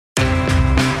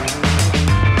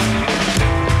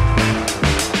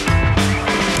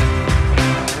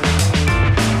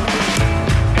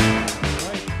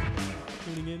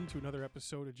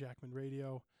episode of Jackman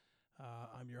Radio.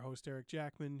 I'm your host, Eric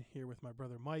Jackman, here with my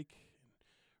brother Mike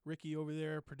and Ricky over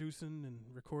there producing and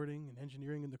recording and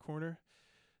engineering in the corner,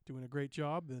 doing a great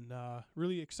job, and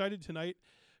really excited tonight.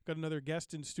 Got another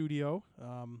guest in studio.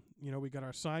 We got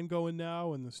our sign going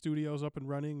now, and the studio's up and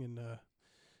running, and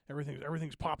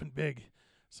everything's popping big.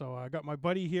 So I got my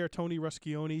buddy here, Tony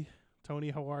Ruscioni.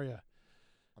 Tony, how are you?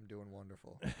 I'm doing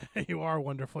wonderful. You are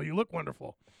wonderful. You look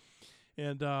wonderful.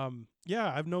 And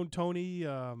I've known Tony,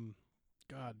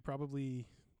 probably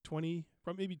 20,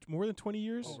 maybe more than 20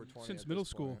 years. Over 20 since at middle this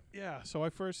school. point. Yeah. So I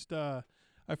first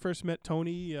met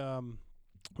Tony.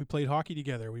 We played hockey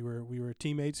together. We were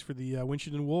teammates for the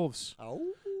Winchendon Wolves.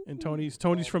 Oh. And Tony's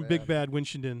Oh, from Big man. Bad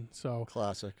Winchendon. So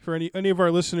Classic. for any of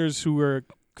our listeners who are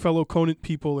fellow Conant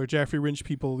people or Jaffrey Rinch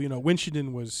people,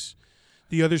 Winchendon was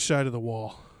the other side of the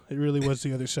wall. It really was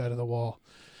the other side of the wall.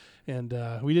 And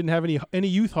we didn't have any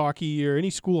youth hockey or any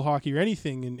school hockey or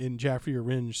anything in Jaffrey or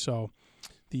Ringe, so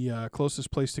the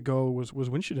closest place to go was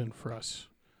Winchendon for us,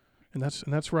 and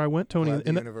that's where I went, Tony. Glad the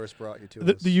And universe brought you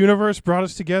to us. the universe brought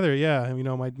us together. Yeah,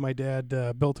 my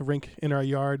dad built a rink in our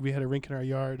yard. We had a rink in our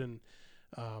yard, and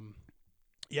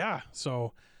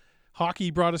so hockey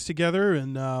brought us together,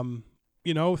 and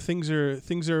things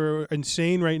are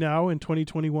insane right now in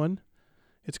 2021.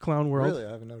 It's clown world. Really,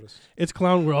 I haven't noticed. It's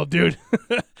clown world, dude.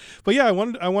 But yeah, I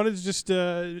wanted to just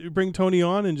bring Tony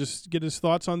on and just get his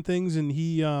thoughts on things. And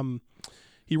he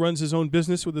runs his own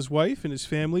business with his wife and his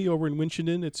family over in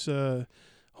Winchendon. It's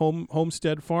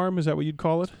homestead farm. Is that what you'd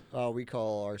call it? We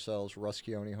call ourselves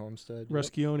Ruscioni Homestead.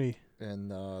 Ruscioni. And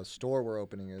the store we're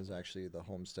opening is actually the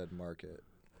Homestead Market.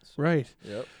 Right.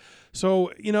 Yep.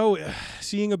 So,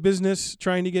 seeing a business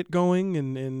trying to get going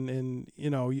and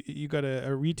you got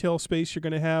a retail space you're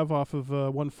going to have off of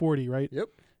 140, right? Yep.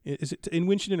 Is it in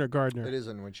Winchendon or Gardner? It is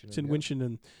in Winchendon. It's in yep.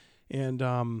 Winchendon.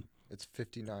 And It's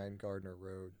 59 Gardner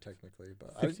Road, technically.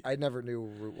 But 50 I never knew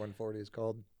Route 140 is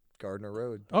called Gardner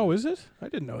Road. oh, is it? I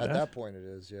didn't know At that. that point it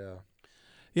is, yeah.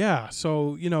 Yeah,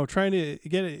 so trying to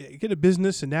get a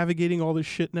business and navigating all this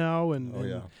shit now, and Oh,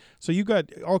 yeah. so you got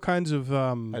all kinds of.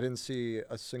 I didn't see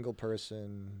a single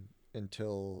person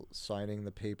until signing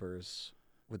the papers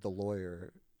with the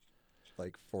lawyer,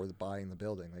 like for buying the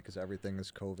building, because everything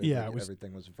is COVID. Yeah,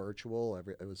 everything was virtual.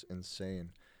 It was insane.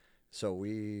 So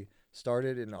we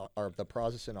started the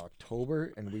process in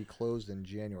October, and we closed in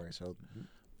January. So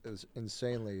it was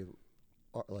insanely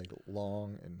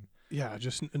long and. Yeah,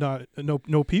 just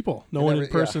no people, no And one in yeah.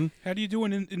 person. How do you do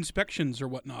inspections or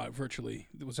whatnot virtually?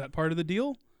 Was that part of the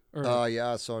deal? Or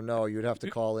Yeah, so no, you'd have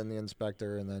to call in the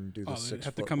inspector and then do the Oh, they'd 6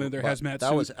 have to foot. come in their but hazmat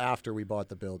That suit? was after we bought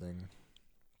the building.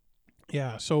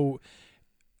 Yeah, so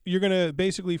you're gonna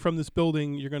basically from this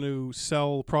building, you're gonna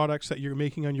sell products that you're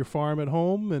making on your farm at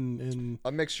home, and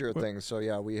A mixture of things. So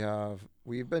yeah,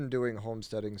 we've been doing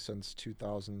homesteading since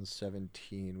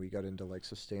 2017. We got into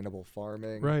sustainable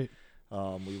farming. right.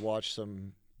 We watched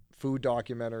some food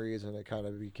documentaries, and it kind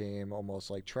of became almost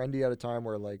trendy at a time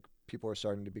where people are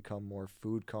starting to become more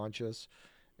food conscious.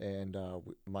 And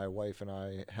my wife and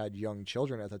I had young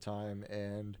children at the time,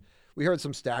 and we heard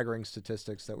some staggering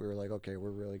statistics that we were like, okay,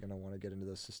 we're really going to want to get into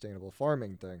the sustainable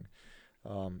farming thing.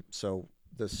 So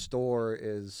the store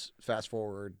is, fast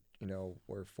forward,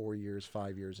 we're 4 years,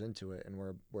 5 years into it, and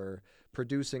we're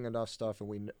producing enough stuff,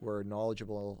 and we're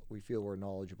knowledgeable. We feel we're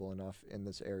knowledgeable enough in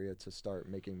this area to start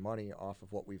making money off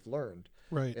of what we've learned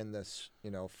Right. in this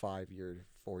 5-year,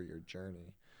 4-year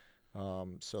journey.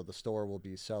 So the store will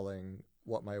be selling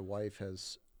what my wife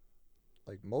has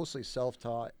mostly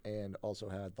self-taught, and also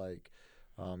had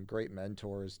great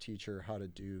mentors teach her how to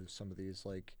do some of these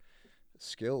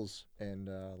skills, and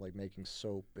making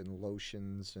soap and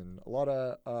lotions and a lot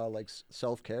of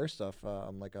self-care stuff.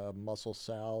 Like a muscle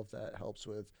salve that helps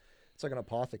with, it's like an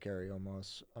apothecary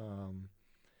almost.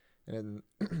 And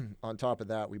then on top of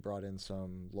that, we brought in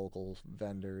some local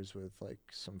vendors with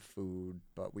some food,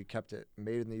 but we kept it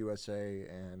made in the USA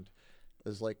and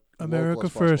as America local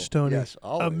as first, possible. Tony. Yes,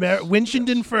 always.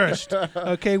 Winchendon Yes. first.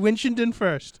 Okay, Winchendon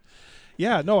first.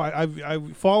 Yeah, no, I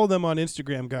follow them on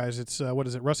Instagram, guys. It's what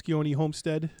is it, Ruscioni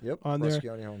Homestead? Yep, on there.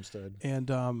 Ruscioni Homestead. And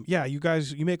you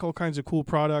guys, you make all kinds of cool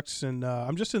products, and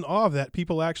I'm just in awe of that.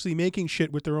 People actually making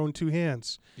shit with their own two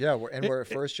hands. Yeah, we're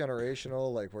first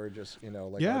generational. We're just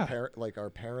Yeah. our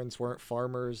parents weren't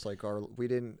farmers. We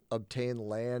didn't obtain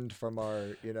land from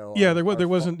our Yeah, there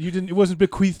wasn't. It wasn't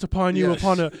bequeathed upon you Yes.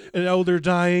 upon an elder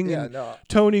dying. Yeah, and no.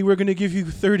 Tony, we're going to give you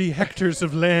 30 hectares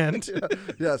of land.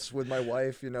 Yes, with my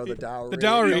wife, the dowry. the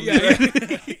dowry,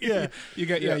 yeah. Yeah. You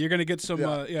got Yeah. You're gonna get some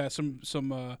Yeah. some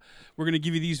we're gonna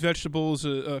give you these vegetables,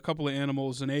 a couple of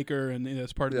animals, an acre, and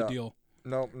that's part of Yeah. the deal.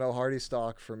 no hardy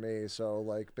stock for me. So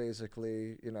like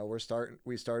basically,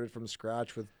 we started from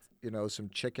scratch with some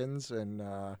chickens, and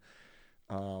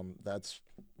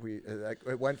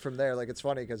it went from there. Like, it's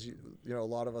funny because a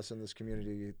lot of us in this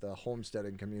community, the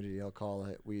homesteading community, I'll call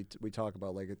it, we talk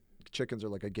about like chickens are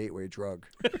like a gateway drug.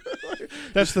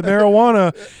 That's the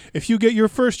marijuana. If you get your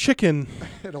first chicken,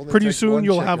 It only pretty takes soon one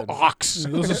you'll chicken. have ox.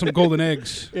 Those are some golden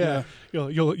eggs. Yeah,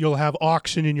 you'll have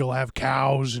oxen, and you'll have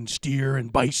cows and steer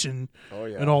and bison Oh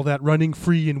yeah. and all that running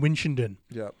free in Winchendon.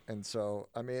 Yep. And so,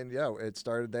 I mean, yeah, it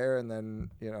started there, and then,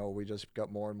 we just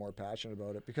got more and more passionate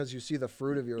about it because you see the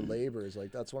fruit of your labors.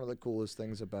 Like, that's one of the coolest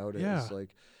things about it. Yeah. Is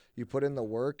like you put in the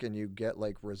work and you get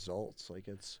like results. Like,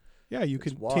 it's Yeah, you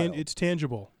It's can. wild. It's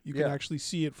tangible. You can Yeah. actually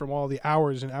see it from all the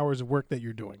hours and hours of work that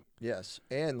you're doing. yes.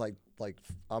 And like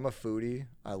I'm a foodie.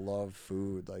 I love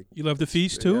food. Like, You love to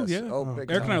feast too? yes. Yeah. Oh, Oh,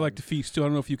 big Eric and I time. like to feast too. I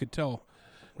don't know if you could tell.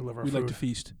 We love our We food. like to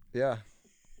feast. Yeah.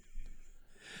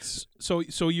 So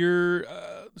you're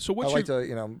so I what's like your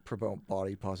to, promote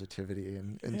body positivity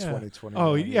in Yeah. 2020.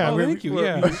 Oh, yeah, Oh, we're- thank you. we're-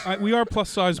 Yeah, we are plus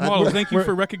size I- models. Thank you we're-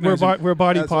 for We're, recognizing. we're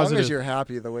body As positive. long as you're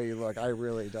happy the way you look, I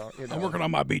really don't. I'm working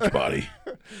on my beach body.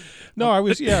 No, I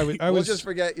was. Yeah, I We'll was. just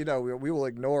forget, we will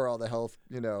ignore all the health,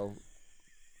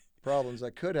 problems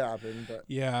that could happen, but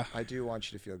Yeah. I do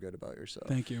want you to feel good about yourself.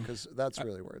 Thank you. Because that's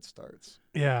really where it starts.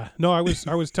 Yeah. No, I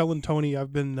was telling Tony.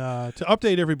 I've been to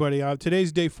update everybody.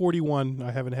 Today's day 41.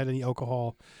 I haven't had any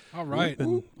alcohol. All right.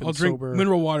 Been I'll drink sober.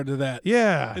 mineral water to that.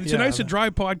 Yeah. And it's yeah, a nice and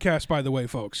dry podcast, by the way,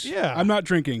 folks. Yeah. I'm not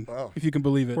drinking, Wow. if you can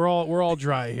believe it. We're all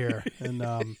dry here, and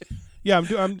yeah,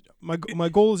 my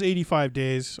goal is 85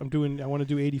 days. I want to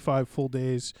do 85 full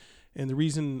days, and the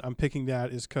reason I'm picking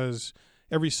that is because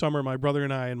every summer my brother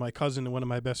and I and my cousin and one of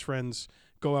my best friends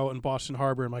go out in Boston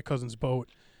Harbor in my cousin's boat,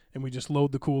 and we just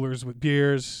load the coolers with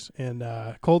beers and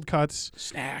cold cuts,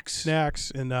 Snacks.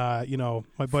 snacks, and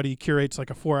my buddy curates like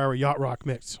a 4-hour yacht rock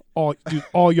mix,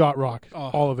 all yacht rock, Oh.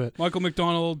 all of it. Michael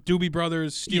McDonald, Doobie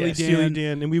Brothers, Steely Dan. Steely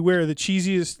Dan, and we wear the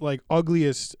cheesiest, like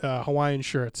ugliest Hawaiian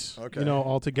shirts, Okay.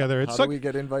 all together. It's How like, do we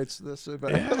get invites to this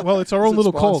event? yeah, well, it's our own Is it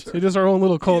little cult. sponsored? It is our own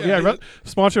little cult. Yeah, Yeah,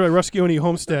 sponsored by Ruscioni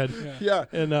Homestead. Yeah.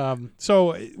 Yeah. And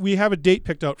so we have a date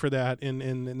picked out for that, and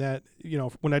that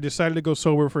when I decided to go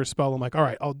sober for a spell, I'm like, all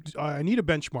right, I need a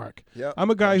benchmark. Yeah. I'm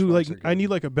a guy who Benchmarks like are I good. need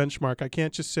like a benchmark. I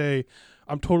can't just say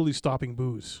I'm totally stopping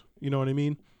booze. You know what I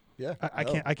mean? Yeah. I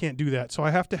no. can't do that. So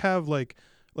I have to have like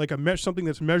something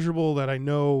that's measurable that I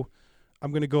know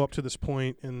I'm going to go up to this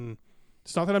point, and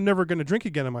it's not that I'm never going to drink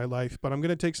again in my life, but I'm going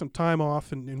to take some time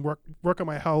off and work on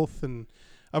my health. And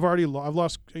I've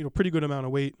lost pretty good amount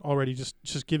of weight already just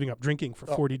giving up drinking for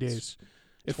Oh, 40 it's days.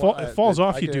 It Tw- falls I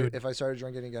off you, could- dude. If I started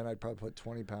drinking again, I'd probably put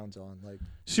 20 pounds on. Like,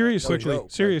 Seriously, no joke.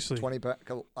 Like, seriously. 20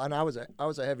 and I was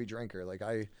a heavy drinker. Like,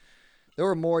 there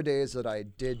were more days that I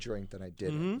did drink than I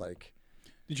didn't. Mhm. Like,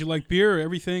 Did you like beer or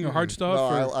everything or hard stuff?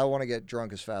 no, or? I want to get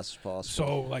drunk as fast as possible.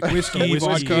 So like whiskey, Whiskey,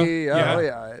 vodka. yeah, oh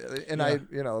yeah, and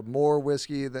Yeah. more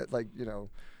whiskey that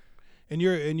And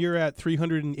you're at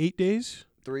 308 days.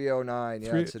 309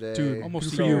 Three- today. dude,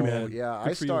 almost good a for year. you, man. Yeah,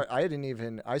 Good for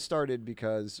you. I started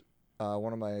because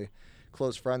one of my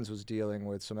close friends was dealing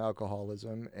with some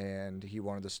alcoholism and he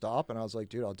wanted to stop, and I was like,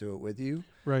 dude, I'll do it with you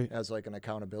Right. as like an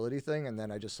accountability thing. And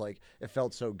then I just it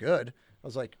felt so good. I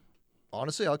was like,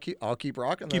 honestly, I'll keep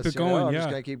rocking Keep this. it going, I'm yeah. just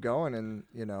gonna keep going, and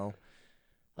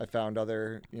I found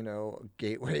other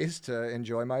gateways to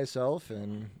enjoy myself,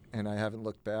 and I haven't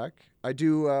looked back. I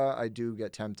do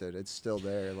get tempted. It's still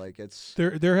there. Like, it's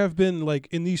There have been like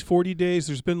in these 40 days,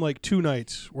 there's been like 2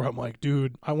 nights where I'm like,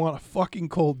 dude, I want a fucking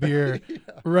cold beer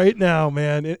right now,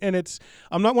 man. And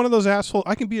I'm not one of those assholes.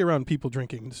 I can be around people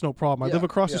drinking. It's no problem. I Yeah, live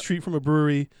across the yeah. street from a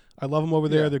brewery. I love them over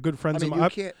there. Yeah. They're good I friends mean, of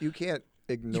mine. you can't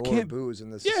ignore can't- booze in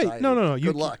this Yeah, society. no.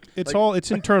 Good luck. It's Like,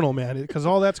 it's internal, man, because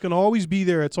all that's going to always be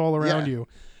there. It's all around Yeah. you.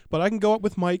 But I can go up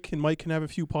with Mike, and Mike can have a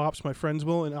few pops. My friends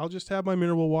will, and I'll just have my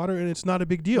mineral water, and it's not a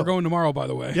big We're deal. going tomorrow, by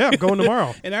the way. Yeah, I'm going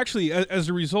tomorrow. And actually, as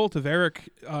a result of Eric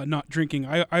not drinking,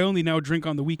 I only now drink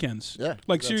on the weekends. Yeah,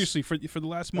 Like that's- seriously, for the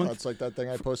last No, month. it's like that thing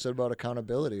I posted about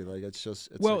accountability. Like, it's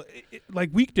Well,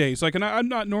 like weekdays, like, and I'm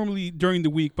not normally during the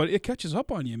week, but it catches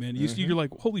up on you, man. Mm-hmm. You're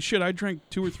like, holy shit, I drank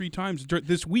 2 or 3 times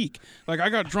this week. Like, I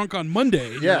got drunk on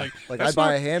Monday. and you're yeah, like that's I'd buy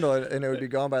not- a handle and it would be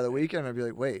gone by the weekend. I'd be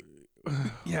like, wait,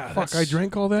 yeah, Fuck, I that's-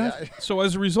 drank all that? yeah, So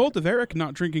as a result of Eric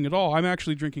not drinking at all, I'm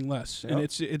actually drinking less, and Yep.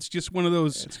 it's just one of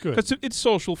those. It's good. Because it's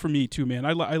social for me too, man.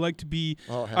 I like to be.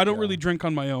 oh, heck I don't yeah. really drink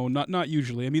on my own. Not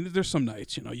usually. I mean, there's some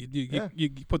nights, Yeah. you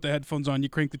put the headphones on, you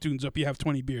crank the tunes up, you have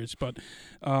 20 beers. But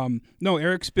no,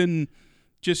 Eric's been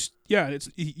just it's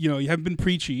you haven't been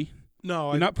preachy.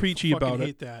 No, You're not preachy fucking about it.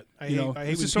 hate that. I You hate, know, I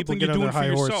hate this when is people something get you're on doing their for high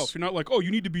yourself. horse. You're not like, oh,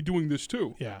 you need to be doing this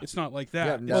too. Yeah. It's not like Yeah,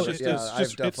 that. never, It's just, yeah, it's I've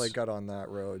just, definitely it's, got on that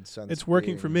road since. It's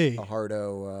working for being me. A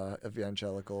hardo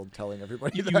evangelical, telling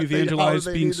everybody you that how evangelize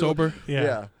they being need to- sober.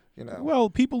 Yeah, you know. Well,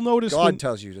 people notice God when.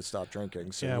 tells you to stop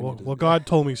drinking. So Yeah, you well, need to- well, God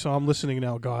told me, so I'm listening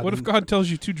now, God. What if And- God tells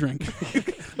you to drink?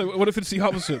 Like, what if it's the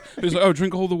opposite? He's like, oh,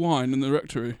 drink all the wine in the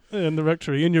rectory. in the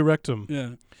rectory, in your rectum.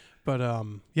 Yeah. But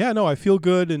yeah, no, I feel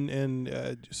good,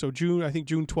 and so I think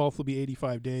June 12th will be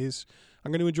 85 days.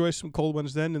 I'm going to enjoy some cold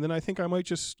ones then, and then I think I might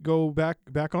just go back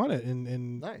on it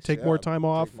and Nice, take yeah, more time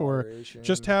off, take or moderation.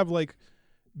 just have like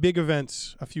big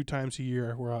events a few times a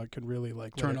year where I can really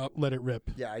like Turn up. let it rip.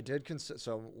 Yeah, I did consider.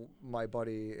 So my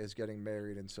buddy is getting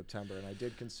married in September, and I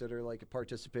did consider like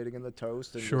participating in the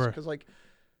toast. And Sure. Because like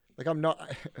I'm not.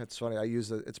 It's funny. I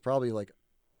use it. It's probably like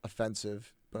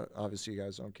offensive, but obviously you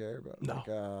guys don't care. But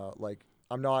No. like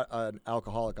I'm not an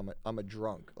alcoholic. I'm a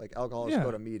drunk. Like alcoholics Yeah.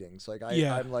 go to meetings. Like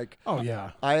Yeah. I'm like Oh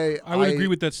yeah, I would agree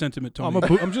with that sentiment, Tony.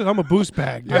 I'm a boost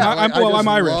bag. dude. Yeah. like, well, I just I'm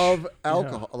Irish. love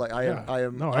alcohol. Like I am. Yeah. I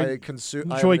am. No, I I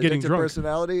consume. enjoy I am getting addicted drunk.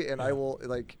 personality, and I Yeah. will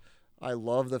like. I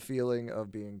love the feeling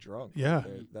of being drunk. Yeah,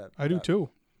 That I do that, too.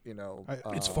 You know,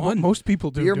 It's uh, fun. Most people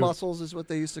do. Beer dude. muscles is what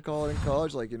they used to call it in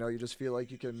college. Like, you know, you just feel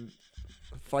like you can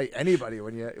fight anybody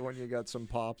when you got some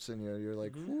pops and you're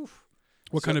like, woof.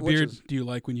 What So- kind of which beer is- do you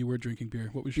like when you were drinking beer?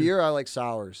 What was your Beer, I like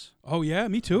sours. Oh yeah,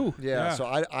 me too. Yeah. So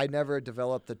I never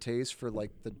developed the taste for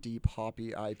like the deep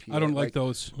hoppy IPA. I don't like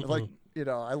those. Like, you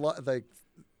know, I love like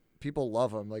people love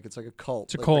them. Like it's like a cult.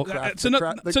 It's a Like, cult. The craft, It's the another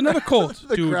cra- the it's another cult,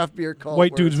 the dude. craft beer cult.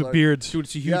 White where dudes it's with like, beards. Dude,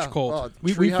 it's a huge yeah, cult. oh,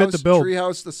 We fit the Treehouse- bill.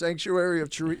 Treehouse, the sanctuary of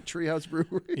Treehouse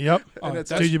Brewery. Yep. And Oh, it's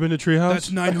that's- Dude, you been to Treehouse?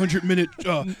 That's 900 minute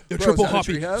triple is that a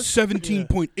hoppy, Treehouse?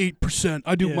 17.8%.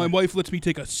 I do. Yeah. My wife lets me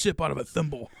take a sip out of a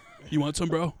thimble. You want some,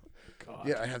 bro?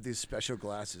 Yeah, I have these special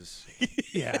glasses.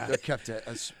 yeah. They're kept at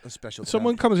a special.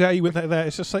 Someone temp. comes at you with that,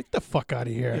 it's just like, the fuck out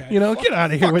of here. Yeah, You know, fuck- get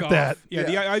out of here fuck with off. that. Yeah,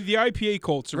 Yeah. the IPA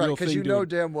cult's a Right, real because thing, you know dude.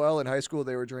 damn well in high school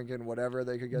they were drinking whatever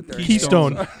they could get their hands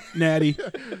Keystone. on, Natty.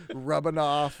 rubbing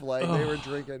off like they were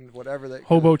drinking whatever they.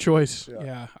 Hobo could. choice.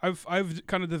 Yeah, I've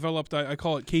kind of developed. I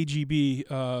call it KGB,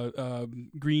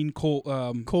 green cold,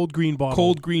 Cold green bottle.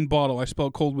 cold green bottle. I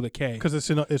spell cold with a K. Because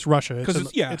it's Russia. 'Cause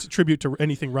it's a tribute to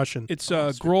anything Russian. It's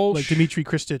Grolsch. like Dmitry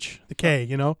Kristich, the K,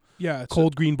 you know? Yeah, it's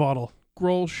Cold green bottle.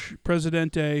 Grolsch,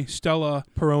 Presidente, Stella,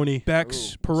 Peroni.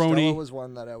 Beck's, Ooh, Peroni. Stella was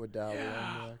one that I would dabble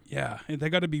in. Yeah, and they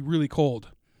got to be really cold.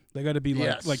 They got to be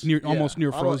Yes, like near, yeah. almost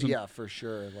near frozen. Yeah, for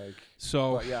sure. Like,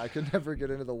 So but yeah, I could never get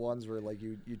into the ones where like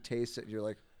you taste it and you're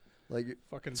like.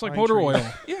 Fucking it's like pine motor tree.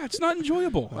 oil. Yeah, it's not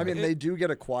enjoyable. I mean, they do get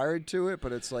acquired to it,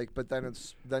 but it's like, but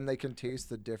then they can taste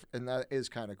the different, and that is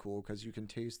kind of cool because you can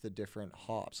taste the different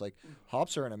hops. Like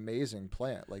hops are an amazing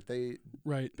plant. Like they,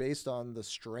 right. based on the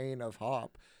strain of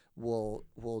hop, will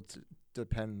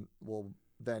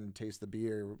then taste the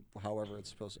beer however it's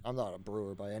supposed to. I'm not a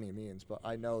brewer by any means, but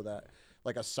I know that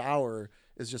like a sour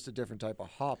is just a different type of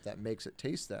hop that makes it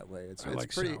taste that way. It's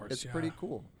like pretty sours, it's yeah. pretty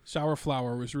cool. Sour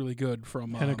flower was really good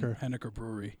from Henniker.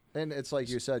 Brewery. And it's like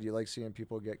you said, you like seeing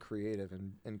people get creative,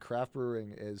 and craft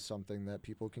brewing is something that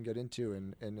people can get into,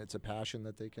 and it's a passion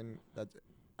that that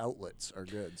outlets are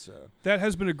good. So That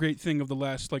has been a great thing of the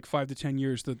last like 5 to 10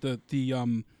 years. That the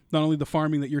not only the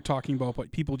farming that you're talking about,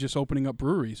 but people just opening up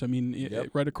breweries. I mean, Yep.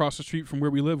 right across the street from where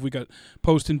we live, we got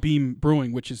Post and Beam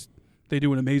Brewing, which is they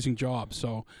do an amazing job.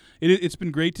 So it's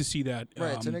been great to see that.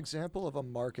 right, it's an example of a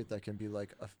market that can be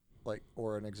like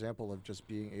or an example of just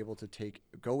being able to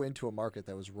go into a market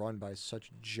that was run by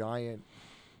such giant,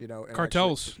 and actually-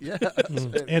 Cartels. yeah,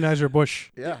 Anheuser-Busch.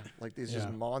 yeah, like these just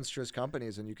Yeah. monstrous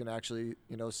companies, and you can actually,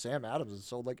 Sam Adams is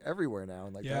sold like everywhere now,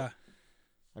 and like Yeah, that,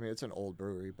 I mean, it's an old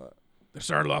brewery, but they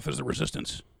started off as the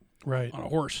Resistance Right. on a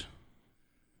horse.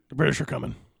 The British are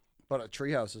coming. a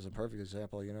Treehouse is a perfect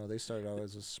example. They started out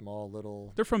as a small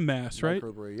little They're from Mass, right?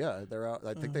 microbrewery. Yeah, they're out.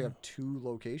 I think they have 2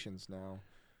 locations now.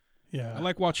 Yeah. I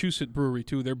like Wachusett Brewery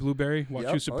too. They're blueberry.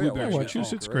 Wachusett Oh, yeah, blueberry. Yeah, Wachusett.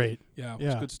 Wachusett's Oh, great. Yeah,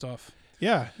 Yeah. it's good stuff.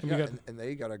 Yeah. And Yeah, we got and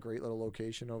they got a great little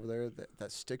location over there.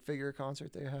 That stick figure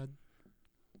concert they had,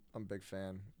 I'm a big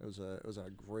fan. It was a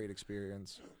great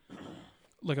experience.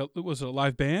 Like it was a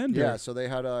live band. Yeah, or- so they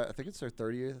had I think it's their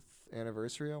 30th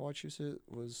anniversary at Wachusett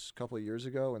was a couple of years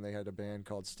ago, and they had a band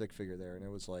called Stick Figure there, and it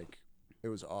was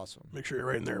awesome. Make sure you're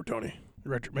right in there, Tony.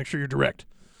 Make sure you're direct.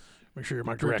 Make sure you're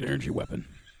my direct direct. energy weapon.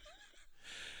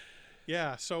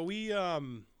 Yeah, so we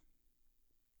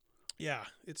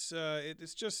it's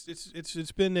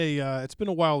been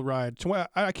a wild ride.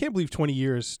 I can't believe 20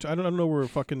 years. I don't know where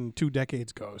fucking 2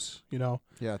 decades goes,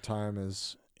 Yeah, time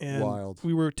is And wild.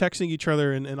 we were texting each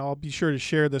other, and I'll be sure to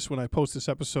share this when I post this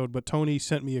episode, but Tony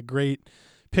sent me a great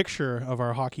picture of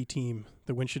our hockey team,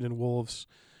 the Winchendon Wolves,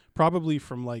 probably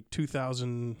from like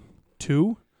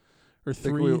 2002 or I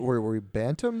think 3. were we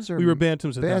bantams or We were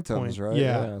bantams at that Bantams, point. right?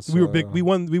 Yeah, Yeah, we were big. so- We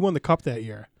won the cup that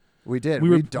year. We did. We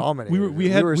We, were- dominated. We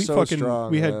had were we so fucking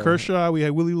strong. we had yeah. Kershaw, we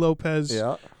had Willie Lopez,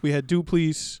 Yeah. we had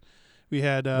Duplessis, we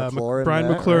had McLaurin Brian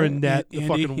net, McClure right? and net, the Andy-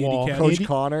 fucking Andy wall. Cat- Coach Andy-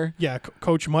 Connor. yeah,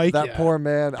 Coach Mike. That yeah. poor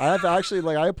man. I have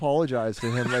actually I apologized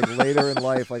to him later in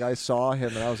life. I saw him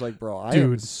and I was like, bro,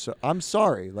 Dude. I'm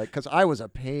sorry. Because I was a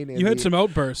pain in You had the- some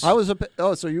outbursts. I was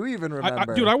so you even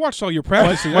remember. Dude, I watched all your Mike,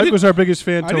 practices. Mike was our biggest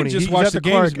fan, I didn't Tony. just He's watch at the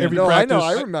Clark games, man. every No, practice. I know.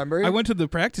 I remember. I went to the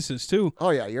practices too. Oh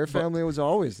yeah, your family was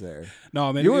always there.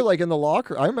 No, man. You were like in the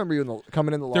locker. I remember you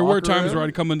coming in the locker. there were times room. where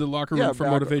I'd come into the locker room Yeah, for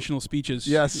back- motivational speeches.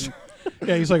 Yes,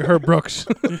 Yeah, he's like Herb Brooks.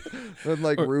 and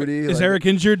like Or- Rudy. Is like, Eric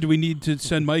injured? Do we need to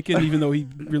send Mike in, even though he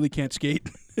really can't skate?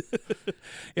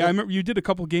 Yeah, I remember you did a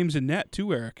couple games in net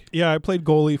too, Eric. Yeah, I played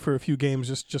goalie for a few games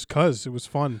just 'cause it was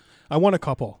fun. I won a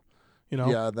couple. You know,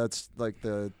 Yeah, that's like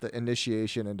the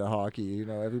initiation into hockey. You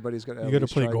know, everybody's got. You gotta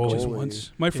play goalie. Just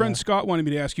once. My friend Yeah. Scott wanted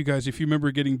me to ask you guys if you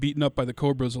remember getting beaten up by the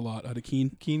Cobras a lot out of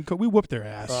Keene. we whooped their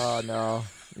ass. Oh no.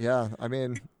 Yeah,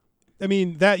 I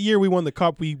mean, that year we won the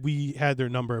cup. We had their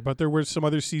number, but there were some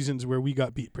other seasons where we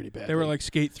got beat pretty bad. They were like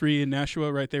Skate 3 in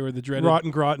Nashua, right? They were the dreaded. Rotten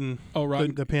Groton. Oh,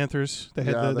 Rotten. The Panthers. They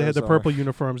had Yeah, they had those the purple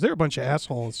uniforms. They were a bunch of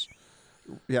assholes.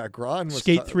 yeah, Groton was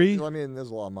Skate 3? I mean, there's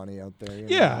a lot of money out there. You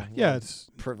Yeah, know, a yeah, lot of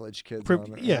it's privileged kids. priv-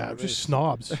 on it. yeah, It just is.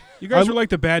 snobs. You guys I- were like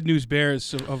the bad news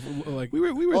bears of like. We were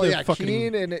Oh the yeah, fucking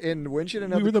Keene and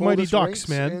Winchendon. we were the Mighty Ducks,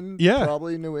 man. In Yeah.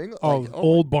 probably New England. oh, Like,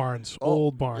 old barns, Oh,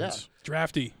 old barns.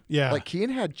 drafty. Yeah. Like Keene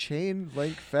had chain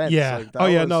link fence. Yeah. Like, that Oh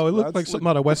yeah. was- No, it looked that's like something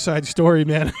out of West Side Story,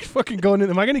 man. fucking going in.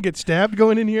 Am I gonna get stabbed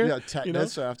going in here? Yeah,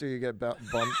 tetanus after you get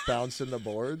bounced in the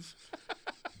boards.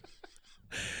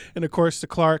 And of course, the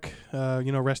Clark.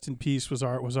 Rest in peace. Was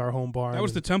our home barn. That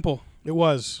was the Temple. It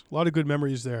was a lot of good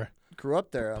memories there. Grew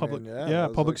up there. Public. I mean, that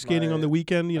was public like skating on the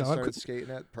weekend. You I know, I started could, skating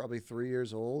at probably 3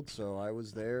 years old, so I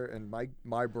was there. And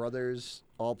my brothers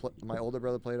my older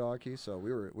brother played hockey, so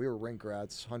we were rink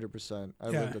rats, 100%. I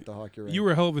Yeah. lived at the hockey rink. You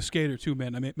were a hell of a skater too,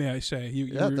 man. May I say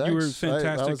you were thanks.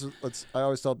 fantastic. I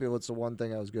always tell people it's the one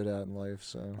thing I was good at in life.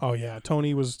 So. Oh yeah,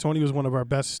 Tony was one of our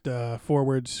best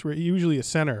forwards. We're usually a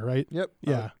center, right? Yep.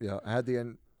 Yeah.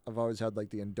 I've always had like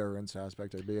the endurance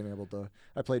aspect of being able to.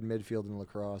 I played midfield in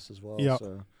lacrosse as well. Yep.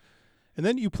 So. And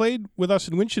then you played with us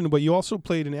in Winchendon, but you also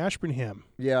played in Ashburnham.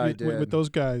 Yeah, I with, did. with those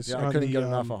guys. Yeah, I on couldn't the, get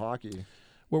enough of hockey.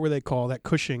 What were they called? That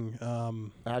Cushing.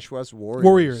 Ash West Warriors.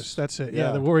 Warriors. That's it. Yeah,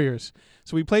 Yeah. the Warriors.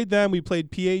 So we played them. We played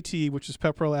PAT, which is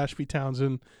Pepperell, Ashby,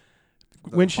 Townsend.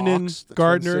 The Winchendon, Hawks, the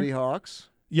Gardner. Twin City Hawks.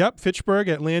 Yep, Fitchburg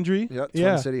at Landry. Yep,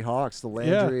 Yeah. Twin City Hawks, the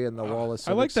Landry and the Wallace.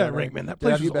 I Civic like that Center. rink, man. That Have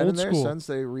place you was been in old there school. since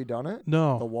they redone it? The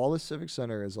No. Wallace Civic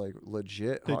Center is like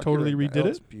legit. They hockey totally rink. redid Oh, it?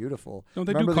 It's beautiful. Don't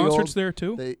they Remember do the concerts old- there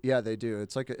too? They do.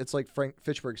 It's like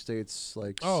Fitchburg State's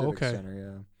like Oh, Civic okay. Center.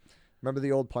 Yeah. Remember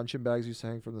the old punching bags used to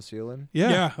hang from the ceiling?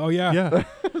 Yeah. Oh yeah. Yeah.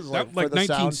 It was That, for like the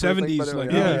soundproofing, 1970s, but it-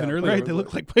 like, Yeah. even earlier. Right. They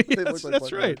look like. They Yes, look like that's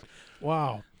punching right. bags.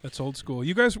 Wow. That's old school.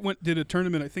 You guys did a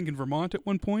tournament, I think, in Vermont at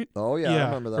one point. Oh yeah, I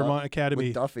remember that. Vermont Academy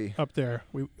With Duffy. up there.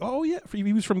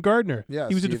 He was from Gardner. Yeah,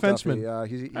 he was a Steve defenseman.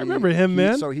 Duffy. Yeah, I remember him,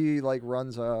 man. So he like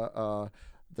runs the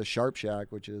Sharp Shack,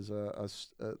 which is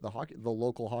the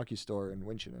local hockey store in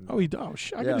Winchendon. Oh, I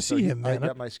Yeah, gotta so see him, I man.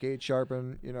 got my skate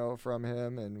sharpened, from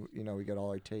him, and we get all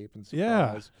our tape and stuff.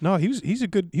 Yeah. No, he's a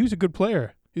good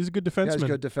player. He's a good defenseman. Yeah, he's a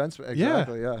good defenseman.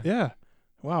 Exactly. Yeah. Yeah.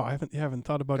 Wow, I haven't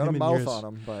thought about Got a him in mouth years. on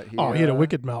him, but he He had a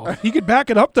wicked mouth. He could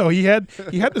back it up though. He had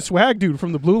the swag dude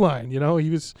from the blue line. He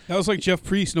was. That was like Jeff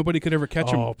Priest. Nobody could ever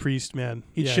catch him. Oh, Priest, man.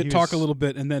 He'd Yeah, shit he talk was- a little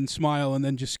bit and then smile and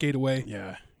then just skate away.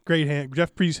 Yeah, great hand.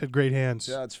 Jeff Priest had great hands.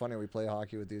 Yeah, it's funny we play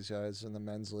hockey with these guys in the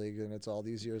men's league, and it's all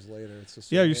these years later. It's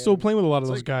just Yeah, you're still playing with a lot of It's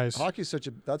those like guys. Hockey's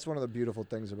that's one of the beautiful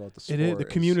things about the It sport. is, the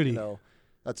community.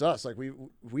 That's us. Like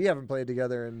we haven't played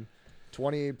together in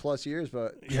 20 plus years,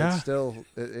 but Yeah. it's still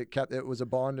it was a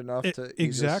bond enough to you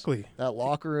Exactly. just, that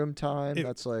locker room time. It-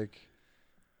 That's like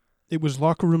It was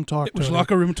locker room talk. It was Tony.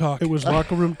 locker room talk. It was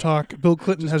locker room talk. Bill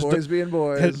Clinton has boys being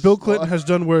boys. Bill Clinton has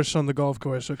done worse on the golf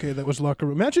course. Okay, that was locker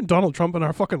room. Imagine Donald Trump in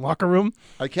our fucking locker room.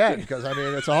 I can because I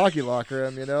mean it's a hockey locker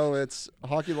room. It's a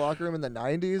hockey locker room in the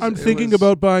 90s. I'm It thinking was-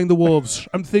 about buying the Wolves.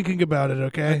 I'm thinking about it. I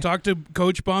Okay. talked to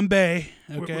Coach Bombay.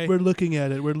 Okay, We're looking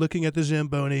at it. We're looking at the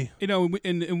Zamboni. you know,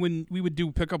 and when we would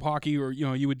do pickup hockey, or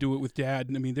you would do it with Dad.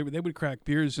 And I mean, they would crack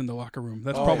beers in the locker room.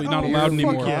 That's Oh, probably not yeah. allowed Fuck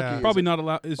anymore. yeah. Probably not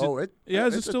allowed. Is it? Yeah,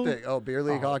 is it it's still? a thing. Oh, beer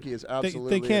league hockey is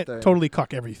absolutely They can't a thing. totally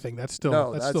cuck everything. That's still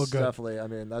No, that's still good. definitely. I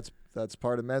mean, that's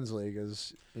part of men's league.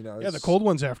 Is Yeah, the it's- cold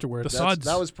ones afterwards. The suds.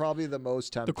 That was probably the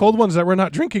most tempting. The cold ones that we're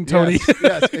not drinking, Tony. Yes,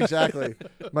 yes, exactly.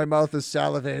 My mouth is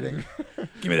salivating.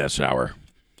 Give me that sour.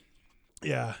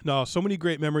 Yeah, no, so many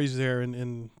great memories there,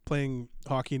 and playing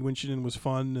hockey in Winchendon was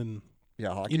fun, and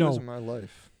Yeah, hockey You know- was in my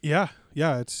life. yeah,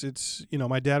 it's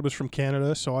my dad was from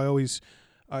Canada, so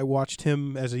I watched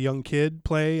him as a young kid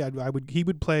play. He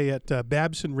would play at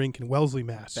Babson Rink in Wellesley,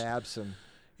 Mass. Babson.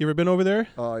 You ever been over there?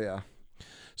 Oh yeah.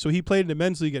 So he played in the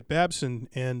men's league at Babson,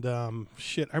 and I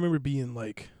remember being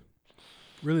like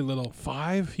Really little.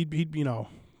 5. He'd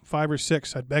 5 or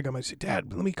 6. I'd beg him. I'd say,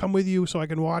 Dad, let me come with you so I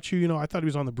can watch you. I thought he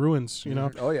was on the Bruins.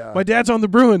 Mhm. Oh yeah. My dad's on the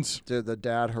Bruins. Dude, the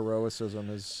dad heroicism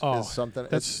is something.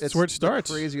 that's it's where it starts.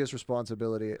 The craziest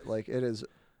responsibility. Like it is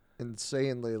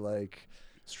insanely like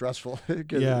stressful.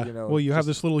 'Cause, Yeah. Well, you have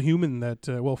this little human that.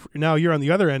 Now you're on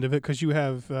the other end of it because you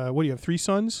have what do you have? 3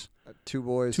 sons, 2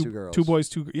 boys, 2 girls. 2 boys,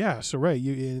 2. Yeah. So right,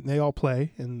 they all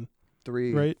play, and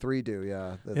Three. Right. 3 do.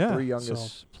 Yeah. The Yeah, 3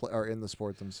 youngest are in the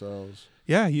sport themselves.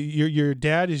 yeah, your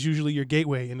dad is usually your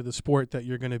gateway into the sport that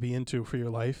you're going to be into for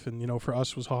your life, and for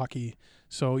us was hockey.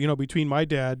 So between my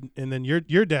dad and then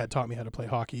your dad taught me how to play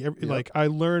hockey. Like I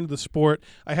learned the sport.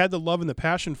 I had the love and the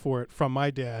passion for it from my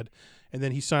dad, and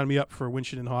then he signed me up for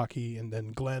Winchendon hockey, and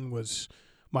then Glenn was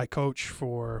my coach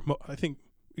for I think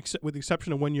with the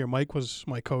exception of 1 year Mike was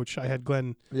my coach. I had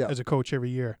Glenn Yeah. as a coach every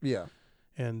year, Yeah.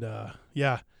 and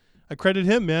I credit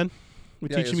him, man,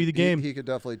 with teaching me the game. He could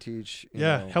definitely teach. you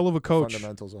Yeah, know, hell of a the coach.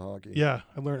 Fundamentals of hockey. Yeah,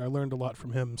 I learned a lot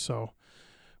from him. So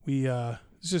we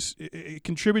it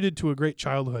contributed to a great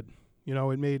childhood.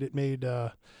 It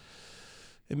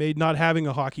made not having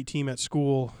a hockey team at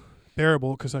school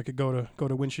bearable because I could go to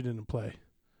Winchendon and play.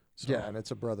 So, Yeah, and it's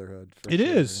a brotherhood. For It sure.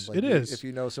 is. Like, It is. If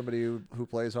you know somebody who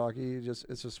plays hockey, it's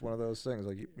just one of those things.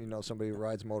 Like you know somebody who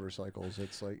rides motorcycles.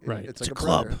 It's like Right. It's It's like a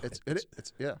club. brother.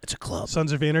 It's yeah. It's a club.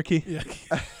 Sons of Anarchy. Yeah.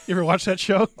 You ever watch that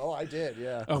show? Oh, I did.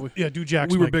 Yeah. Oh, Yeah, do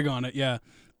Jack's we were Mike. big on it. Yeah.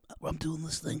 I'm doing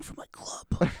this thing for my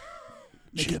club.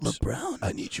 Make it look brown.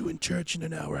 I need you in church in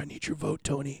an hour. I need your vote,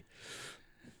 Tony.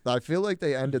 I feel like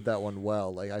they ended that one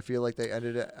well. Like I feel like they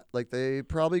ended it like they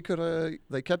probably could have.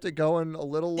 They kept it going a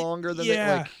little longer than Yeah.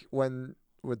 they like when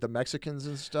with the Mexicans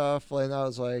and stuff. Like I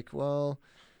was like, well,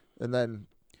 and then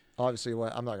obviously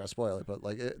I'm not gonna spoil it, but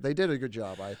like they did a good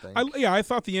job, I think. I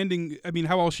thought the ending. I mean,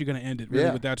 how else are you going to end it really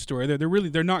Yeah. with that story?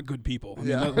 They're not good people. I mean,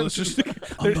 Yeah. let's just.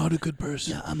 I'm not a good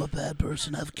person. Yeah, I'm a bad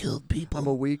person. I've killed people. I'm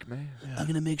a weak man. I'm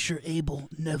gonna make sure Abel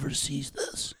never sees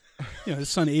this. His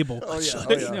son Abel. Oh, yeah. Son,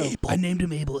 Oh, yeah. Abel. I named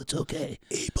him Abel. It's okay.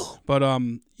 Abel. But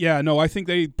I think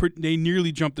they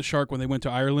nearly jumped the shark when they went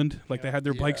to Ireland. Like they had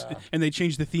their bikes Yeah. and they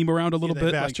changed the theme around a little They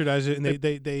bit. Like, bastardized it, and they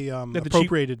the cheap-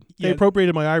 appropriated. yeah. They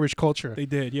appropriated my Irish culture. they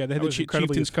did, yeah. They had That the was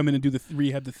incredibly chieftains come in and do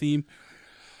rehab the theme.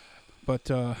 But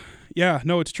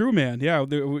it's true, man. Yeah,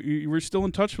 we're still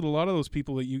in touch with a lot of those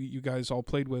people that you guys all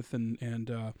played with, and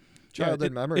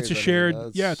Childhood memories. It's a I mean, shared,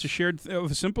 that's- it's a shared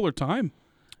of a simpler time.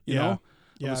 You know,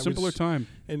 Yeah, of a it simpler was- time.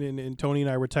 And Tony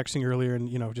and I were texting earlier, and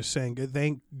just saying,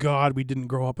 thank God we didn't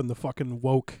grow up in the fucking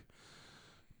woke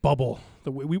bubble.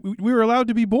 We were allowed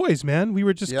to be boys, man. We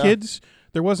were just Yeah. kids.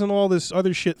 There wasn't all this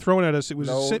other shit thrown at us. It was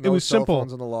no it was cell simple.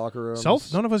 phones in the locker room.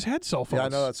 None of us had cell phones. Yeah, I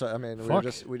know that's. I mean, Fuck.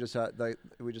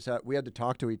 we had to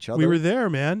talk to each other. We were there,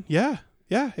 man. Yeah.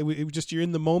 It was just you're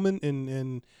in the moment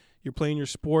and you're playing your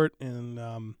sport,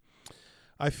 and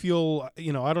I feel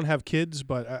I don't have kids,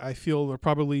 but I feel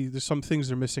there's some things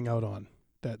they're missing out on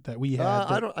that we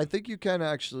had. I think you can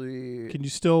actually. Can you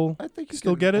still? I think you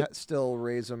still can get it? Still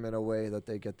raise them in a way that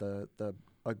they get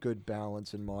a good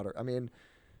balance in modern. I mean,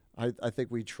 I think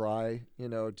we try,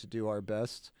 to do our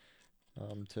best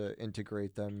to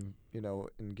integrate them,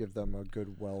 and give them a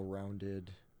good,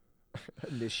 well-rounded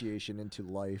initiation into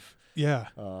life. Yeah.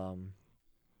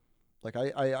 Like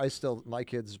I still, my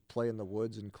kids play in the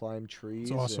woods and climb trees.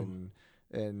 It's awesome.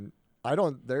 And I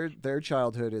don't. Their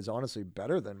childhood is honestly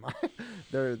better than mine.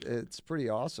 It's pretty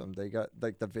awesome. They got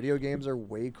like the video games are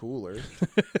way cooler.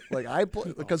 Like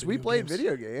because we video played games.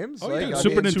 video games. Oh, like, yeah. I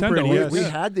Super mean, Nintendo. NES. We Yeah.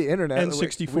 had the internet.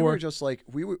 N64. We were just like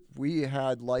we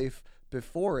had life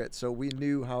before it, so we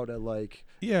knew how to like.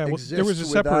 Yeah. Well, there was a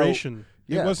exist without- separation.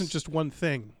 It Yes. wasn't just one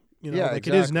thing. Yeah, like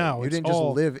it is exactly. now. You It's didn't all,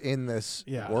 just live in this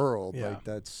Yeah, world. yeah. Like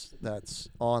that's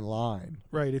online.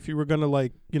 right. If you were gonna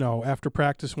after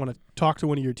practice want to talk to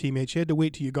one of your teammates, you had to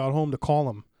wait till you got home to call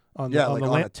them on Yeah, the, like on,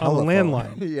 the on a on the telephone.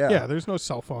 landline. Yeah. there's no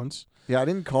cell phones. Yeah, I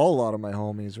didn't call a lot of my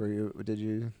homies. Did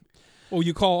you? Oh,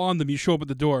 you call on them. You show up at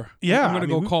the door. Yeah, I'm gonna I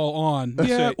mean, go call on. You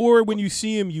Yeah, say, or when you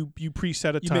see him, you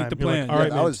preset a You time. make the You're like, plan. all Yeah, right,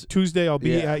 that man, was- Tuesday I'll be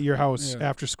Yeah. at your house Yeah.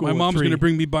 after school. my at mom's 3. gonna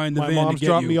bring me by in the My van mom's to get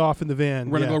dropping you. me off in the van.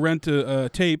 We're gonna yeah. go rent a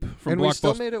tape from And we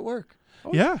still Blockbuster. made it work.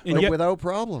 Yeah, And Like yet- without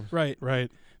problem. Right. right.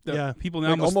 The Yeah. People now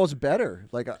Like must. almost better.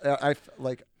 Like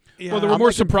like. Yeah. Well, there were I'm more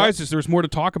like surprises. There was more to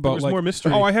talk about. was like, more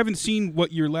mystery. Oh, I haven't seen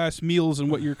what your last meals and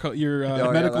what your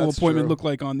yeah, medical that's appointment true. looked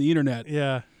like on the internet.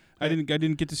 yeah, I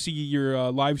didn't get to see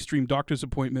your live stream doctor's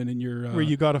appointment and your where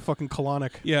you got a fucking colonic.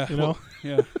 yeah you know? well,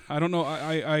 yeah. I don't know.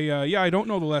 I don't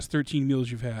know the last 13 meals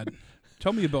you've had.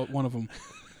 Tell me about one of them.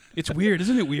 It's weird,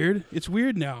 isn't it? Weird. It's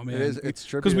weird now, man. It is. It's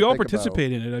trippy Because we to all think about.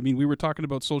 participate in it. I mean, we were talking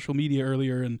about social media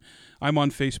earlier, and I'm on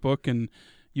Facebook, and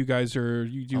you guys are.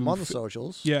 You do. I'm on the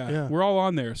socials. Yeah, Yeah. we're all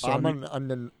on there. So I'm I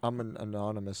mean, an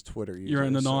anonymous Twitter user. you're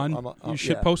an so anon. I'm You yeah.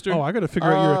 shit poster. Oh, I got to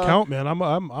figure out your Uh, account, man. I'm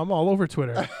all over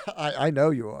Twitter. I know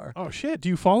you are. Oh shit, do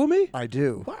you follow me? I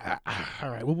do. All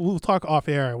right, we'll talk off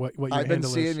air. What your I've been handle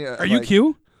seeing is? you. Are you like,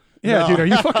 Q? Yeah, No. dude, are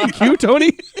you fucking cute,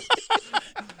 Tony?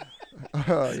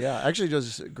 Yeah, I actually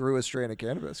just grew a strain of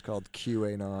cannabis called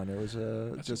QAnon. It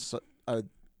was just a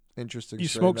interesting. You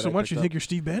strain smoke that so I much, you picked think you're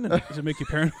Steve Bannon. Does it make you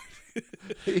paranoid? up.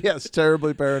 Yes,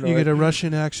 terribly paranoid. You get a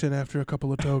Russian accent after a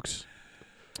couple of tokes.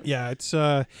 Yeah,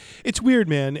 it's weird,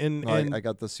 man. And I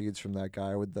got the seeds from that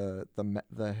guy with the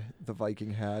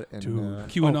Viking hat and Dude.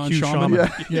 QAnon Q shaman. yeah,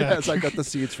 Yeah. yes, I got the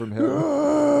seeds from him.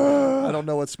 I don't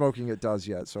know what smoking it does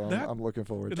yet, so That- I'm looking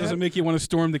forward It to doesn't it. make you want to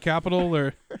storm the Capitol,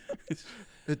 or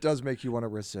It does make you want to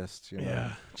resist, you know,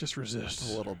 yeah, just resist.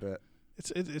 a little bit.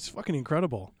 It's fucking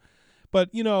incredible. But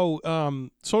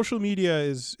social media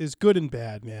is good and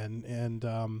bad, man.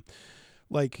 And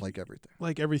like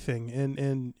Like everything.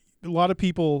 and a lot of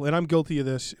people, and I'm guilty of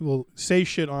this, will say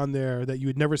shit on there that you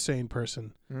would never say in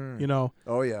person. You know,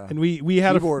 Oh yeah. and we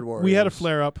had Keyboard we had a warriors.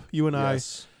 flare up. You and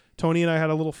Yes. Tony and I had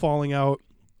a little falling out.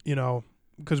 You know,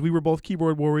 because we were both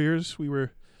keyboard warriors. We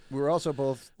were We were also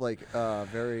both like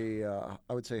very, I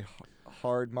would say,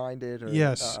 hard-minded. Or,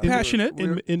 Yes. we were- Passionate. we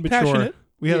were- immature. passionate.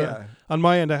 We had yeah. on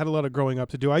my end, I had a lot of growing up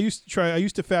to do. I used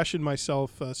to fashion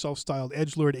myself self-styled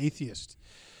edgelord atheist,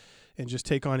 and just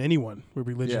take on anyone with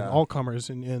religion, Yeah. all comers.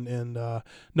 And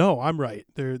no, I'm right.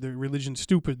 The religion's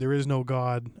stupid. There is no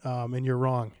God, and you're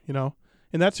wrong. You know,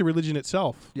 and that's a religion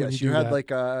itself. when Yes, you you do had that.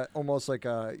 like almost like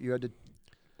you had to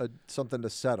something to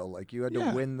settle. Like you had Yeah.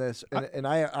 to win this, and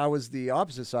I was the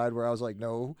opposite side where I was like,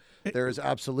 no, there is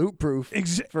absolute proof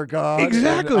for God. and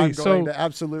Exactly, I'm so- going to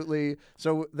absolutely.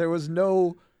 So there was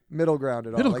no middle ground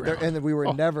at all. Middle Like there, ground. and we were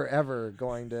Oh. never ever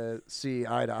going to see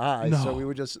eye to eye. No. So we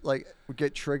would just like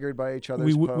get triggered by each other's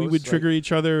we posts. would like, trigger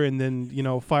each other, and then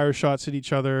fire shots at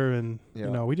each other, and yeah.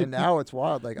 you know we didn't. And now it's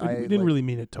wild. Like we I didn't like, really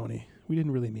mean it, Tony. We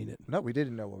didn't really mean it. No, we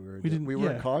didn't know what we were doing. didn't- We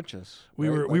weren't yeah. conscious. We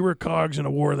right? were Like, cogs in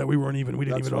a war that we didn't even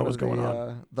that's know one what was of going the,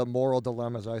 on. The moral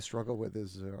dilemmas I struggle with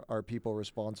is are people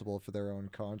responsible for their own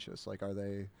conscience? Like, are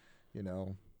they,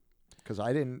 because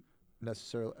I didn't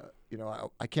necessarily,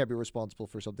 I can't be responsible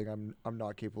for something I'm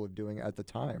not capable of doing at the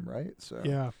time, right? So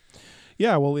Yeah.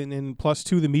 Well, and plus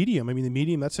to the medium. I mean, the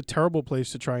medium, that's a terrible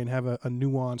place to try and have a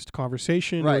nuanced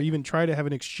conversation, or Right. even try to have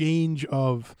an exchange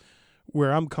of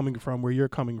where I'm coming from, where you're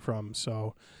coming from.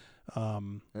 So,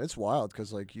 and it's wild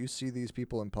because like you see these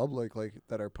people in public like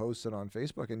that are posted on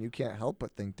Facebook, and you can't help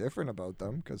but think different about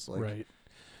them because like right.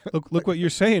 Look what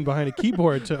you're saying behind a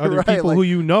keyboard to other Right, people like- who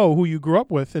you know, who you grew up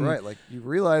with, and right, like you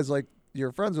realize like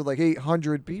you're friends with like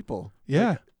 800 people. yeah,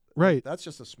 Like, right. That's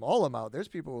just a small amount. There's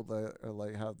people that are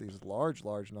like have these large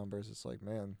numbers. It's like,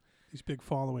 man, These big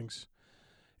followings,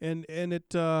 and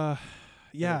it, and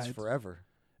yeah, it's forever.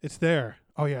 it's there.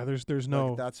 Oh yeah, there's no.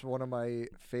 Like, that's one of my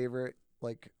favorite.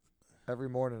 Like every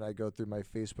morning, I go through my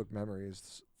Facebook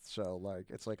memories. So like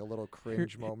it's like a little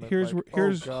cringe moment. here's like, where-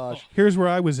 here's- oh gosh, Here's where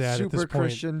I was at super this point.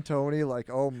 Christian Tony. Like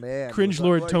oh man, Cringe was that,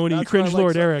 Lord like, Tony, that's Cringe what I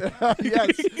Lord like, Eric.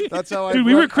 Yes, that's how I. Dude,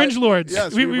 we were cringe lords.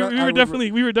 yes, we I were would definitely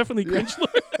cringe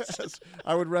lords. Yes.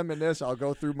 I would reminisce. I'll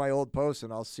go through my old posts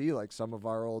and I'll see like some of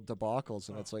our old debacles,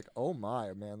 and it's like, oh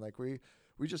my man, like we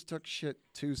just took shit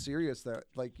too serious that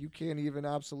like you can't even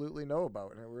absolutely know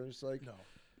about, and we're just like, No.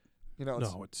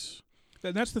 it's, No, it's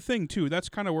And that's the thing too. That's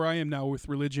kind of where I am now with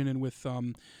religion and with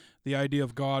the idea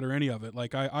of God or any of it.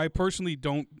 Like I personally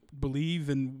don't believe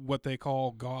in what they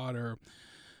call God or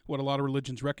what a lot of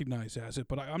religions recognize as it.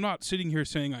 But I'm not sitting here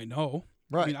saying I know.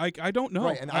 right. I mean, I don't know.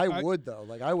 Right, and I would though.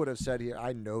 Like I would have said here,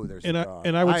 I know there's and a I God.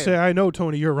 and I would say I know,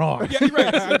 Tony, you're wrong. Yeah, you're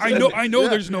right. I know Yeah,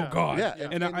 there's no yeah, God. yeah,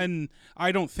 And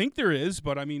I don't think there is.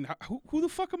 But I mean, who the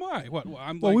fuck am I? What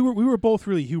I'm Well, like, we were both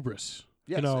really hubris.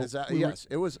 Yes, you know, exactly. Yes,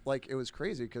 it was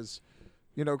crazy because,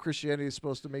 Christianity is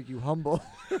supposed to make you humble,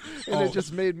 and it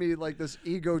just made me like this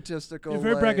egotistical. you're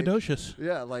very like, braggadocious.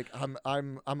 Yeah, like I'm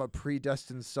a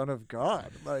predestined son of God.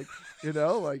 Like,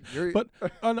 like you're. But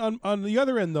on the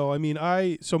other end, though, I mean,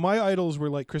 so my idols were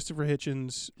like Christopher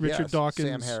Hitchens, Richard Yes,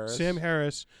 Dawkins, Sam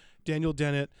Harris, Daniel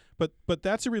Dennett. But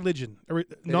that's a religion,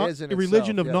 not is in a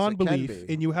religion itself, of yes, it can non-belief,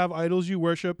 be. and you have idols you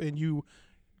worship, and you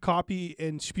copy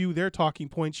and spew their talking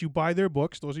points. You buy their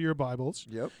books; those are your Bibles.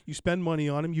 Yep. You spend money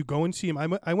on them. You go and see him.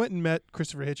 I went and met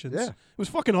Christopher Hitchens. Yeah. It was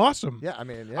fucking awesome. Yeah, I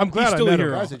mean, yeah. I'm glad He's I still met a him.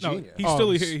 hero. Guy's a No, genius. he's Oh, still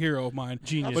a he's hero of mine.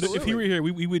 Genius. But if he were here,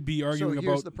 we would be arguing here's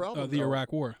about the problem, the though.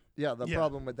 Iraq War. Yeah, the Yeah.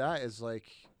 problem with that is like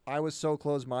I was so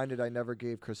close-minded, I never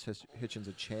gave Chris Hitchens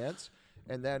a chance.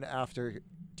 And then after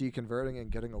deconverting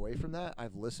and getting away from that,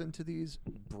 I've listened to these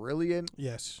brilliant,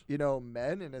 Yes.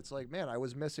 men, and it's like, man, I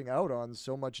was missing out on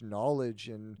so much knowledge,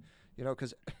 and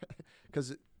because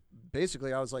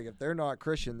basically I was like, if they're not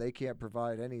Christian, they can't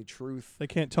provide any truth. They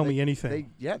can't tell me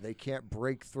anything. They can't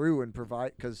break through and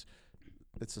provide because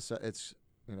it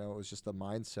was just the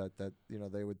mindset that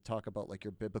they would talk about like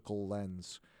your biblical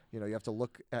lens. You have to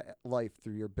look at life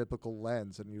through your biblical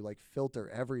lens, and you like filter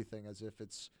everything as if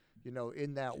it's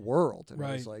in that world. And it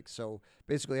was Right. like, so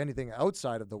basically anything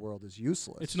outside of the world is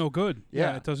useless. It's no good.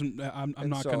 Yeah. It doesn't. I'm And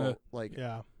not so, gonna. like.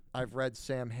 Yeah. I've read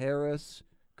Sam Harris,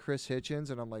 Chris Hitchens,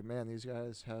 and I'm like, man, these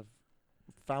guys have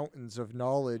fountains of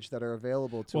knowledge that are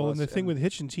available to us. Well, and the thing with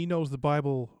Hitchens, he knows the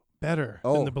Bible better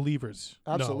Oh, than the believers.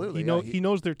 absolutely, No, yeah, he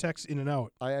knows their text in and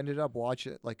out. I ended up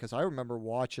watching, like, because I remember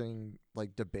watching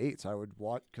like debates. I would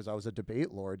watch because I was a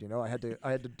debate lord. I had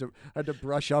to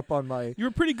brush up on my. You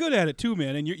were pretty good at it too,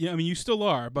 man. And you still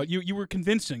are, but you were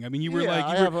convincing. I mean, you were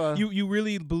you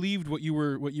really believed what you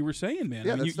were saying, man.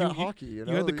 Yeah, I mean, that's not hockey. You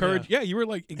had the courage. Yeah, you were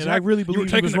like exactly. And I really you were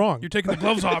believe he was wrong. You're taking the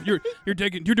gloves off. You're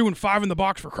doing 5 in the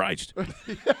box for Christ.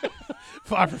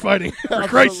 5 for fighting for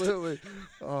Christ. Absolutely.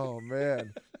 Oh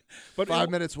man, But 5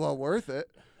 minutes well worth it.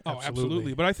 Oh, Absolutely.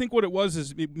 absolutely. But I think what it was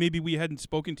is maybe we hadn't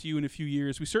spoken to you in a few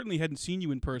years. We certainly hadn't seen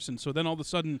you in person. So then all of a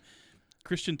sudden,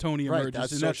 Christian Tony Right, emerges.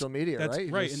 that's and social media, that's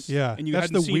right? Right. Just- And, Yeah, and you that's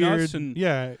hadn't the seen weird. us. And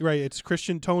Yeah, right. It's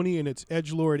Christian Tony and it's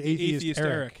edgelord atheist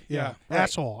Eric. Yeah. Right.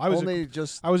 Asshole. I was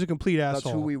a complete asshole.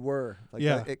 That's who we were. Like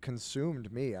Yeah. it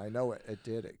consumed me. I know it. It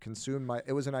did. It consumed my.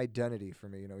 It was an identity for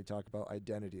me. We talk about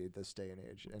identity this day and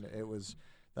age, and it was.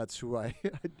 That's who I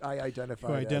identified.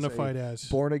 Who identified as.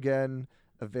 Born again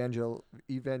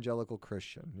evangelical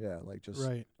Christian. Yeah, like just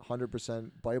Right.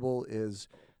 100%. Bible is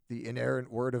the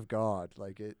inerrant word of God.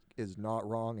 Like it is not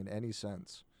wrong in any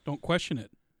sense. don't question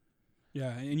it.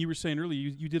 Yeah. And you were saying earlier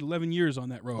you did 11 years on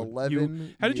that road.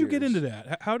 11. How did you get years. into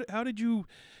that? How did you?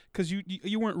 Because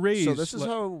you weren't raised. So this is like-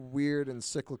 how weird and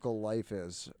cyclical life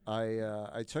is.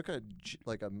 I took a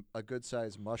good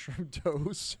sized mushroom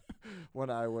dose when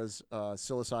I was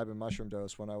psilocybin mushroom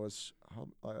dose when I was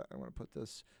I want to put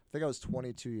this. I think I was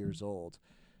 22 years old,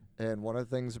 and one of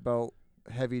the things about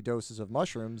heavy doses of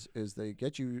mushrooms is they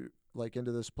get you like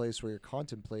into this place where you're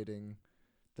contemplating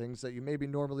things that you maybe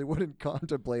normally wouldn't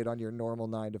contemplate on your normal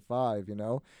 9 to 5.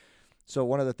 So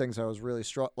one of the things I was really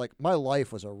like my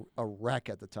life was a wreck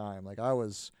at the time. Like I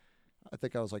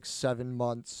think I was like 7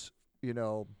 months,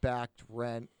 backed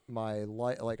rent. My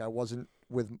life, like I wasn't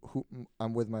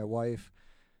I'm with my wife.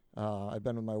 I've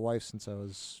been with my wife since I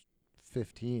was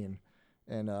 15,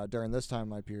 and during this time,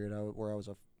 my period,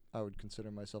 I would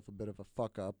consider myself a bit of a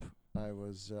fuck up. I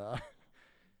was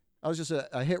just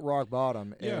I hit rock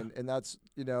bottom, and Yeah. and that's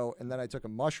and then I took a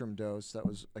mushroom dose that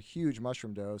was a huge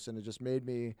mushroom dose, and it just made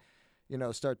me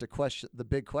start to question the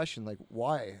big question, like,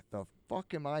 why the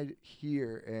fuck am I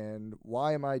here? And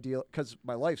why am I because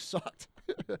my life sucked.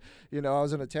 I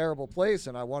was in a terrible place,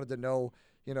 and I wanted to know,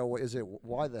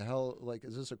 why the hell, like,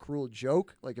 is this a cruel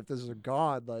joke? Like, if this is a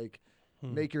God, like,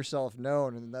 make yourself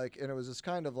known. And it was this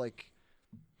kind of like,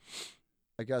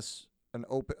 I guess,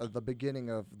 the beginning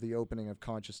of the opening of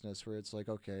consciousness, where it's like,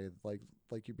 okay, like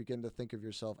you begin to think of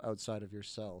yourself outside of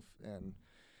yourself. And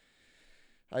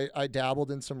I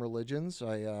dabbled in some religions.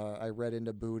 I read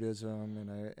into Buddhism,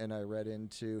 and I read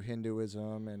into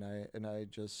Hinduism, and I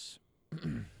just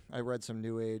I read some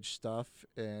New Age stuff,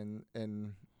 and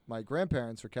my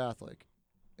grandparents were Catholic,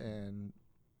 and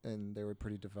they were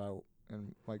pretty devout,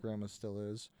 and my grandma still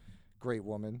is. Great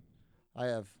woman. I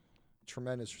have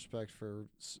tremendous respect for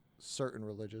certain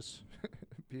religious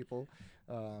people,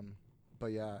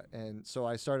 but yeah, and so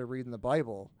I started reading the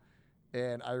Bible.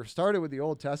 And I started with the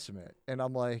Old Testament, and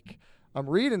I'm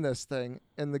reading this thing,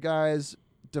 and the guy's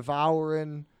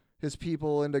devouring his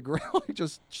people into like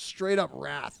just straight up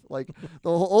wrath. Like the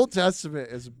Old Testament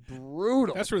is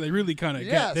brutal. That's where they really kind of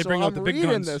yeah, get. They so bring I'm out the big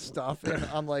reading guns. this stuff, and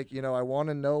I'm like, I want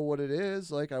to know what it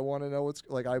is. Like, I want to know what's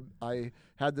like. I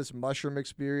had this mushroom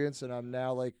experience, and I'm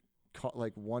now like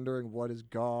wondering what is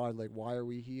God. Like, why are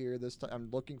we here this time? I'm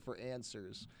looking for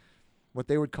answers. What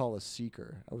they would call a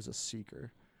seeker. I was a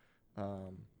seeker.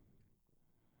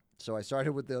 So I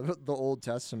started with the Old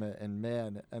Testament,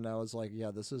 and I was like,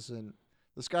 yeah, this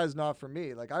guy's not for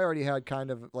me. Like, I already had kind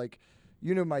of like,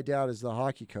 my dad is the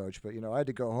hockey coach, but I had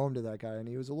to go home to that guy, and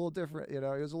he was a little different. He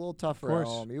was a little tougher at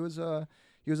home. He was a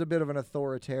bit of an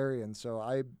authoritarian. So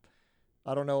I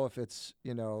don't know if it's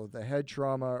the head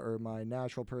trauma or my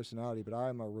natural personality, but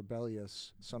I'm a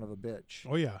rebellious son of a bitch.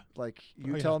 Oh yeah. Like,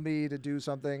 you tell me to do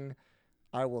something,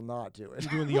 I will not do it.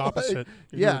 You're doing the opposite.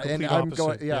 Yeah, and I'm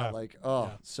going. opposite. Yeah, like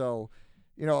so,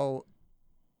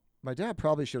 my dad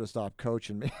probably should have stopped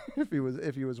coaching me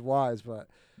if he was wise, but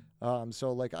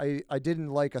so like I didn't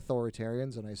like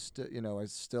authoritarians, and I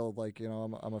still like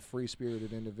I'm a free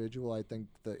spirited individual. I think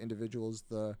the individual is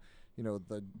the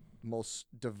most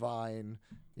divine,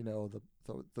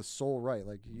 the soul right.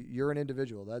 Like you're an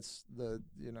individual. That's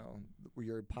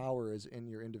your power is in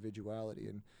your individuality,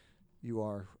 and you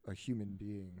are a human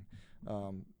being.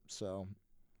 So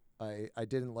I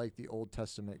didn't like the Old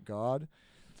Testament God,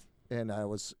 and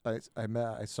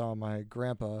I saw my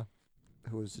grandpa,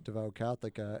 who was a devout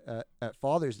Catholic, at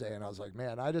Father's Day, and I was like,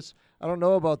 man, I don't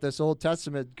know about this Old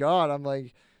Testament God. I'm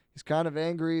like, he's kind of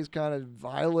angry, he's kind of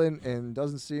violent, and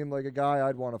doesn't seem like a guy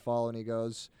I'd want to follow. And he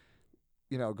goes,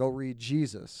 go read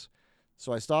Jesus.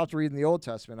 So I stopped reading the Old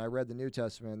Testament. I read the New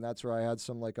Testament, and that's where I had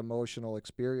some like emotional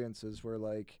experiences where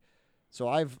like, so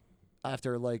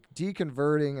after like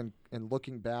deconverting and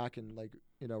looking back and like,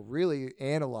 really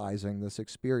analyzing this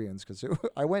experience, because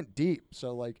I went deep.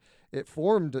 So like it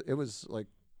was like,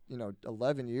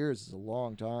 11 years is a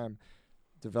long time,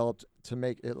 developed to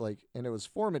make it like, and it was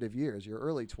formative years. Your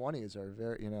early 20s are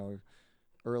very,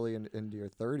 early into your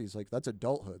 30s. Like that's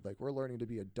adulthood. Like we're learning to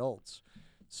be adults.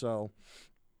 So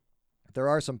there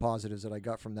are some positives that I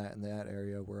got from that in that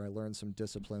area, where I learned some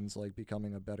disciplines like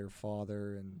becoming a better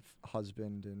father and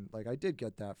husband, and like I did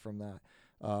get that from that.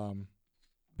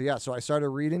 But yeah, so I started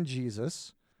reading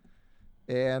Jesus,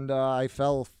 and I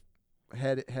fell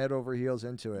head over heels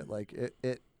into it. Like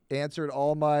it answered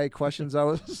all my questions. I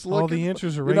was looking. All the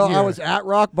answers are right here. I was at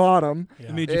rock bottom. Yeah.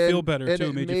 It made you feel better and too.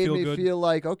 It made made you feel me good. feel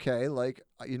like, okay, like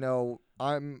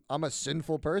I'm a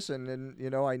sinful person,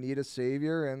 and I need a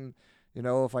savior, and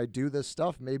if I do this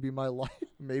stuff, maybe my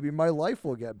life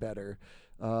will get better.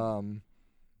 And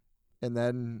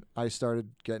then I started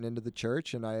getting into the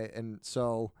church, and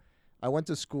so I went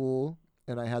to school,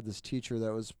 and I had this teacher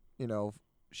that was,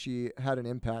 she had an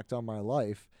impact on my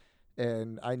life,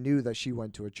 and I knew that she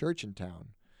went to a church in town.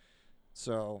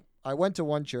 So I went to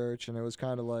one church, and it was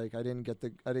kind of like I didn't get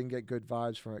good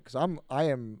vibes from it, because I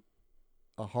am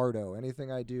a hardo.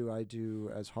 Anything I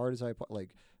do as hard as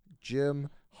like gym,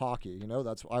 hockey.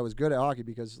 I was good at hockey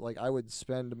because like I would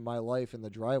spend my life in the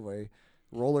driveway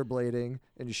rollerblading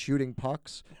and shooting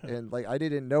pucks, and like I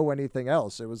didn't know anything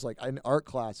else. It was like in art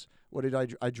class, what did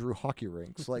I drew hockey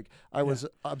rinks. Like I was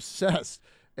obsessed.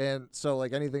 And so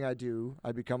like anything I do,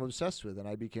 I become obsessed with, and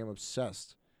I became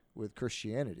obsessed with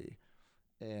Christianity.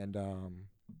 And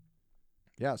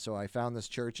so I found this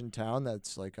church in town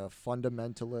that's like a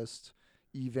fundamentalist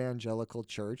evangelical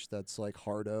church that's like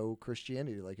hardo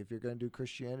Christianity. Like if you're going to do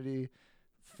Christianity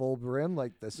full brim,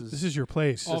 like this is your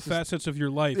place. All facets of your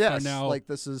life are yes, now like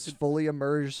this is fully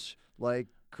immersed like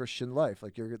Christian life.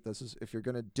 Like if you're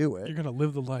going to do it, You're going to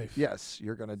live the life. yes,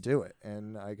 you're going to do it.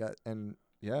 And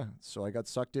so I got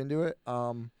sucked into it.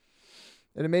 And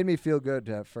it made me feel good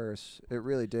at first. It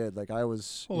really did. Like I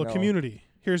was Well, a community.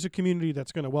 Here's a community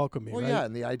that's going to welcome me, well, right? yeah,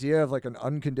 and the idea of like an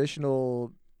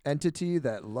unconditional entity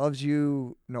that loves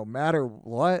you no matter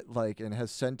what, like, and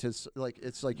has sent his, like,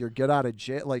 it's like your get out of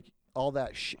jail, like all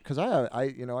that shit. Because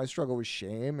I struggle with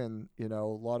shame, and a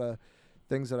lot of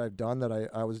things that I've done that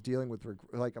I was dealing with,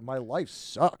 like my life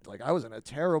sucked. Like I was in a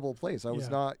terrible place. I was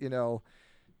not,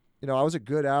 I was a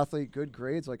good athlete, good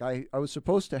grades. Like I was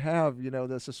supposed to have,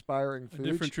 this aspiring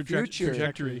different future,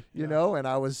 trajectory. and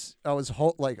I was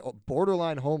like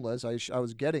borderline homeless. I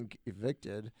was getting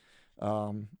evicted.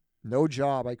 No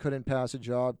job. I couldn't pass a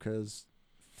job because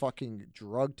fucking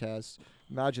drug tests.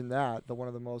 Imagine that. One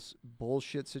of the most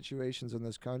bullshit situations in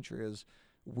this country is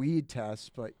weed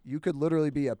tests, but you could literally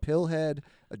be a pillhead,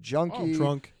 a junkie,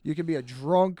 drunk. You can be a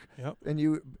drunk, Yep. and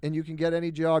you can get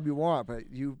any job you want, but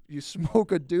you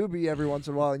smoke a doobie every once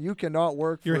in a while, and you cannot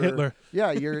work. You're Hitler.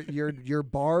 Yeah, you're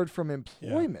barred from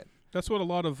employment. That's what a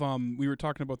lot of we were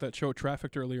talking about that show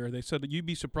Trafficked earlier. They said that you'd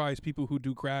be surprised people who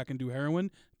do crack and do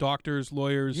heroin, doctors,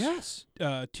 lawyers, Yes.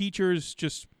 teachers,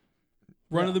 just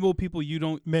run of the mill people you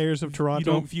don't Mayors of Toronto. you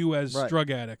don't view as Right. drug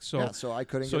addicts. So yeah, so I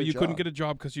couldn't so get a you job. couldn't get a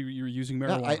job because you were using Yeah,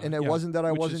 marijuana. and it Yeah, wasn't that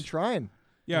I which wasn't is- trying.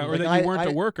 Yeah, or Like, that you weren't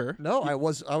a worker. No, I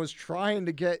was trying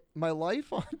to get my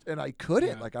life on, and I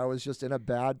couldn't. Yeah. Like I was just in a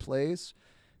bad place,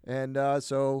 and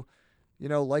so,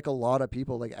 like a lot of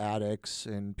people, like addicts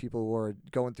and people who are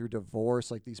going through divorce,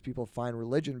 like these people find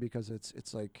religion because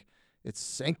it's like it's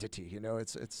sanctity.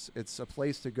 It's a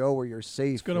place to go where you're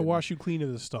safe. It's gonna and- wash you clean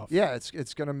of this stuff. Yeah,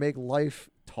 it's gonna make life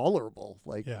tolerable,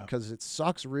 like Yeah. because it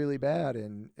sucks really bad,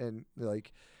 and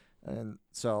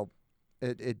so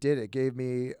it did. It gave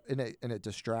me and it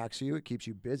distracts you. It keeps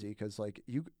you busy because like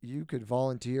you could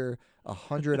volunteer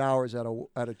 100 hours at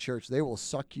a church. They will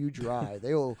suck you dry.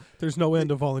 They will. There's no end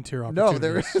to volunteer opportunities. No,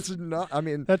 there is not. I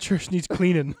mean, That church needs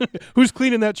cleaning. Who's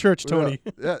cleaning that church, Tony?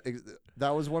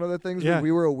 that was one of the things. Yeah. When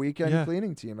we were a weekend Yeah.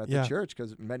 cleaning team at Yeah. the church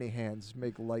because many hands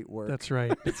make light work. That's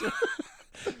right.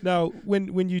 Now,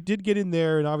 when you did get in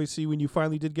there, and obviously when you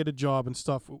finally did get a job and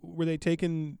stuff, were they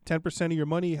taking 10% of your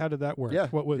money? How did that work? Yeah,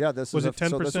 What was? yeah. This was is it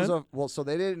so this 10%? was so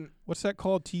they didn't. What's that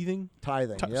called? Teething?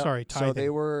 Tithing. Yeah. Sorry, So tithing. they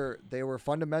were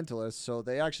fundamentalists. So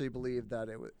they actually believed that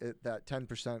that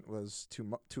 10% was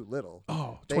too little.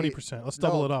 Oh, They- 20%. Let's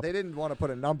double No, it up. They didn't want to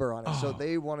put a number on it, so Oh.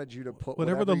 they wanted you to put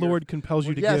Whatever the you're- Lord compels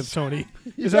you to Yes. give, Tony.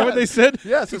 Is that what they said?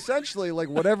 Yes, essentially, like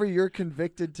whatever you're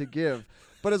convicted to give,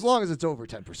 but as long as it's over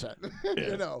 10%,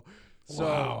 So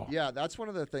Wow. yeah, that's one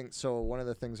of the things. So one of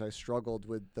the things I struggled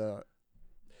with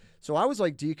so I was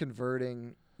like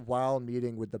deconverting while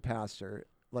meeting with the pastor.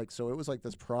 Like, so it was like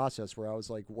this process where I was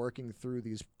like working through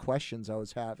these questions I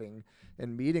was having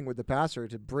and meeting with the pastor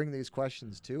to bring these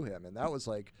questions to him. And that was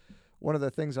like one of the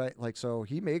things I like. So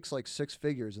he makes like 6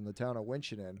 figures in the town of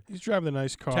Winchendon. He's driving a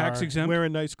nice car. Tax exempt?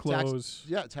 Wearing nice clothes.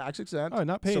 Yeah, tax exempt. Oh,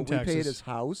 not paying so taxes. we paid his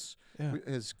house, Yeah.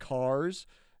 his cars,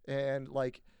 and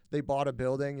like they bought a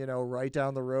building, right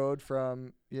down the road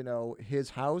from,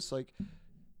 his house. Like,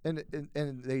 and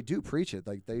they do preach it.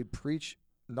 Like they preach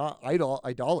not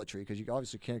idolatry, because you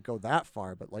obviously can't go that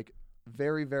far, but like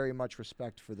very, very much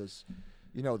respect for this,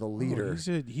 the leader.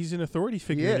 Oh, he's an authority He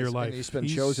figure in your is, life. and he's been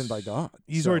chosen by God.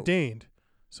 He's So- ordained.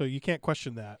 So you can't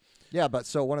question that. Yeah, but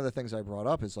so one of the things I brought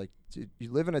up is like, dude,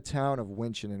 you live in a town of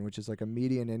Winchendon, which is like a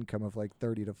median income of like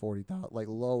 30 to 40,000, like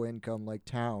low income, like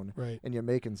town, Right. and you're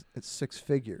making it's 6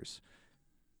 figures.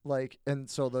 Like, and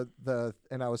so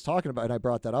and I was talking about, and I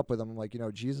brought that up with him. I'm like,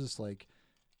 Jesus, like,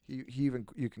 he even,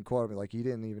 you can quote me, like, he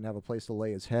didn't even have a place to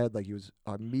lay his head. Like, he was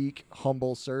a meek,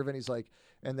 humble servant. He's like,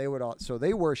 and they would all, so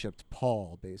they worshipped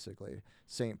Paul, basically.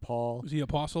 St. Paul, Was he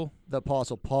apostle? the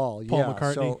Apostle Paul. Paul yeah.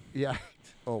 McCartney. So, yeah.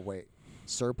 Oh, wait.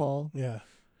 Sir Paul? Yeah.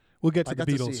 We'll get to I the got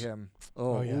Beatles. to see him.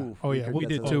 Oh, yeah. ooh, Oh, yeah. could We get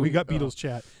did to too. that. We got Oh. Beatles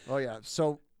chat. Oh yeah.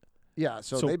 So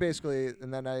So- they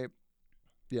and then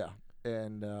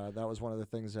and that was one of the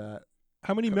things that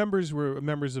How many members were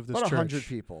members of this about church? 100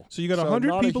 people. So you got So 100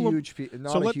 not people. A huge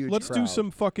not So a huge let's do crowd.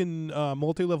 some fucking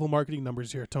multi-level marketing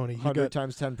numbers here, Tony. You 100 got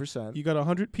times 10%. you got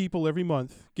 100 people every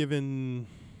month given.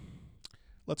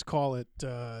 Let's call it.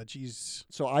 Geez.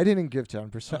 So I didn't give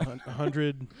 10%.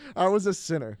 100. I was a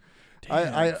sinner.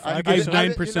 I gave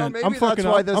didn't- 9%. maybe I'm that's fucking.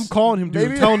 why I'm calling him, dude.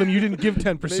 maybe- Telling him you didn't give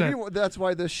 10%. Maybe that's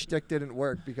why this shtick didn't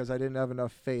work, because I didn't have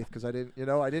enough faith. Because I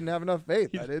didn't have enough faith.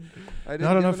 I didn't Not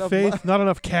give enough faith. mo- Not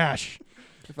enough cash.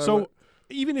 if I So would-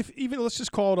 even let's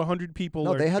just call it 100 people.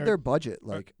 no, are- they had are- their budget.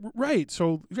 Like, right.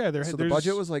 So yeah, so the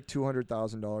budget was like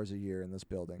 $200,000 a year in this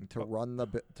building to run the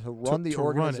to run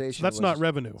organization. it. So that's not was-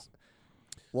 revenue.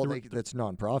 Well, the- that's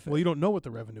nonprofit. Well, you don't know what the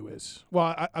revenue is.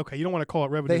 Well, okay, you don't want to call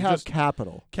it revenue. They have just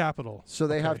capital. capital. So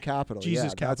they have Okay. capital. Jesus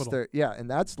yeah, capital. That's and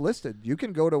that's listed. You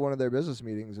can go to one of their business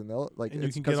meetings and they'll like. And you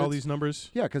it's can 'cause get all it's- these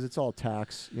numbers. Yeah, because it's all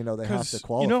tax. They have to Because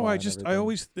qualify. I and just I everything.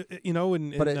 always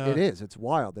and But it is. It's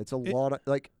wild. It's a it- lot of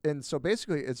like, and so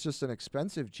basically, it's just an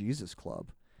expensive Jesus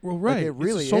club. well right. it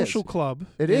really it's a social is. club.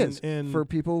 It and, is and for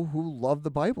people who love the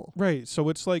Bible. right. So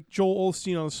it's like Joel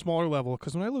Osteen on a smaller level.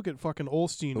 Because when I look at fucking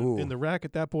Osteen Ooh. and the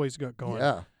racket that boy's got going,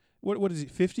 Yeah, what is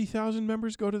it? 50,000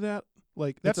 members go to that?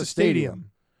 Like that's it's a stadium.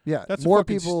 Yeah, That's a more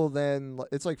fucking people than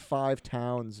it's like 5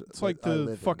 towns. It's like I the live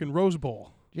in. fucking Rose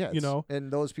Bowl. Yeah, you it's- know?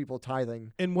 and those people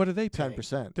tithing And what are they paying?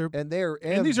 10%. They're-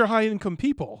 And these are high income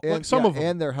people. and, Like some yeah, of them.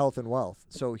 and their health and wealth.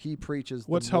 So he preaches.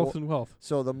 What's health and wealth?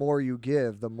 So the more you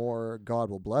give, the more God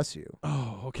will bless you.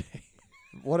 Oh, okay.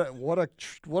 What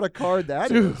a card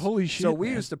that is. Dude, holy shit. So we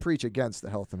man. used to preach against the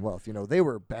health and wealth. They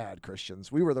were bad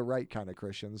Christians. We were the right kind of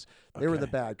Christians. They were the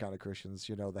Okay. bad kind of Christians.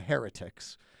 The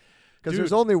heretics. Because Dude.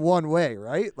 there's only one way,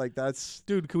 right? Like that's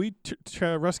Dude, can we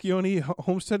Ruscioni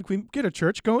Homestead? Can we get a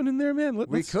church going in there, man?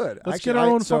 we could. Let's Actually, get our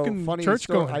own so fucking funny church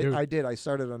story, going, dude. I did. I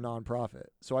started a nonprofit,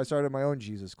 so I started my own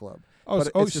Jesus Club. Oh, but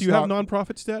so, it's so just you have not-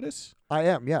 nonprofit status? I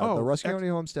am, yeah. Oh, The Ruscioni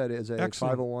Homestead is a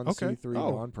excellent. 501c3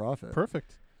 Oh, nonprofit.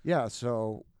 Perfect. Yeah,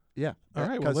 so yeah. All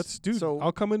right, well, 'cause- let's do. So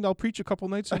I'll come in. I'll preach a couple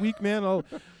nights a week, man.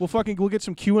 We'll get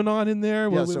some QAnon in there. yeah,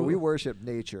 We'll, so we we'll- worship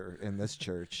nature in this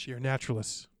church. You're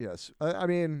naturalists. Yes, I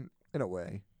mean, in a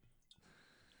way,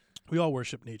 We all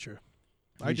worship nature.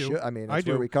 I We do. should- I mean, I that's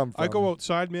where do. we come from. I go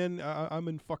outside, man.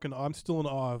 I'm still in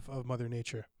awe of Mother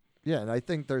Nature. Yeah, and I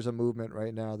think there's a movement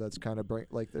right now that's kind of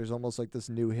there's almost like this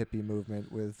new hippie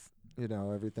movement with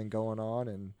everything going on,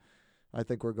 and I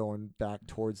think we're going back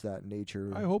towards that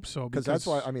nature. I hope so because that's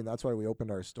why we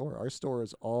opened our store. Our store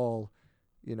is all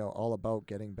about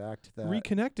getting back to that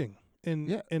reconnecting. And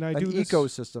Yeah, and I an do this.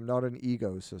 ecosystem, not an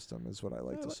ego system, is what I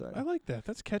like to say. I like that.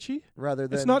 That's catchy. Rather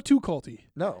than It's not too culty.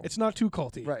 no, It's not too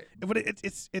culty. right. But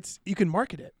it's you can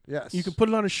market it. Yes, You can put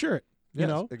it on a shirt. yes,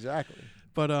 know? exactly.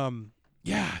 But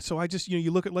yeah. So I just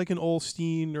you look at like an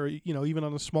Olstein or even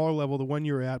on a smaller level the one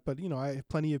you're at. But I have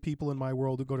plenty of people in my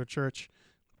world who go to church,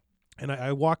 and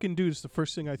I walk in, dude. It's the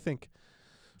first thing I think.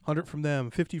 100 from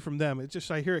them, 50 from them. It's just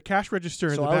I hear a cash register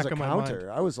in So the I was back a of my counter.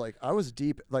 mind. I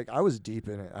was deep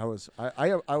in it. I was like,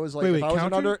 Wait, if I was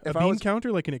counter? if a I bean was,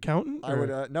 counter like an accountant? I or-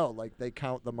 would no, like they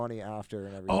count the money after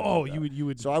and everything. Oh, like you that.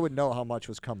 would. So I would know how much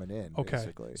was coming in. Okay.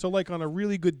 Basically. So like on a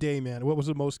really good day, man, what was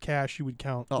the most cash you would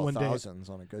count Oh, one day?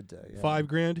 thousands on a good day. Yeah.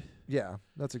 $5,000. Yeah,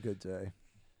 that's a good day.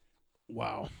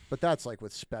 Wow. But that's like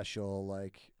with special,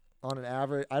 like on an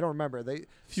average. I don't remember they.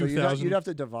 Few so thousand. you'd have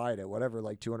to divide it. Whatever,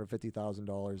 like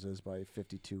 $250,000 is by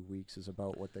 52 weeks is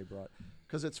about what they brought.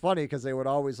 Because it's funny because they would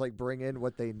always like bring in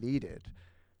what they needed.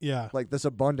 Yeah. Like this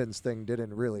abundance thing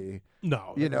didn't really.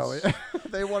 No. You it know, was-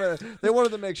 they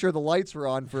wanted to make sure the lights were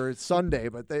on for Sunday,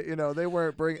 but they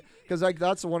weren't bringing because like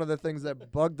that's one of the things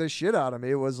that bugged the shit out of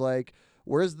me was like,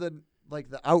 where's the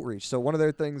outreach? So one of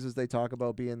their things is they talk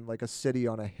about being like a city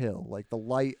on a hill, like the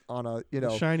light on a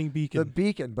the shining beacon. the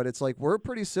beacon. But it's like we're a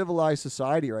pretty civilized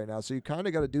society right now, so you kind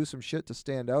of got to do some shit to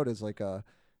stand out as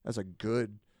a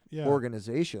good yeah.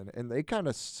 organization, and they kind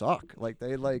of suck. Like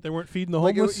they They weren't feeding the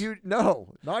like homeless.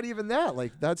 no, not even that.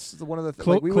 Like that's one of the things.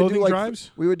 Clo- Like we would do clothing like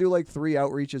drives? we would do like 3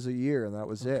 outreaches a year, and that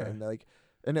was it. Okay.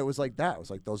 And it was like that. It was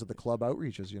like those are the club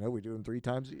outreaches. We do them 3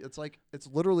 times. It's like it's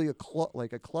literally a club,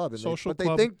 like a club. And Social but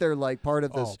club. they think they're like part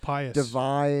of this pious.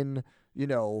 divine.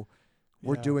 We're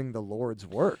Yeah. doing the Lord's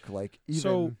work. Like even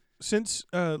So since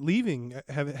leaving,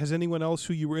 has anyone else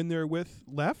who you were in there with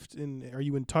left? And are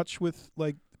you in touch with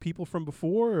like people from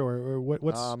before, or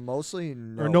what's? mostly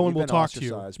no. or no one We've will been talk to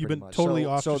you. ostracized You've pretty been much. totally So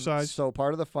ostracized? So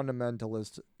part of the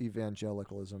fundamentalist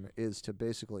evangelicalism is to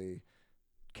basically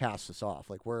cast us off.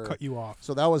 Like we're cut you off.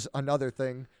 So that was another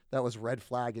thing that was red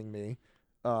flagging me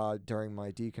during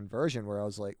my deconversion, where I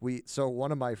was like, so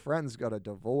one of my friends got a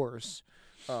divorce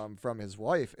from his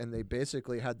wife, and they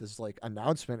basically had this like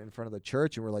announcement in front of the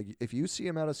church, and we're like, if you see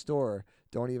him at a store,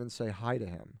 don't even say hi to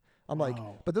him. I'm like,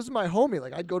 Wow. but this is my homie.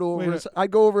 Like I'd go Wait,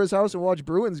 over his house and watch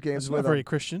Bruins games That's with not very him.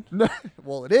 Christian. No,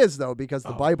 well, it is though, because the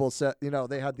Oh. Bible said,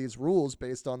 they had these rules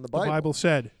based on the The Bible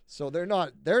said. So they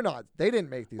didn't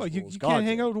make these Well, you rules. can't God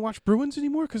hang did. out and watch Bruins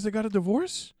anymore because they got a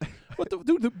divorce.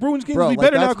 Dude, the Bruins games Bro, will be like,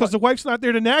 better now that's because the wife's not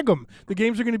there to nag them. The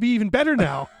games are going to be even better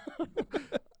now.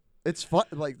 It's fun,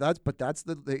 like that's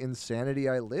the insanity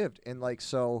I lived, and like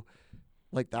so,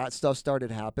 like that stuff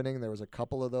started happening. There was a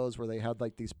couple of those where they had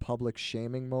like these public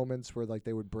shaming moments where like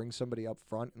they would bring somebody up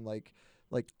front and like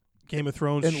Game of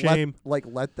Thrones, and shame.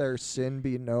 let their sin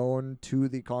be known to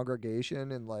the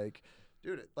congregation, and like,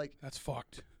 dude, That's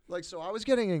fucked. so I was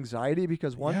getting anxiety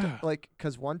because one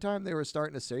Yeah. one time they were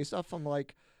starting to say stuff. I'm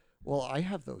like, well, I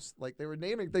have those. Like they were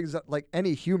naming things that like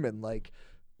any human like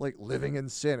living in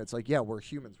sin. It's like, yeah, we're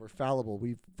humans, we're fallible,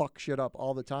 we fuck shit up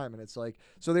all the time, and it's like,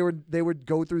 so they would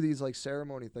go through these like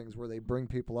ceremony things where they bring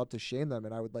people up to shame them,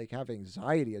 and I would like have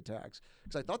anxiety attacks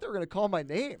because I thought they were gonna call my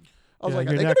name. I was Yeah, like, are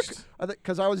you're they next. gonna?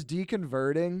 Because I was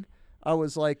deconverting. I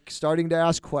was like starting to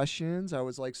ask questions. I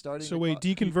was like starting. So to wait,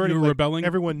 deconverting, You're like, rebelling?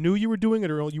 everyone knew you were doing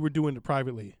it, or you were doing it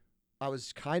privately? I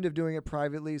was kind of doing it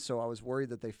privately, so I was worried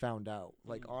that they found out.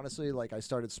 Like honestly, like I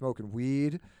started smoking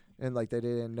weed, and like they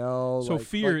didn't know. So like,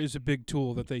 fear like, is a big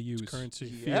tool that they use. Currency,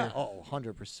 yeah, fear. oh,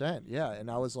 100%, yeah. And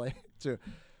I was like,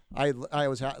 I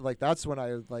was like, that's when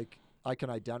I like I can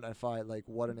identify like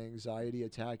what an anxiety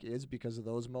attack is because of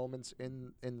those moments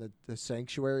in the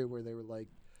sanctuary where they were like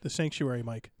The sanctuary,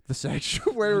 Mike. the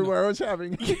sanctuary where I was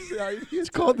having anxiety. It's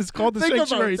called the Think about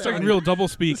sanctuary. that. It's like real double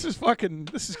speak.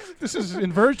 This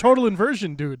is total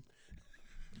inversion, dude.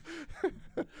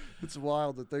 It's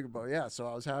wild to think about. Yeah, so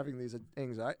I was having these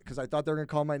anxiety because I thought they were gonna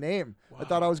call my name. I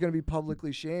thought I was gonna be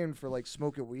publicly shamed for like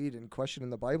smoking weed and questioning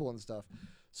the Bible and stuff.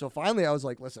 So finally, I was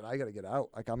like, "Listen, I gotta get out.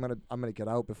 Like, I'm gonna get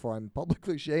out before I'm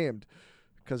publicly shamed,"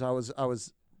 because I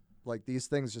was like, these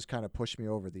things just kind of pushed me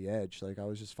over the edge. Like, I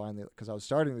was just finally, because I was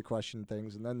starting to question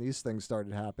things, and then these things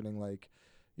started happening. Like,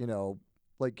 you know,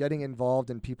 like getting involved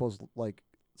in people's like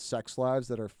sex lives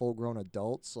that are full-grown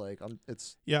adults. Like,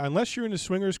 it's Yeah, unless you're in a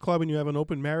swingers club and you have an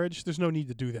open marriage, there's no need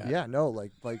to do that. yeah, no,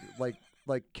 like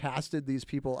casted these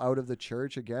people out of the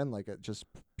church again. Like, it just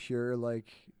pure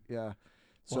like yeah.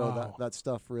 So Wow. that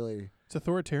stuff really. It's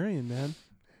authoritarian, man.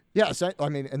 Yeah, so, I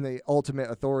mean, and the ultimate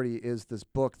authority is this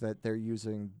book that they're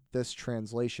using this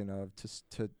translation of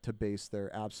to base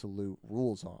their absolute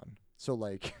rules on. So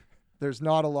like, there's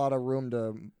not a lot of room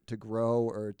to grow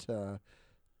or to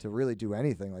really do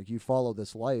anything. Like, you follow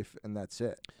this life and that's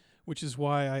it. Which is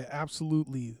why I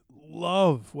absolutely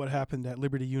love what happened at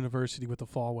Liberty University with the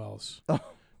Falwells. Oh.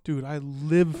 Dude, I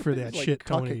live for that He's, like, shit, cucking,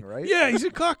 Tony. right? Yeah, he's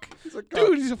a cuck. He's a cuck.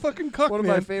 Dude, he's a fucking cuck, One of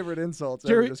man. my favorite insults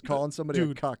Jerry- ever, just calling somebody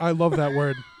Dude, a cuck. I love that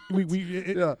word.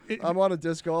 I'm on a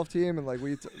disc golf team, and like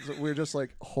we're just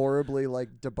like horribly like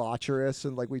debaucherous,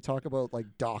 and like we talk about like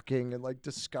docking and like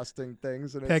disgusting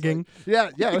things and Pegging. It's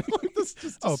like, yeah. Like, this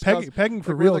just Oh, disgusting. pegging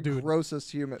for Like, we're real, the dude.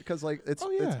 grossest human, because like it's Oh,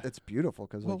 yeah. it's beautiful,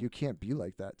 because Well- like you can't be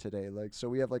like that today. Like, so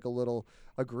we have like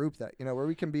a group that, you know, where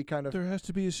we can be kind of. There has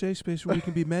to be a safe space where we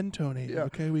can be men, Tony. Yeah.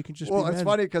 Okay, we can just Well, be it's men.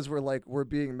 funny because we're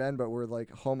being men, but we're like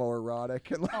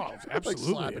homoerotic and like, Oh, like absolutely.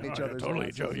 slapping each other's Totally,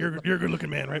 asses. Joe. You're a good-looking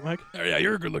man, right, Mike? Oh, yeah,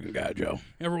 you're a good-looking guy, Joe.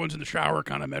 Everyone's in the shower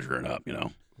kind of measuring up, you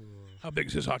know. How big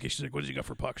is his hockey stick? What does he got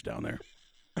for pucks down there?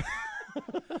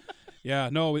 Yeah,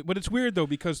 no, but it's weird, though,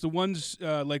 because the ones,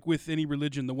 like with any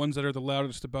religion, the ones that are the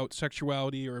loudest about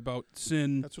sexuality or about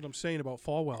sin That's what I'm saying about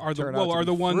Falwell. are the Turn out to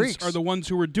be ones freaks.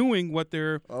 who are doing what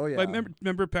they're. Oh yeah. Like,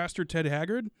 remember Pastor Ted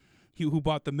Haggard, who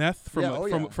bought the meth from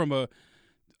Yeah, from a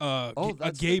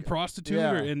that's gay the- prostitute,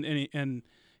 yeah. and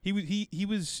he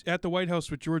was at the White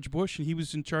House with George Bush, and he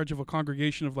was in charge of a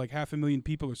congregation of like 500,000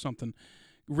 people or something,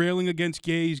 railing against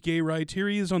gays, gay rights. Here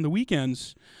he is on the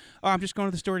weekends. Oh, I'm just going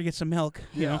to the store to get some milk.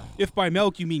 You know, if by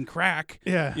milk you mean crack.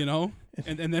 Yeah. You know,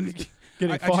 and then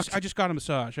Getting I just got a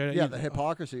massage. Yeah, the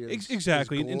hypocrisy is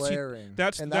exactly. is And see, glaring.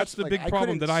 that's And the like, big I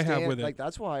problem couldn't that I have stand- with it. Like,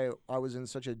 that's why I was in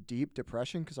such a deep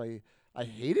depression, because I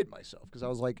hated myself, because I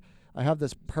was like, I have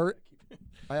this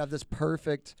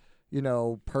perfect, you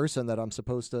know, person that I'm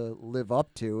supposed to live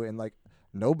up to, and like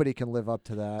nobody can live up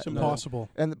to that. It's And impossible.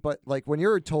 but like when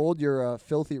you're told you're a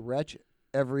filthy wretch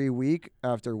every week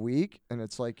after week, and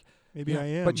it's like, Maybe Yeah, I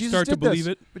am. but Jesus start to did believe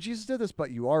this. it. But Jesus did this.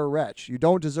 But you are a wretch. You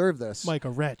don't deserve this. Mike, a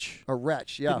wretch. A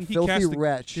wretch. Yeah, Didn't he filthy cast the-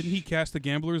 wretch. Didn't he cast the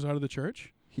gamblers out of the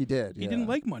church? He did. He yeah. didn't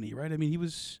like money, right? I mean, he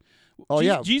was. Oh,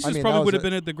 yeah. Jesus I mean, that probably was would have a-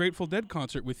 been at the Grateful Dead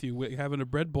concert with you, having a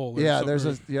bread bowl. Or Yeah, something, there's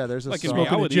a like in song. Smoking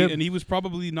a reality, jib. and he was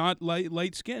probably not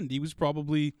light skinned. He was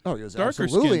probably. Oh, he was darker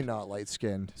absolutely skinned. not light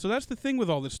skinned. So that's the thing with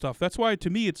all this stuff. That's why, to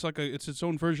me, it's like it's its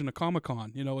own version of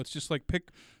Comic-Con. You know, it's just like pick.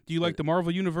 Do you like the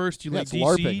Marvel universe? Do you Yeah, like it's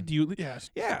DC? LARPing. Do you?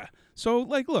 Yes. Yeah. So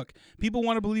like, look, people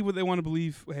want to believe what they want to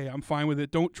believe. Hey, I'm fine with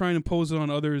it. Don't try and impose it on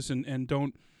others, and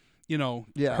don't, you know,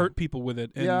 Yeah. hurt people with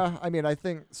it. And Yeah, I mean, I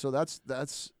think so. That's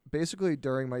basically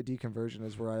during my deconversion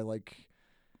is where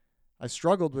I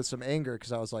struggled with some anger,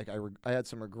 because I was like, I had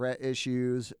some regret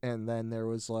issues, and then there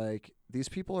was like, these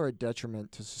people are a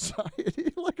detriment to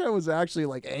society. Like, I was actually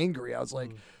like angry. I was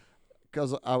like,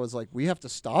 because I was like, we have to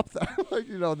stop that. Like,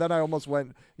 you know, then I almost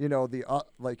went, you know, the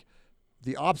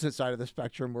opposite side of the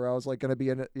spectrum, where I was like going to be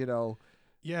an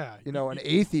Yeah. an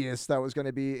atheist that was going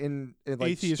to be in like,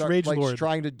 Atheist rage like lord.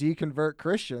 trying to deconvert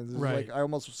Christians. It's Right. Like, I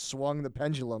almost swung the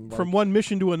pendulum. Like, From one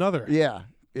mission to another. yeah,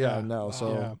 Yeah. no.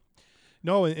 So Yeah.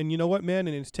 No, and you know what, man?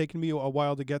 And it's taken me a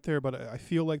while to get there, but I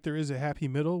feel like there is a happy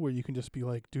middle where you can just be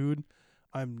like, dude,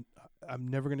 I'm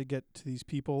never going to get to these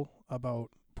people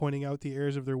about pointing out the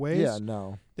errors of their ways. yeah,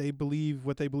 no. They believe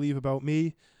what they believe about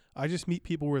me. I just meet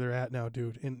people where they're at now,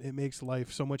 dude, and it makes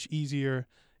life so much easier.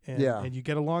 And, Yeah. and you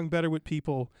get along better with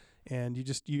people, and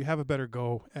you have a better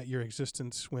go at your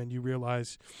existence when you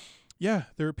realize, yeah,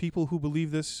 there are people who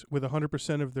believe this with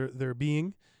 100% of their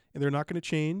being, and they're not going to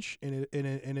change, and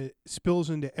it spills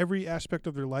into every aspect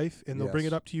of their life, and they'll bring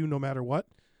Yes. it up to you no matter what,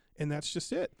 and that's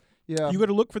just it. Yeah, You got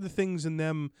to look for the things in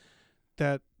them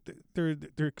that there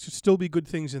should still be good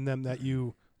things in them that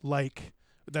you like,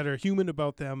 that are human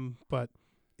about them, but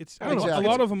it's I don't know. Exactly. A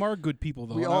lot of them are good people,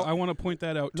 though. We and all- I want to point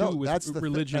that out too. no, with that's the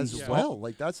religion thing as well.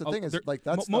 Like, that's the Oh, thing is they're- like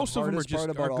that's most the of them are hardest just part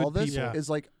about good all this people. is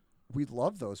like, we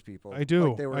love those people. I do.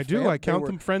 Like, they were I do. fam- I they count were-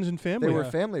 them friends and family. They were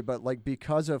family, but like,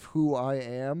 because of who I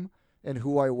am and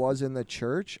who I was in the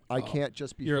church, I Oh. can't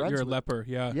just be You're friends a with. leper.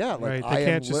 Yeah. Yeah, like right. I They am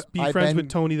can't just be I've friends been- with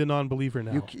Tony the non-believer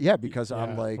now. Yeah, because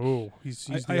I'm Yeah. like oh, he's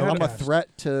I the had- I'm a outcast.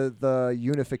 threat to the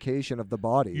unification of the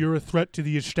body. You're a threat to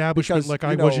the establishment, Because, like you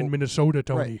I was know- in Minnesota,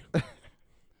 Tony. Right.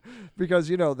 Because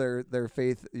their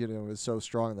faith is so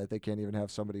strong that they can't even have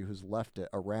somebody who's left it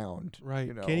around. Right.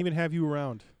 You know? Can't even have you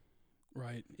around.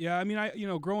 Right. Yeah. I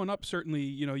mean, growing up, certainly,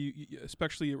 you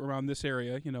especially around this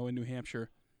area, in New Hampshire,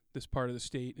 this part of the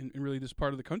state, and really this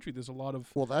part of the country, there's a lot of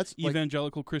Well, that's like,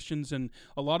 evangelical Christians, and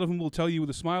a lot of them will tell you with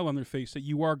a smile on their face that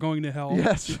you are going to hell.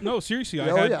 yes. No, seriously,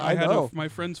 Oh, I yeah, I had know. my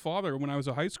friend's father when I was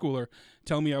a high schooler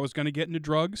tell me I was going to get into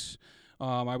drugs.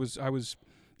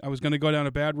 I was going to go down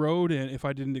a bad road, and if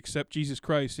I didn't accept Jesus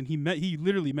Christ, and he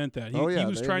literally meant that. He was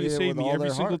they trying to mean it save with me all every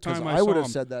their single heart, 'cause time I I saw would him.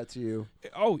 have said that to you.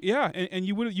 Oh yeah, and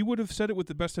you would have said it with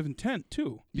the best of intent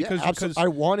too, because Yeah, absolutely. I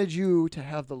wanted you to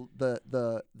have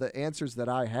the answers that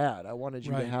I had. I wanted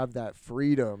you Right. to have that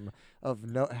freedom of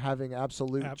having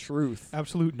absolute truth.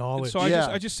 Absolute and knowledge. so Yeah.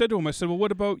 I just said to him, I said, well,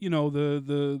 what about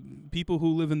the people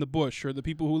who live in the bush, or the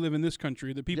people who live in this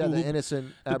country, the people Yeah, the who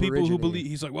innocent the people who Aborigine. believe?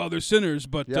 He's like, well, they're sinners,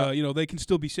 but Yeah. they can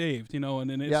still be saved, and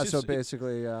then it's Yeah, just, so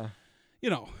basically,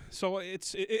 so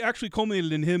it actually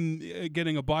culminated in him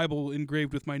getting a Bible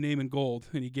engraved with my name in gold,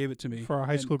 and he gave it to me For our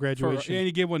high And school graduation. and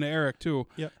he gave one to Eric too.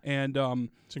 Yep. And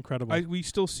It's incredible. we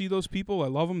still see those people. I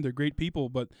love them. They're great people,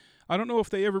 but I don't know if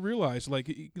they ever realize like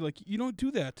you don't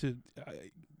do that to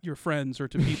your friends or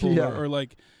to people Yeah. or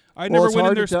like I well, never it's went in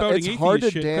hard there to spouting it's atheist hard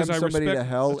to shit damn because I somebody respect. to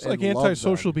hell it's like and love them.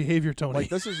 antisocial behavior, Tony. Like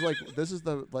this is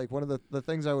the one of the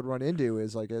things I would run into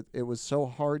is like it was so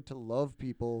hard to love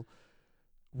people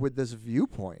with this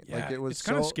viewpoint. Yeah, like it was it's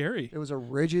kind of so scary. it was a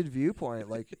rigid viewpoint.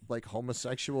 like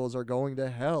homosexuals are going to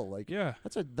hell. Like Yeah.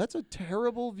 that's a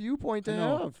terrible viewpoint to I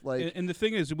know. have. Like And the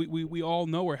thing is, we all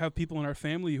know or have people in our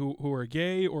family who are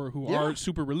gay or who Yeah. are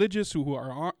super religious, who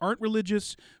aren't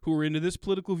religious, who are into this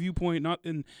political viewpoint.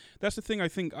 And that's the thing. I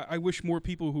think I wish more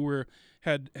people who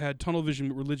had tunnel vision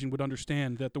with religion would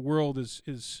understand that the world is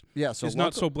yeah, so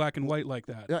not so black and white like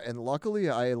that. Yeah, and luckily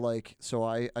I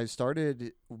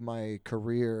started my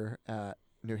career at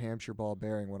New Hampshire Ball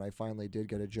Bearing when I finally did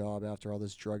get a job after all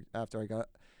this after I got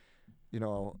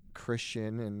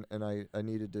Christian and I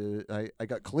needed to I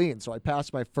got clean. So I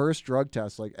passed my first drug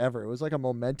test like ever. It was like a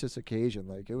momentous occasion.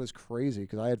 Like it was crazy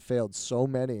because I had failed so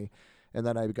many, and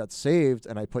then I got saved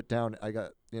and I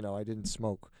didn't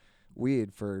smoke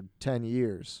weed for 10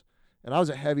 years. And I was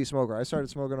a heavy smoker. I started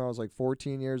smoking when I was like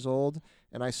 14 years old,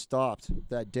 and I stopped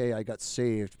that day I got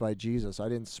saved by Jesus. I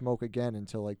didn't smoke again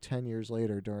until like 10 years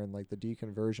later during like the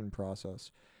deconversion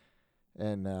process.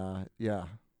 And yeah.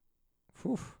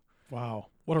 Whew. wow.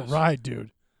 What a Yes. ride, dude.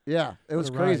 Yeah, it was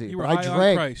a ride. crazy. You were But high I on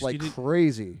drank Christ. You like didn't-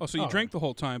 crazy. Oh, so you Oh. drank the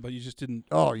whole time, but you just didn't.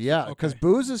 Oh yeah, because Okay.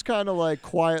 booze is kind of like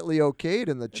quietly okayed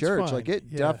in the church. fine, Like it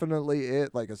yeah. definitely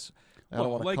like it's. I don't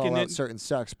Well, want to like call in out it- certain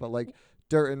sects, but like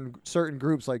certain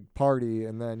groups like party,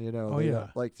 and then Oh, they, yeah.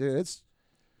 like dude, it's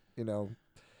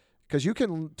because you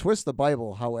can twist the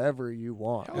Bible however you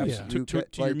want. Oh, yeah. To ca-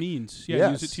 your like, means.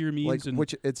 Yeah, use it yes, to your means. like and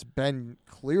which it's been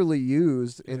clearly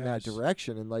used in that Yes.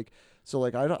 direction, and like so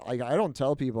like I don't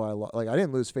tell people I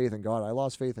didn't lose faith in God. I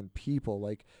lost faith in people.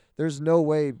 Like there's no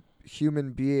way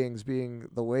human beings being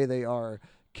the way they are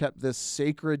kept this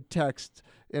sacred text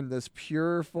in this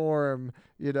pure form.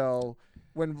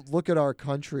 When look at our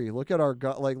country, look at our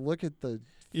God, like look at the.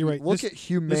 You're right. Look This- at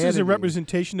humanity. This is a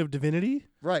representation of divinity.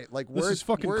 Right, like This we're is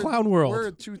fucking we're- clown world.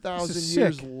 We're This 2,000 is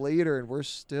years sick. later, and we're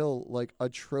still like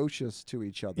atrocious to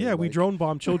each other. Yeah, we like, drone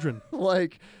bomb children.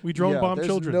 like We drone yeah, bomb there's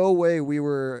children. no way we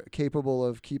were capable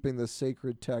of keeping the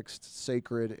sacred text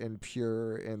sacred and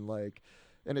pure and like,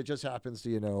 and it just happens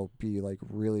to be like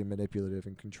really manipulative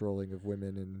and controlling of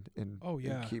women and Oh,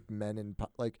 yeah. and keep men in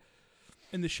like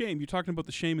And the shame. You're talking about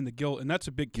the shame and the guilt, and that's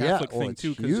a big yeah, Catholic oh, thing it's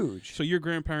too. 'cause- huge. So your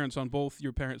grandparents on both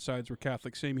your parents' sides were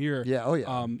Catholic. Same here. Yeah, oh yeah.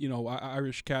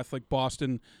 Irish Catholic,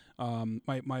 Boston.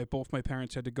 Both my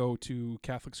parents had to go to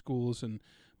Catholic schools, and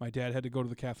my dad had to go to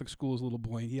the Catholic school as a little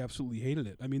boy, and he absolutely hated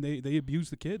it. I mean, they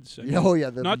abused the kids. I Yeah, mean, oh yeah,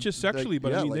 not just sexually,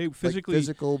 but I yeah, mean, they like physically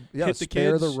physical. Yeah, hit the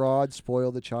spare the kids. rod,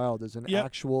 spoil the child is an Yep.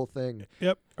 actual thing.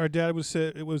 Yep. Our dad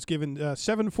was given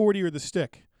 740 or the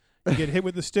stick. You get hit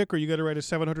with the stick, or you got to write a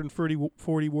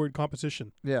 740 word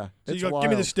composition. Yeah, So it's you go, give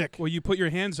me the wild. stick. Well, you put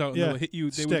your hands out and Yeah, they'll hit you.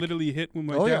 They stick. would literally hit when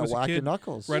my Oh dad yeah, was a whacking kid,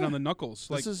 knuckles. right Yeah. on the knuckles.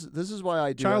 Like This is why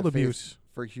I do Child have faith abuse.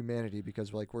 for humanity,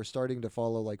 because like we're starting to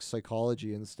follow like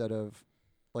psychology instead of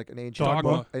like an ancient Dogma.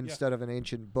 book, instead of an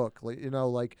ancient book. Like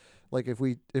like if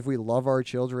we love our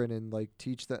children and like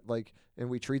teach that like and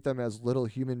we treat them as little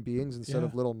human beings instead Yeah.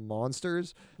 of little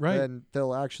monsters, Right. then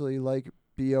they'll actually like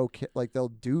be okay. Like they'll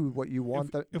do what you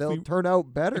want. if They'll we- turn out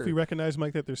If better. we recognize,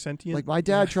 Mike, that they're sentient. Like my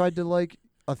dad tried to like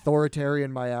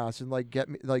authoritarian my ass and like get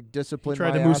me like discipline.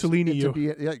 tried my to ass Mussolini into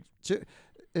you.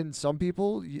 and some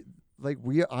people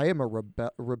I am a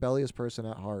rebellious person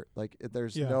at heart. Like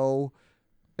there's Yeah. no,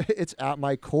 it's at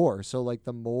my core. So like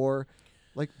the more,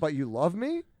 like, but you love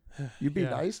me, you be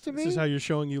Yeah. nice to me. This is how you're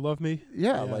showing you love me.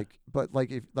 Yeah, Yeah. like, but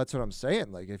like, if that's what I'm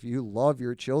saying, like, if you love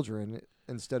your children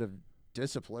instead of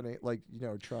disciplining, like,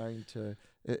 trying to,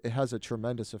 it has a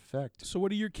tremendous effect. So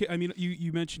what are your kids? I mean,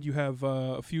 you mentioned you have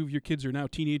a few of your kids are now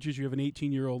teenagers. You have an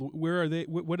 18-year-old. Where are they?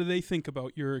 What do they think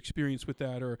about your experience with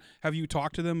that? Or have you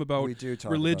talked to them about We do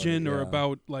talk religion about it, or yeah.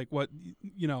 about like what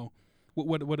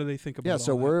what do they think about? Yeah, all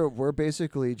so that? we're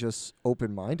basically just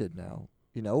open-minded now.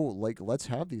 Like, let's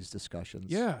have these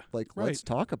discussions. Yeah, Like, right. let's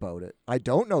talk about it. I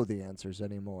don't know the answers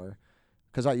anymore.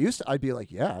 Because I'd be like,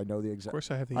 yeah, I know the Of exact.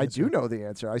 course, I have the I answer. do know the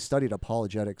answer. I studied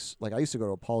apologetics. Like I used to go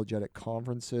to apologetic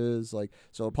conferences. Like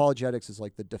so, apologetics is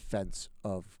like the defense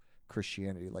of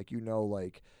Christianity. Like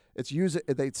like it's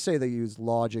they say they use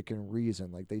logic and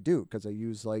reason. Like they do because they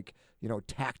use like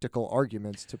tactical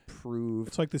arguments to prove.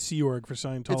 It's like the Sea Org for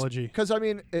Scientology. Because I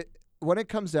mean, when it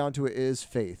comes down to it, is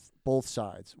faith. Both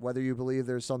sides, whether you believe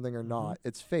there's something or not,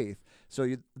 it's faith.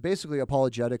 So basically,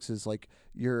 apologetics is like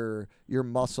your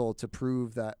muscle to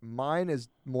prove that mine is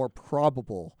more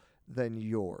probable than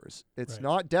yours. It's Right.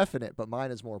 not definite, but mine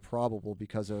is more probable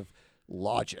because of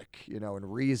logic,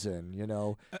 and reason.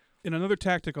 And another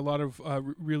tactic a lot of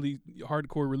really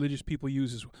hardcore religious people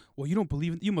use is, well, you don't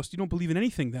believe in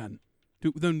anything then.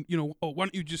 Then why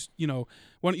don't you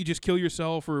just kill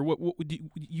yourself, or what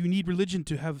you need religion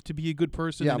to be a good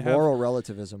person? Yeah, and have, moral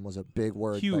relativism was a big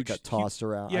word that Huge, got tossed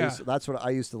around. yeah. That's what I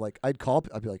used to like. I'd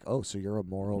be like, oh, so you're a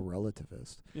moral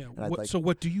relativist. yeah. I'd like- So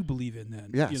what do you believe in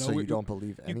then? Yeah, so you don't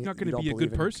believe You're any. not you going to don't be a believe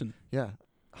good in- person. Yeah.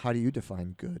 How do you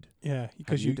define good? Yeah,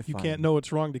 because you you define- can't know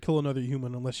it's wrong to kill another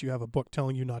human unless you have a book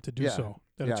telling you not to do Yeah. so.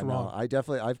 That yeah, it's wrong.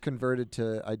 no, I've converted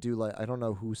to, I do like, I don't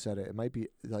know who said it. It might be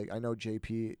like, I know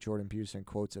JP, Jordan Peterson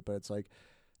quotes it, but it's like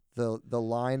the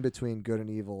line between good and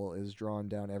evil is drawn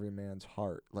down every man's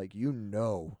heart. Like,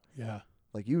 Yeah.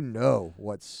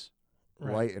 what's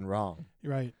Right. right and wrong.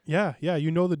 Right. Yeah. Yeah.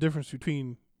 You know the difference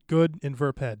between good and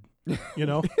verped. You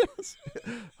know?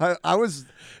 I was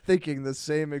thinking the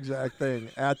same exact thing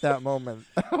at that moment.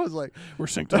 I was like, We're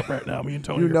synced up right now. Me and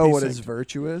Tony. you are know what is synced.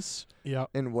 virtuous Yeah.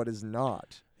 and what is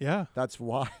not. Yeah. That's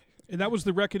why. And that was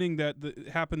the reckoning that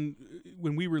happened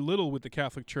when we were little with the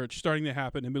Catholic Church, starting to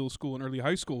happen in middle school and early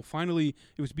high school. Finally,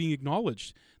 it was being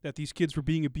acknowledged that these kids were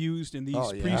being abused, and these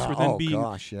priests were then being.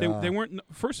 Gosh, They yeah. weren't,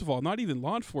 first of all, not even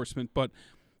law enforcement, but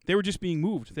they were just being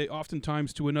moved. They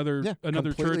oftentimes to another church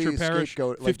completely or parish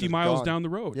scapegoat, like, 50 just miles gone. down the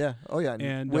road. Yeah. Oh yeah.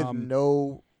 And, with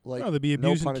no like. Oh, they'd be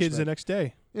no abusing kids the punishment. next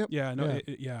day. Yeah, no,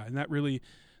 Yeah. and that really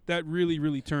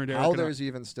turned Eric How and I- there's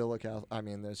even still a Catholic. I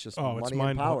mean, there's just Oh, it's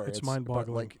money and power. it's but,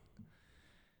 mind-boggling. like,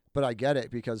 but I get it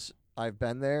because I've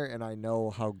been there and I know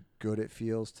how good it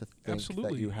feels to think that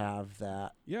Absolutely. you have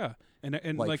that. Yeah,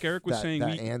 and like Eric was saying,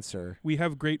 that answer. we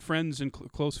have great friends and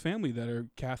close family that are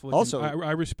Catholic. Also- and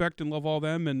I respect and love all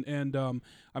them, and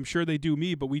I'm sure they do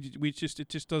me. But it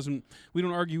just doesn't. We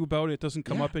don't argue about it. It doesn't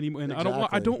come Yeah, up anymore. And I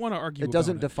exactly. don't want to argue. It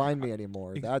doesn't about define me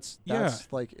anymore. That's yeah.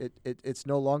 like it's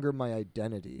no longer my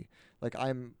identity. Like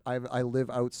I live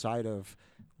outside of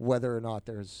whether or not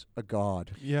there's a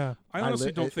God. Yeah. I honestly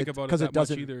li- don't think it- about it 'cause that it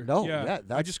doesn't- much either. no, yeah, yeah, I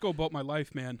that's- just go about my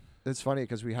life, man. It's funny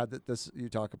because we had this. You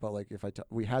talk about like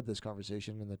we had this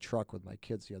conversation in the truck with my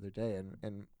kids the other day,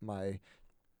 and my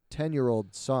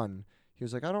 10-year-old son, he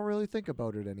was like, I don't really think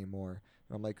about it anymore.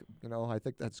 And I'm like, I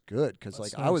think that's good because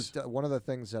like That's I was nice. one of the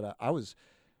things that I was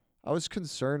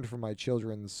concerned for my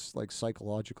children's like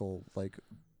psychological like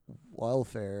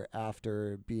welfare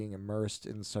after being immersed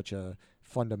in such a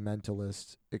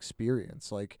fundamentalist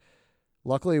experience. Like,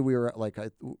 luckily we were like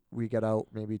we got out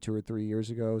maybe 2 or 3 years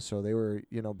ago, so they were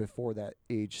before that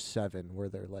age 7 where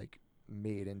they're like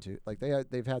made into like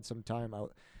they've had some time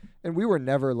out, and we were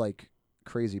never like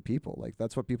crazy people. Like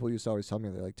that's what people used to always tell me.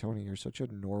 They're like, Tony, you're such a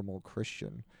normal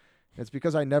Christian. It's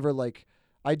because I never like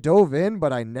I dove in,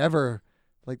 but I never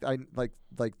like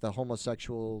the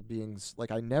homosexual beings.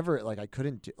 Like I never like I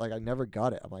couldn't like I never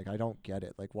got it. I'm like I don't get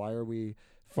it. Like why are we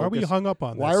hung up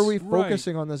on why this? are we Right.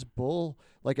 focusing on this bull?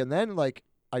 Like, and then like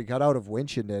I got out of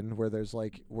Winchendon where there's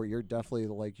like where you're definitely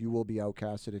like you will be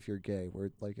outcasted if you're gay.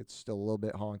 Where like it's still a little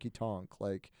bit honky tonk.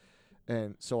 Like,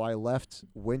 and so I left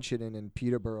Winchendon and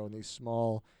Peterborough and these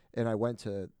small, and I went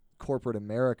to corporate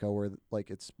America where like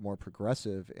it's more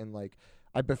progressive, and like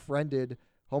I befriended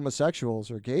homosexuals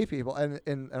or gay people, and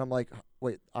I'm like,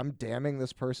 wait, I'm damning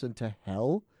this person to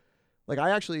hell. Like I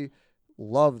actually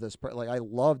love this like I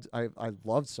loved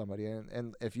somebody,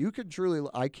 and if you could truly,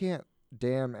 I can't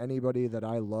damn anybody that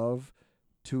I love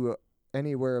to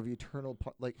anywhere of eternal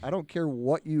like I don't care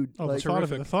what you Oh, like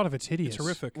the thought of it's hideous. It's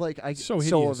horrific. like I So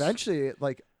so hideous. eventually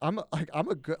like I'm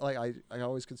a good like I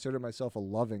always consider myself a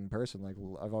loving person. Like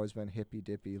I've always been hippy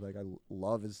dippy. Like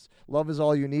love is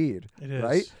all you need. It is.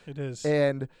 Right? It is.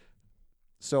 And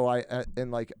so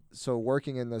so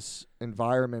working in this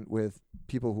environment with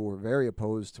people who were very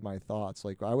opposed to my thoughts,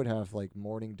 like I would have like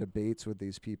morning debates with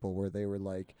these people where they were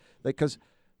like cuz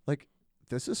like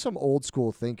this is some old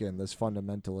school thinking, this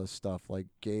fundamentalist stuff, like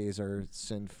gays are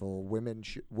sinful,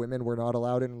 women were not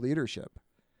allowed in leadership.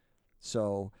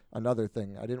 So another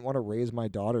thing, I didn't want to raise my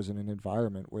daughters in an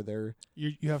environment where they're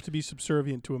you have to be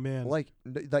subservient to a man. like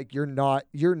you're not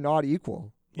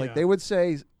equal. Like Yeah. they would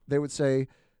say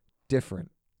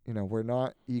different. You know, we're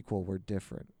not equal, we're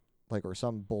different. Like or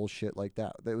some bullshit like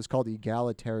that. It was called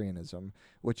egalitarianism,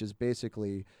 which is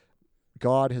basically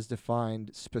God has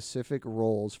defined specific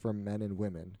roles for men and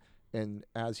women, and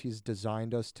as he's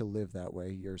designed us to live that way,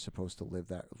 you're supposed to live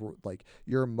that like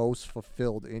you're most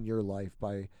fulfilled in your life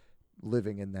by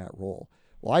living in that role.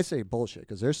 Well, I say bullshit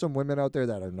because there's some women out there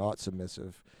that are not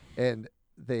submissive, and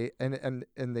they and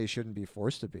they shouldn't be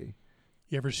forced to be.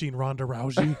 You ever seen Ronda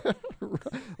Rousey?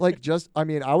 Like just I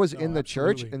mean, I was No, in the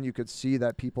church absolutely. and you could see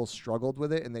that people struggled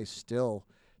with it, and they still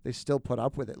put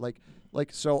up with it. Like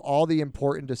so all the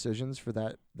important decisions for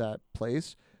that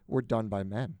place were done by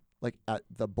men. Like at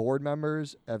the board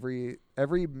members, every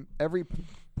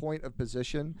point of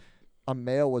position, a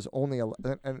male was only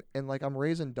and like I'm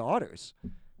raising daughters.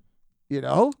 You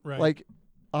know? Right. Like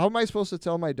how am I supposed to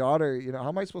tell my daughter, you know, how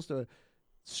am I supposed to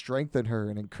strengthen her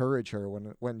and encourage her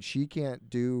when she can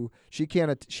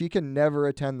never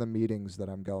attend the meetings that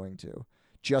I'm going to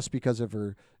just because of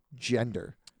her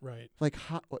gender. Right. Like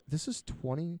this is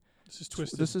 20 This is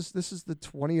twisted. this is the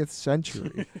 20th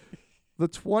century. The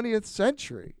 20th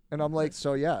century. And I'm like,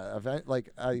 so yeah,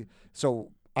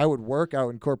 I would work out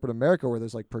in corporate America where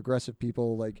there's like progressive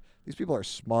people, like these people are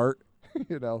smart,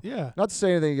 you know. Yeah. Not to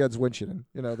say anything against Winchendon,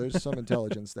 you know, there's some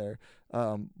intelligence there.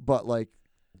 But like,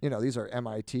 you know, these are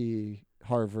MIT,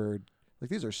 Harvard,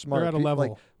 like these are smart They're at a peop- level.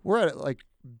 Like we're at like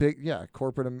big,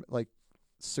 corporate, like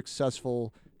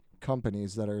successful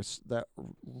companies that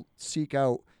seek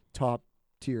out top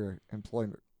tier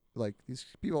employment. Like these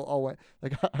people all went,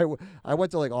 like I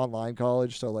went to like online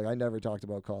college. So like I never talked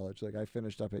about college. Like I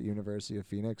finished up at University of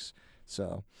Phoenix.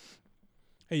 So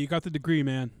Hey, you got the degree,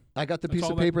 man. I got the That's piece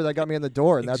all of that- paper that got me in the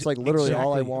door. And that's like literally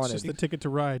all I exactly. wanted. It's just the ticket to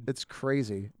ride. It's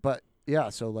crazy. But yeah,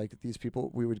 so like these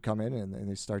people, we would come in and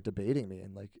they start debating me.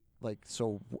 And like,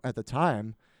 so at the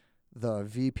time, the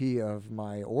VP of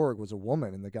my org was a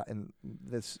woman, and the guy, and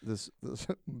this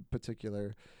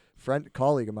particular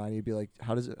colleague of mine, he'd be like,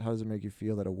 how does it make you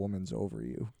feel that a woman's over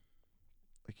you?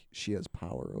 Like she has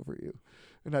power over you.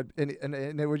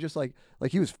 And they were just like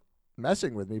he was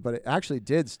messing with me, but it actually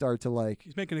did start to like,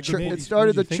 He's making a chur- good made point. it you-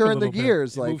 started made to you think a churn the little bit.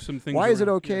 gears. It Like, moves some things why is it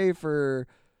around. okay for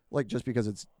like just because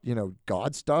it's, you know,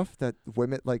 God stuff that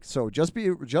women like, so just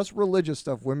religious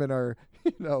stuff women are,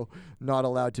 you know, not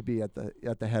allowed to be at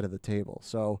the head of the table.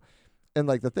 So, and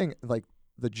like the thing, like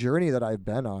the journey that I've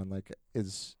been on, like,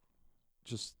 is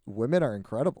just women are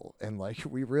incredible, and like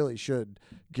we really should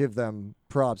give them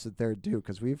props that they're due,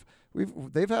 because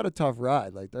they've had a tough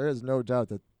ride. Like there is no doubt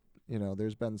that, you know,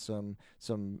 there's been some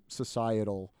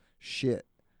societal shit.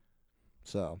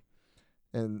 So,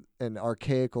 and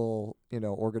archaical, you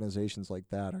know, organizations like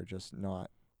that are just not,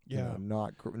 you Yeah.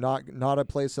 know, not a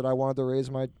place that I wanted to raise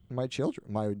my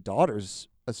children, my daughters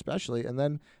especially. And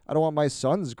then I don't want my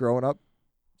sons growing up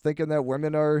thinking that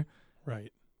women are,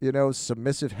 Right. you know,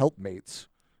 submissive helpmates.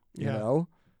 You Yeah. know,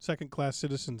 Second class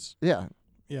citizens. yeah,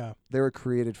 Yeah. they were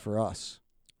created for us,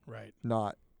 Right.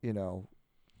 not, you know,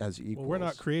 as equals. Well, we're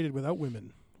not created without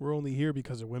women. We're only here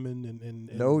because of women and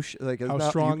Like it's how not,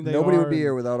 strong they nobody are, would be here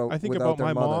and without I think without about their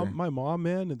my mother. mom. My mom,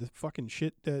 man, and the fucking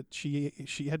shit that she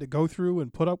had to go through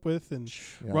and put up with, and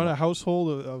Yeah. run a household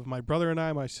of my brother and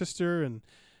I, my sister, and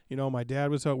you know, my dad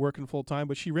was out working full time,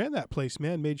 but she ran that place,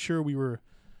 man. Made sure we were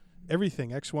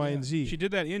everything X, Y, and Z. She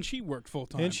did that, and she worked full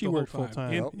time. And she the whole worked full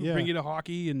time. And Yep. Yeah. bring you to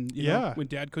hockey, and you Yeah. know, when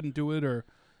Dad couldn't do it, or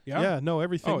No,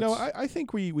 everything. Oh, No, it's- I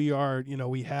think we are. You know,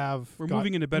 we have. We're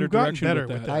moving in a better we've gotten direction better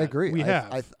with that. I agree. We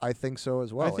have. I think so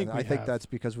as well. think And we I think have. that's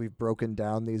because we've broken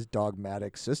down these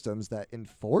dogmatic systems that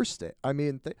enforced it. I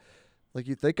mean, like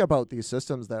you think about these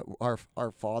systems that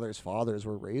our fathers'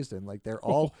 were raised in. Like they're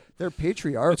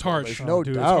patriarchal. It's harsh. There's Oh, no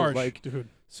dude, it's doubt. harsh. Like dude.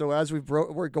 so, as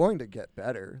we're going to get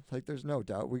better. Like there's no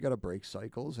doubt. We got to break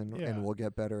cycles, Yeah. and we'll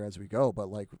get better as we go. But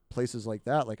like places like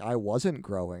that, like I wasn't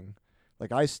growing.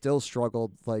 Like I still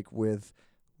struggled like with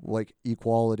like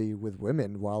equality with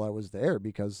women while I was there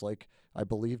because like I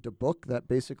believed a book that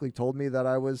basically told me that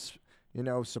I was,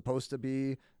 supposed to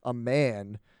be a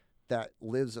man that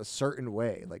lives a certain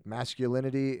way. Like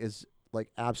masculinity is like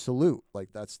absolute. Like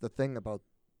that's the thing about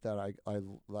that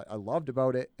I loved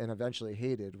about it and eventually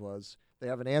hated was they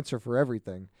have an answer for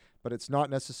everything, but it's not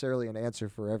necessarily an answer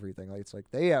for everything. Like it's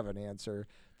like they have an answer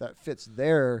that fits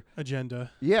their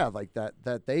agenda. Yeah, like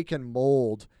that they can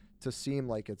mold to seem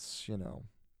like it's,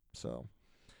 so.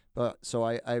 But so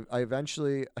I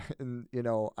eventually, and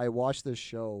I watched this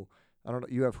show. I don't know.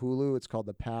 You have Hulu. It's called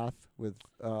The Path with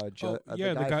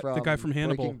the guy from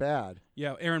Hannibal. Breaking Bad.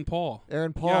 Yeah, Aaron Paul.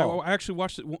 Aaron Paul. Yeah, I actually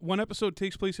watched it. One episode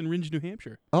takes place in Ringe, New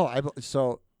Hampshire.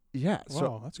 Yeah.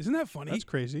 Wow, Isn't that funny? That's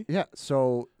crazy. Yeah.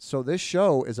 So this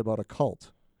show is about a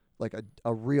cult, like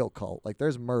a real cult. Like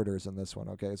there's murders in this one.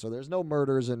 Okay, so there's no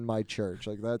murders in my church.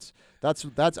 Like that's.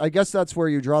 I guess that's where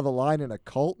you draw the line in a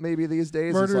cult. Maybe these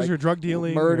days, Murders like or drug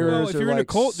dealing. murders. Well, if you're in a like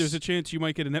cult, there's a chance you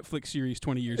might get a Netflix series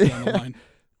 20 years down the line.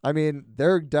 I mean,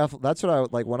 they're definitely. That's what I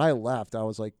like. When I left, I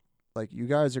was like, you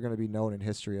guys are going to be known in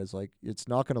history as like it's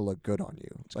not going to look good on you.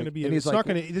 It's going to be. And It's he's not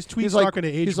like, going to. This tweet's like, not going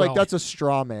to age He's well. like, that's a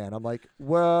straw man. I'm like,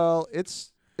 well,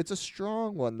 it's a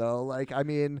strong one though. Like, I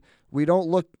mean, we don't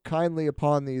look kindly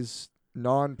upon these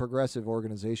non-progressive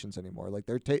organizations anymore. Like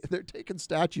they're taking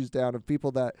statues down of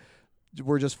people that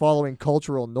were just following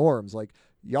cultural norms. Like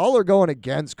y'all are going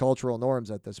against cultural norms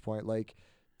at this point. Like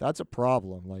that's a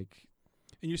problem. Like.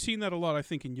 And you're seeing that a lot, I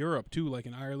think, in Europe, too, like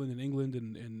in Ireland and England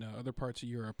and other parts of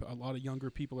Europe. A lot of younger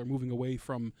people are moving away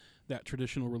from that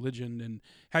traditional religion and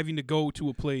having to go to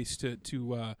a place to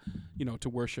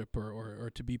worship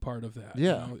or to be part of that.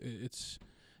 Yeah.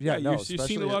 You're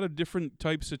seeing a lot of different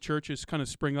types of churches kind of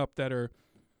spring up that are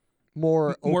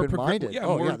more more open-minded.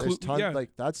 more there's tons. yeah. Like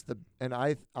that's and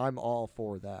I'm all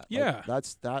for that. Yeah. Like,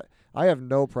 that's that. I have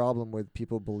no problem with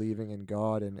people believing in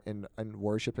God and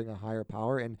worshiping a higher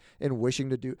power and wishing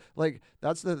to do like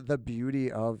that's the beauty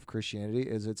of Christianity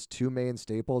is its two main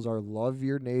staples are love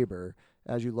your neighbor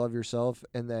as you love yourself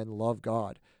and then love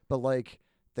God. But like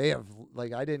they have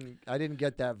like I didn't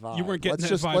get that vibe. You weren't getting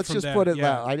let's that vibe let's from just that, put it yeah.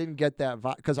 that I didn't get that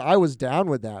vibe because I was down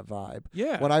with that vibe.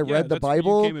 Yeah. When I read the that's where you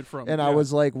Bible came in from. and Yeah. I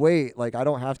was like, wait, like I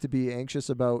don't have to be anxious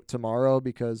about tomorrow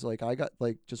because like I got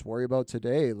like just worry about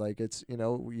today. Like it's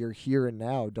you're here and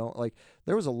now. Don't like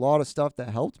there was a lot of stuff that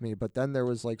helped me, but then there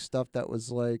was like stuff that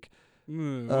was like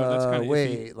that's kinda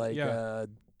wait, iffy. like Yeah.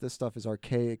 this stuff is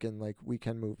archaic and like we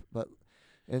can move but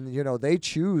and they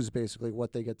choose basically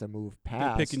what they get to move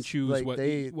past. They pick and choose like, what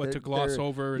they're- to gloss they're-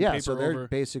 over and yeah, paper so they're over.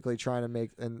 basically trying to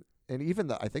make and even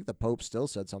I think the Pope still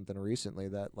said something recently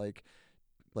that like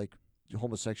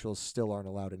homosexuals still aren't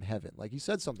allowed in heaven. Like he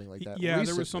said something like that. Yeah, recently.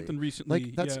 there was something recently.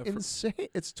 Like that's insane.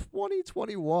 It's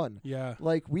 2021. Yeah.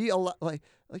 Like we allow like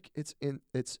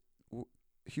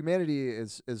humanity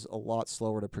is a lot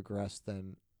slower to progress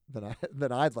than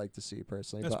I'd like to see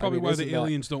personally. That's but, probably I mean, why isn't the that-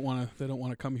 aliens don't want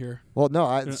to come here. Well, no.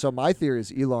 Yeah. So my theory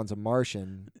is Elon's a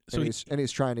Martian, So and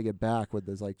he's trying to get back with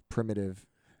this like primitive.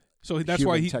 So that's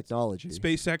human why technology.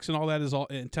 SpaceX and all that is all,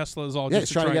 and Tesla is all Yeah,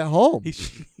 just he's trying to get home.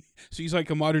 So he's like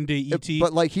a modern day ET.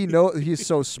 But like he's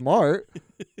so smart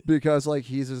because like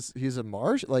he's a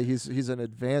Martian. Like he's an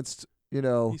advanced.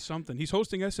 He's something. He's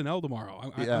hosting SNL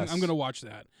tomorrow. Yes. I'm going to watch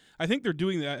that. I think they're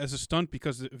doing that as a stunt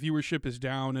because the viewership is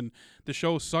down and the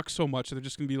show sucks so much that they're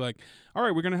just going to be like, all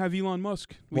right, we're going to have Elon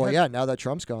Musk. Now that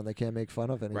Trump's gone, they can't make fun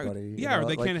of anybody. Right. Yeah, or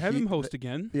they like can't have him host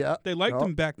again. Yeah, They liked no.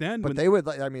 him back then. But they would.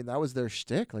 I mean, that was their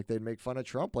shtick. Like they'd make fun of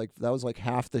Trump. Like that was like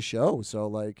half the show. So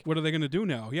like, what are they going to do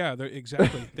now? Yeah,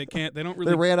 exactly. They can't. They don't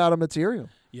really. they ran out of material.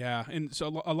 Yeah, and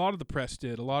so a lot of the press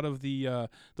did. A lot of the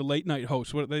late night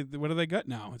hosts. What do they got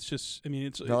now? It's just. I mean,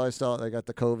 it's. No, they got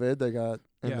the COVID. They got.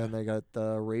 And Yeah. then they got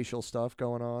the racial stuff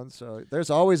going on. So there's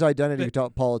always identity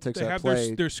politics They at have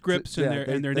play. their scripts and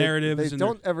Yeah, their narratives. They and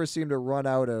don't ever seem to run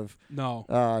out of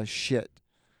shit.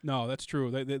 No, that's true.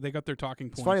 They got their talking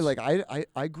points. It's funny. Like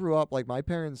I grew up like my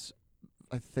parents.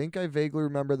 I think I vaguely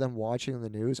remember them watching the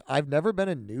news. I've never been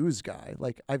a news guy.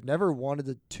 Like I've never wanted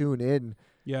to tune in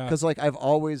yeah, because like I've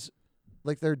always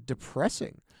like they're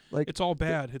depressing. Like it's all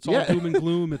bad. It's yeah. all doom and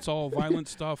gloom. It's all violent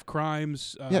stuff,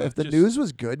 crimes. yeah, if the just- news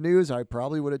was good news, I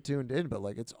probably would have tuned in. But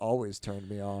like it's always turned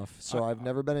me off. So I- I've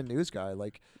never been a news guy.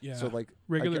 Like yeah, so like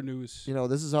regular get- news.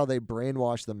 this is how they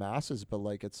brainwash the masses. But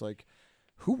like it's like.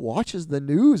 Who watches the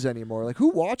news anymore? Like, who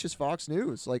watches Fox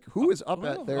News? Like, who is up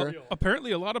at their... Apparently,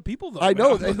 a lot of people though. I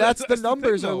know, man. and that's the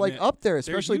numbers thing, are though, like man. up there, They're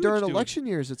especially huge, during dude. election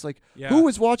years. It's like, Yeah. who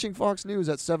is watching Fox News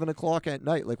at 7:00 at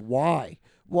night? Like, why?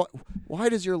 Why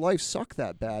does your life suck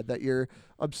that bad that you're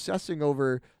obsessing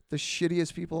over the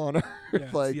shittiest people on earth. Yeah,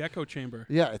 it's like, the echo chamber.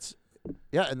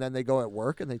 and then they go at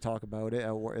work and they talk about it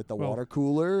at the Well, water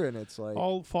cooler, and it's like,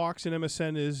 All Fox and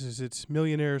MSN is it's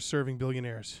millionaires serving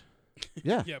billionaires.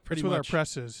 yeah, Yeah, pretty That's what our much.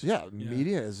 press is. yeah,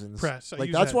 media is Press. I like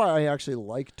use that's that. why I actually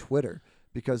like Twitter,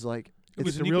 because like It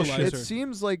was the an real equalizer. it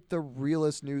seems like the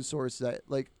realest news source, that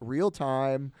like real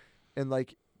time, and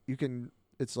like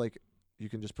it's like you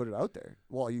can just put it out there.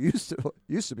 Well, you used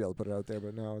to be able to put it out there,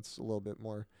 but now it's a little bit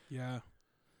more. Yeah.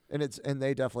 And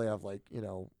they definitely have like,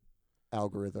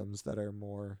 algorithms that are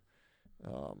more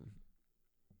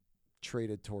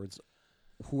traded towards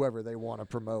whoever they want to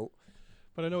promote.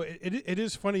 But I know it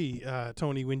is funny,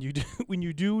 Tony, when you when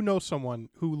you do know someone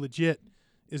who legit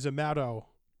is a Maddow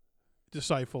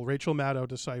disciple, Rachel Maddow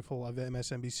disciple of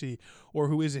MSNBC, or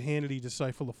who is a Hannity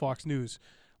disciple of Fox News.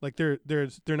 Like they're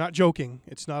not joking.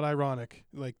 It's not ironic.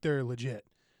 Like they're legit.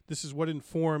 This is what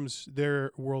informs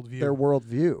their worldview. Their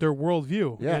worldview. Their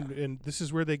worldview. Yeah. And this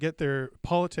is where they get their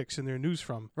politics and their news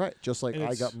from. Right. Just like And I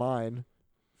it's- got mine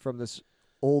from this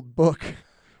old book.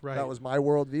 Right. That was my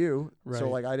worldview. So Right.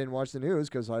 like I didn't watch the news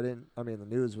because the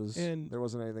news was, And- there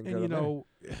wasn't anything And good you on there. know,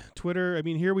 Twitter, I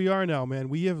mean, here we are now, man.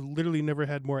 We have literally never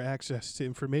had more access to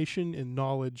information and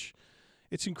knowledge.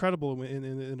 It's incredible.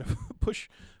 In a push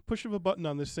of a button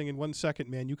on this thing in 1 second,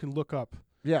 man, you can look up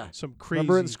Yeah. some crazy,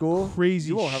 Remember in school? crazy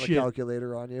You won't have shit. a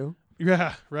calculator on you.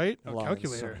 Yeah, right? A Lying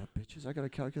calculator. son of bitches. I got a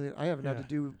calculator. I haven't had to Yeah.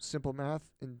 do simple math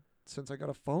since I got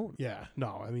a phone. Yeah,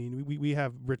 no, I mean, we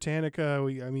have Britannica.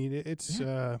 It's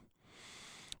I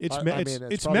it's mean,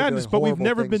 it's probably madness, doing but we've horrible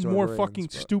never things been to more our fucking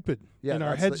brains, but- stupid, Yeah, and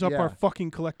our that's heads the- up our yeah.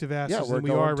 fucking collective asses we're than we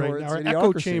going are right towards now. Our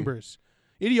echo idiocracy. chambers.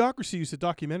 Idiocracy is a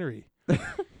documentary.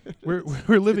 we're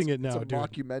living it now, It's a dude.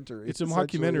 mockumentary. It's a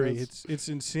essentially mockumentary. is. It's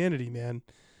insanity, man.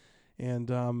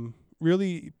 And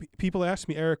really, people ask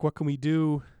me, Eric, what can we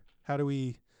do? How do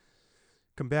we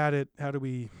combat it? How do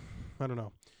we? I don't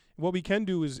know. What we can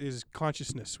do is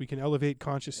consciousness. We can elevate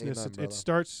consciousness. Amen, It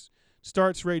brother.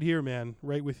 starts right here, man,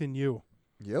 right within you.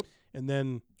 Yep. And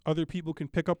then other people can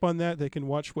pick up on that. They can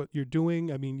watch what you're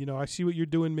doing. I mean, I see what you're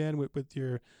doing, man, with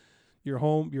your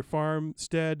home, your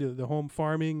farmstead, the home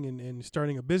farming, and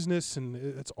starting a business, and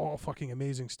it's all fucking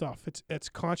amazing stuff. It's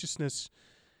consciousness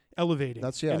elevating.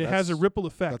 And it has a ripple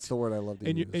effect That's the word I love to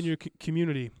in use. your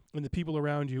community and the people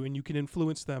around you, and you can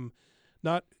influence them,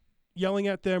 not yelling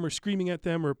at them or screaming at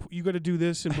them or you got to do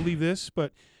this and believe this,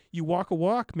 but you walk a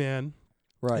walk, man.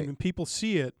 right. And when people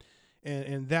see it,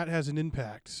 and that has an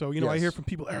impact. So, I hear Yes. from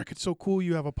people, Eric, it's so cool.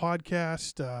 You have a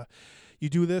podcast. You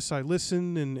do this. I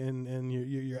listen, and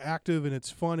you're active, and it's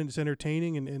fun, and it's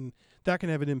entertaining, and that can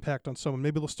have an impact on someone.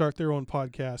 Maybe they'll start their own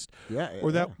podcast, Yeah.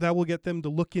 or yeah. that will get them to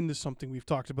look into something we've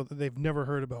talked about that they've never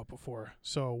heard about before.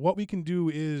 So what we can do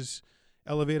is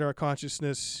elevate our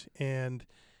consciousness and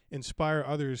inspire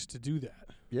others to do that.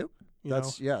 Yep. You know?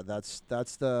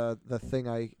 That's the thing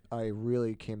I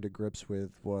really came to grips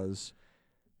with was,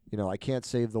 I can't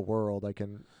save the world. I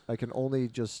can only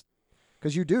just,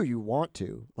 because you want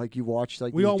to, like, you watch,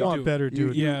 like, We these all doc- want better,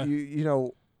 dude. Yeah.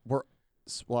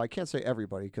 well, I can't say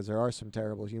everybody, because there are some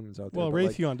terrible humans out there. Well, but,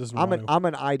 like, Raytheon doesn't I'm want an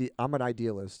to. I'm an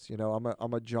idealist. I'm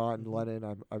a John Mhm.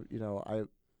 Lennon.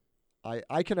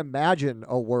 I can imagine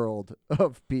a world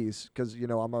of peace, because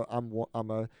I'm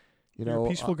a You're a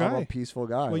peaceful I'm guy. a peaceful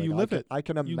guy. Well, you live it. I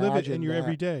can imagine You live it in your that.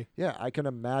 everyday. Yeah, I can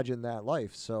imagine that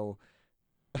life. So,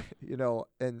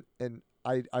 and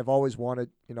I've always wanted.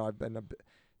 I've been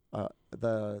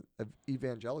the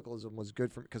evangelicalism was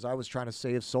good for me because I was trying to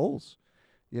save souls.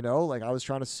 Like I was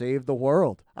trying to save the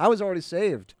world. I was already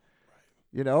saved.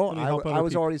 Let me help I other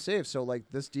was people. already saved. So like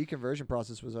this deconversion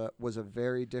process was a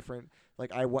very different.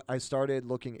 Like I started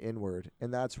looking inward,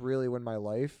 and that's really when my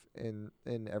life and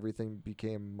everything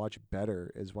became much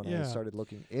better. Is when I Yeah. started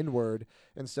looking inward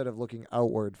instead of looking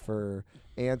outward for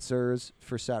answers,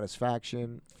 for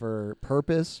satisfaction, for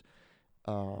purpose.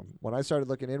 When I started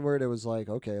looking inward, it was like,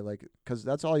 okay, like, because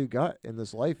that's all you got in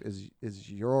this life is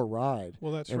your ride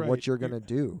Well, that's and right. what you're gonna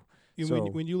do. So-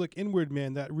 When you look inward,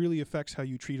 man, that really affects how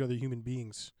you treat other human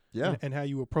beings. Yeah, And how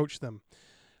you approach them.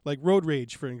 Like road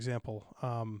rage, for example.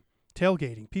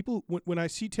 Tailgating. People, when I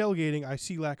see tailgating, I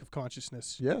see lack of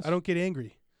consciousness. Yes. I don't get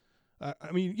angry.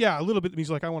 I mean, yeah, a little bit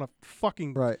means like I want to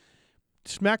fucking right.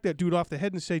 smack that dude off the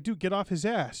head and say, dude, get off his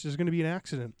ass. There's going to be an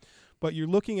accident. But you're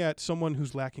looking at someone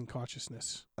who's lacking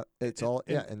consciousness. It's and- all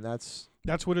and- and that's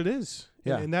That's what it is.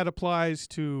 Yeah. And that applies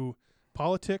to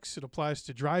politics. It applies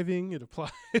to driving. It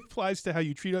applies to how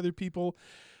you treat other people,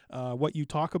 what you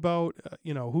talk about,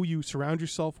 who you surround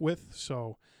yourself with.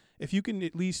 So if you can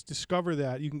at least discover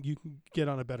that, you can get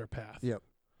on a better path. Yep.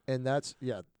 And that's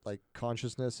like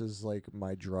consciousness is like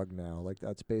my drug now. Like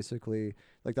that's basically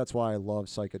like that's why I love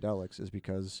psychedelics, is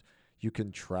because you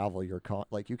can travel your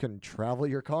you can travel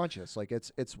your conscious. Like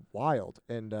it's wild.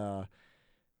 And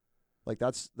like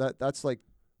that's like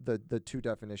the two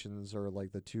definitions, or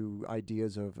like the two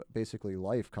ideas of basically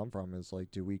life come from, is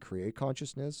like, do we create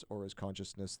consciousness, or is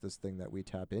consciousness this thing that we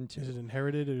tap into? Is it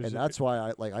inherited? Or is And it that's why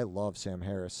I love Sam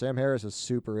Harris. Sam Harris is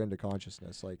super into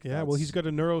consciousness. Like yeah, well, he's got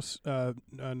a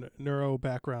neuro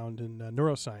background in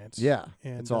neuroscience. yeah,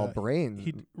 and it's all brain.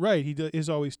 He is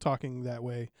always talking that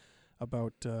way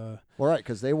about. Well, right,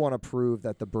 because they want to prove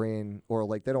that the brain, or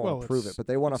like they don't want to prove it, but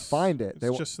they want to find it.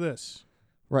 It's just this.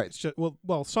 Right. It's just,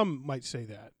 well, some might say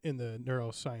that in the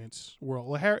neuroscience world.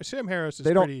 Well, Sam Harris is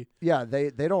they pretty. Yeah, they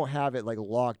don't have it like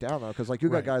locked down though, because like you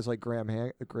got Right. guys like Graham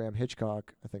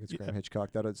Hitchcock. I think it's Graham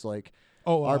Hitchcock. That it's like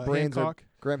our brains Hancock.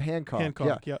 Graham Hancock.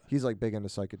 Hancock, yeah. He's like big into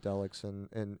psychedelics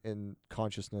and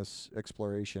consciousness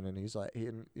exploration, and he's like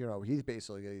he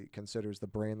basically considers the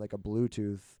brain like a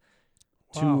Bluetooth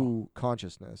to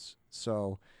consciousness.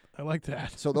 So I like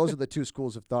that. So those are the two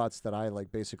schools of thoughts that I like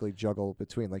basically juggle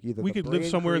between. Like either we the could live brain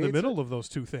somewhere in the creates middle of those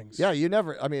two things. Yeah, you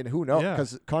never. I mean, who knows? Yeah.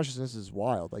 Because consciousness is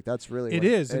wild. Like that's really It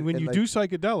like, is, and when you like, do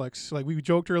psychedelics, like we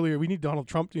joked earlier, we need Donald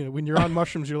Trump. When you're on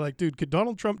mushrooms, you're like, dude, could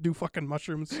Donald Trump do fucking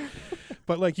mushrooms?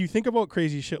 But like you think about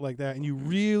crazy shit like that, and you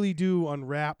really do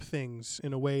unwrap things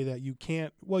in a way that you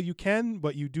can't. Well, you can,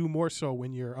 but you do more so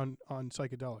when you're on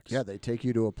psychedelics. Yeah, they take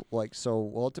you to a like so.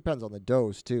 Well, it depends on the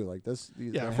dose too. Like this.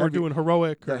 Yeah, if we're doing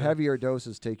heroic, the or heavier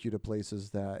doses take you to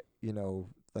places that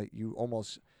like you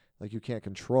almost like you can't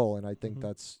control, and I think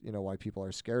that's why people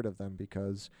are scared of them,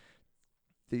 because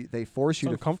they force you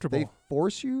to uncomfortable. They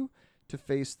force you to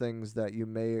face things that you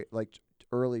may like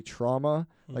early trauma.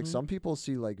 Like Mhm. some people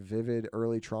see like vivid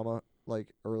early trauma,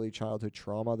 like early childhood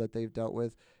trauma that they've dealt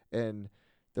with, and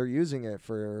they're using it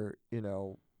for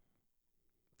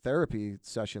therapy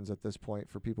sessions at this point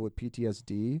for people with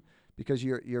PTSD, because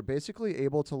you're basically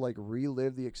able to like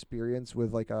relive the experience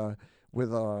with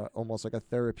almost like a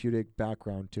therapeutic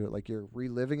background to it. Like you're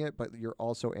reliving it, but you're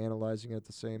also analyzing it at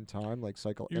the same time. Like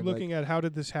You're looking at how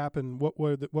did this happen? What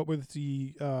was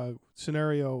the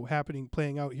scenario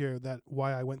playing out here?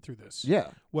 Why I went through this? Yeah.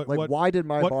 Why did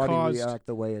my body react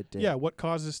the way it did? Yeah. What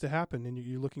caused this to happen? And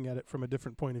you're looking at it from a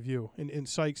different point of view. And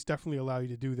psychs definitely allow you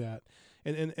to do that.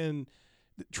 And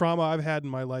trauma I've had in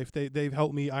my life, they've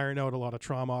helped me iron out a lot of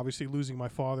trauma. Obviously, losing my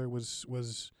father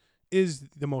is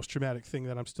the most traumatic thing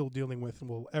that I'm still dealing with and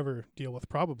will ever deal with,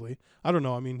 probably. I don't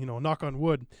know. I mean, knock on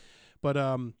wood. But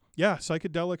yeah,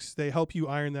 psychedelics, they help you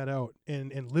iron that out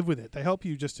and live with it. They help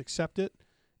you just accept it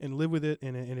and live with it,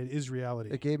 and it is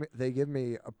reality. They give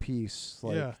me a peace.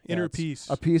 Like inner peace.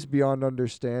 A peace beyond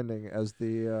understanding, as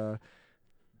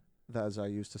as I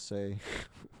used to say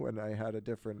when I had a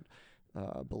different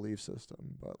belief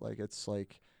system. But like it's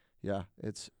like, yeah,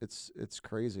 it's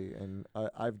crazy, and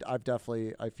I've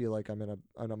definitely, I feel like I'm in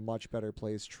a much better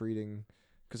place treating,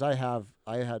 because I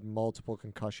had multiple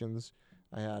concussions.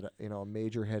 I had a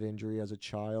major head injury as a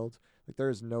child. Like there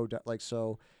is no doubt. Like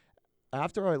so,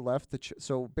 after I left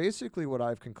so basically what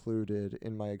I've concluded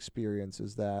in my experience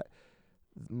is that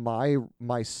my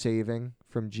saving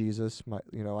from Jesus,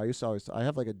 I used to always, I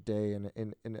have like a day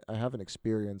and I have an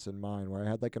experience in mind where I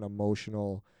had like an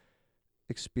emotional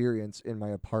experience in my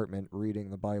apartment reading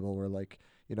the Bible, where like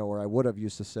where I would have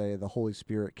used to say the Holy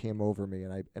Spirit came over me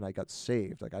and I got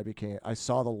saved. Like I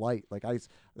saw the light. Like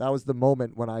that was the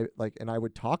moment when and I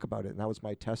would talk about it, and that was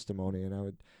my testimony, and I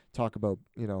would talk about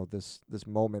this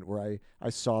moment where I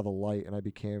saw the light and I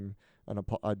became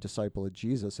a disciple of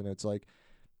Jesus. And it's like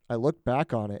I look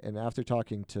back on it, and after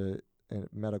talking to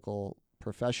medical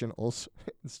professionals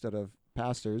instead of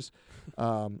pastors,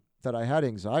 that I had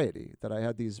anxiety, that I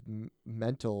had these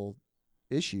mental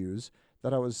issues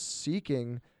that I was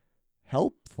seeking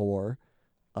help for,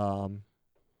 and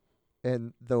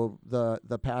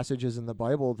the passages in the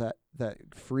Bible that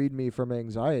freed me from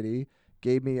anxiety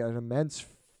gave me an immense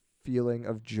feeling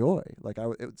of joy. Like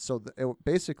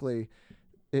basically,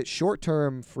 it short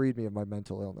term freed me of my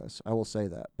mental illness. I will say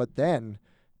that, but then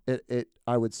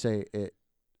I would say it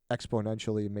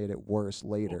exponentially made it worse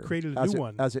later. Well, created a new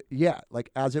one. As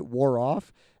it wore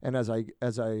off, and as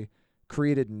I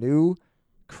created new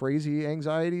crazy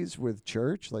anxieties with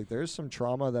church. Like there's some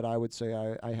trauma that I would say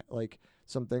I like,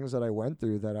 some things that I went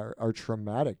through that are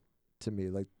traumatic to me,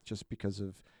 like just because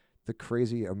of the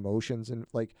crazy emotions, and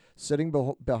like sitting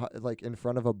like in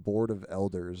front of a board of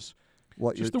elders.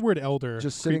 Just the word elder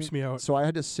just creeps me out. So I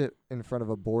had to sit in front of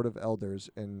a board of elders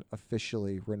and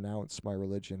officially renounce my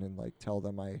religion and like tell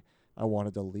them I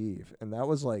wanted to leave. And that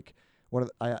was like one of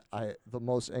the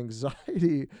most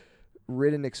anxiety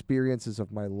ridden experiences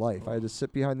of my life. I had to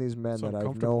sit behind these men So that I've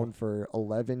uncomfortable. known for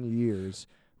 11 years,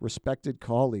 respected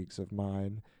colleagues of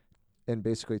mine, and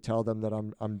basically tell them that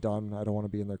I'm done. I don't want to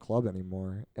be in their club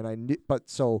anymore. And I knew, but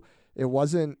so it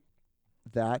wasn't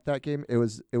that game. It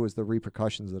was the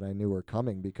repercussions that I knew were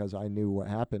coming, because I knew what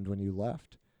happened when you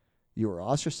left. You were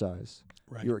ostracized.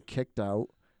 Right. You were kicked out.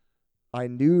 I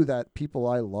knew that people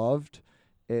I loved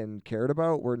and cared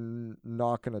about were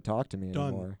not going to talk to me Done.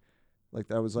 anymore. Like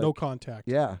that was like no contact.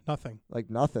 yeah, Nothing. like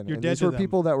nothing. You're and dead these to were them.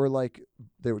 people that were like,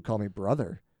 they would call me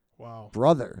brother. Wow.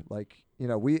 Like,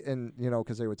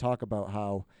 because they would talk about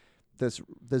how this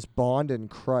bond in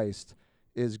Christ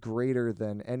is greater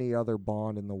than any other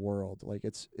bond in the world. Like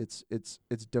it's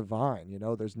divine.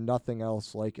 There's nothing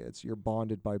else like it. You're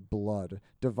bonded by blood,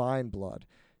 divine blood.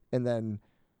 And then,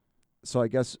 so I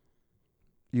guess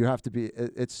you have to be.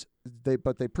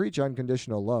 But they preach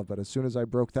unconditional love. But as soon as I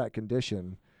broke that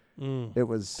condition, it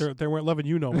was They weren't loving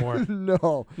you no more.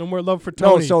 no. No more love for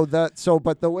Tony.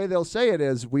 But the way they'll say it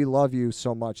is, we love you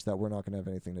so much that we're not going to have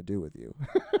anything to do with you.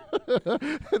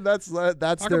 that's Talk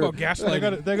their, about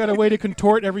gaslighting. they got a way to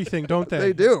contort everything, don't they?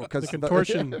 They do, The 'cause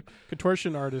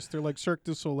contortion artists. They're like Cirque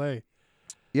du Soleil.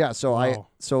 yeah. So Wow.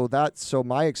 so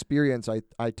my experience,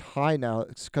 I tie now,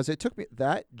 because it took me,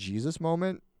 that Jesus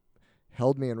moment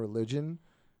held me in religion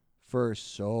for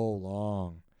so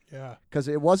long, Yeah. because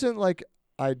it wasn't like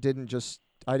I didn't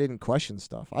question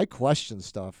stuff. I questioned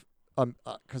stuff.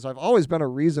 Because I've always been a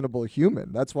reasonable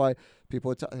human. That's why people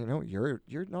would tell you're not you're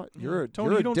Tony,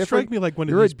 you're you a don't different strike me like one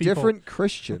of you're a these people. different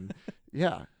Christian. Yeah,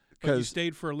 But you because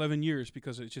stayed for 11 years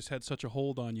because it just had such a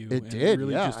hold on you. It and did, It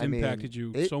really yeah. just I mean, impacted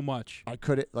you it- so much. I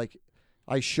couldn't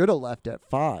I should have left at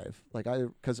 5.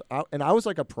 I was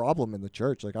like a problem in the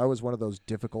church. Like I was one of those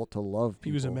difficult to love people.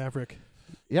 He was a maverick.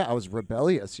 Yeah, I was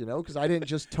rebellious, because I didn't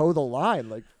just toe the line.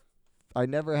 Like I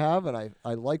never have, and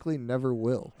I likely never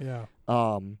will. Yeah.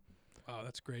 Oh,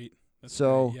 that's great. That's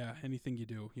So- great. Yeah, anything you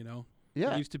do, There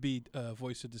Yeah, used to be a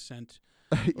voice of dissent.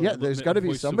 yeah. a There's bit got to of be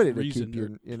voice of somebody to reason keep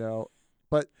you,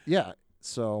 But yeah,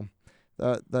 so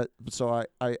so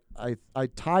I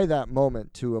tie that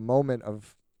moment to a moment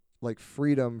of like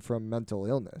freedom from mental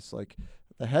illness, like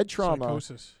the head trauma.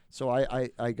 Psychosis. So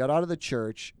I got out of the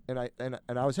church, and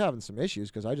I was having some issues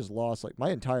because I just lost, like, my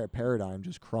entire paradigm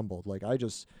just crumbled. Like I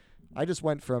just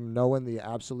went from knowing the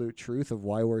absolute truth of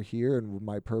why we're here and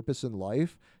my purpose in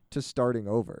life to starting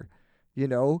over.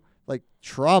 Like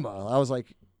trauma. I was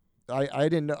like, I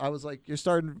didn't know. I was like, you're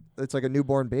starting. It's like a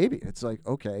newborn baby. It's like,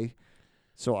 okay.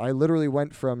 So I literally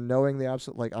went from knowing the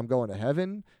absolute, like, I'm going to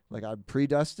heaven, like I'm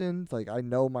predestined, like I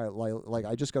know my, like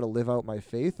I just got to live out my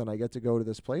faith, and I get to go to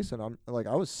this place, and I'm like,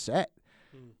 I was set.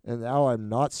 And now I'm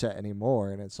not set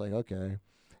anymore, and it's like, okay.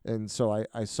 And so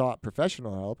I sought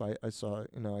professional help. I saw,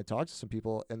 I talked to some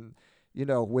people, and,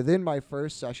 within my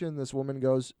first session, this woman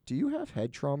goes, "Do you have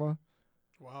head trauma?"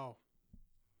 Wow.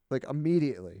 Like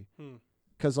immediately. Hmm.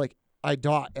 Because like I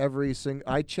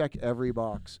check every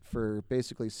box for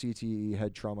basically CTE,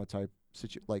 head trauma type,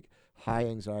 like high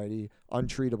anxiety,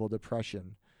 untreatable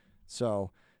depression.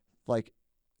 So like,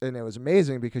 and it was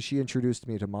amazing because she introduced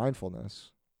me to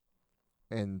mindfulness.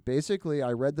 And basically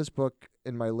I read this book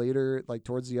in my later, like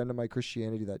towards the end of my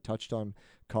Christianity, that touched on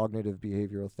cognitive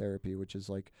behavioral therapy, which is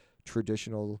like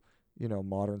traditional,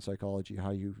 modern psychology,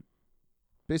 how you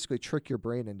basically trick your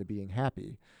brain into being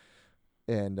happy.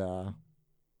 And,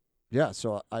 yeah,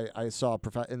 so I saw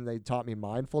and they taught me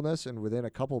mindfulness, and within a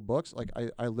couple books, like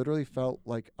I literally felt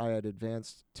like I had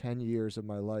advanced 10 years of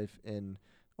my life in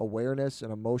awareness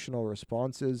and emotional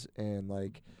responses, and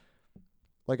like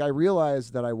I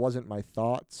realized that I wasn't my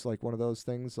thoughts, like one of those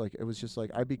things. Like it was just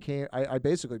like I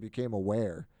basically became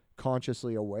aware,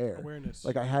 consciously aware. Awareness.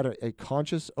 Like I had a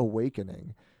conscious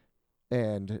awakening,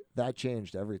 and that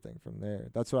changed everything from there.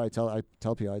 That's what I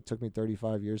tell people. It took me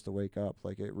 35 years to wake up.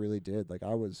 Like it really did. Like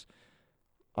I was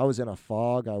in a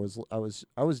fog. I was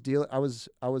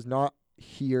not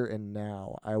here and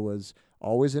now. I was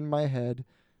always in my head,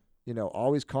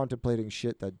 always contemplating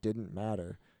shit that didn't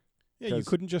matter. Yeah, you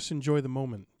couldn't just enjoy the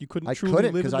moment. You couldn't I truly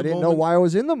couldn't live because in I the didn't know moment. why I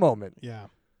was in the moment. Yeah.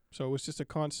 So it was just a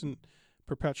constant,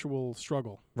 perpetual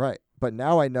struggle. Right. But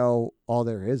now I know all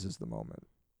there is the moment.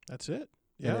 That's it.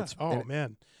 And Yeah. it's- Oh and-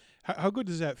 man, how good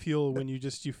does that feel when you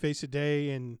face a day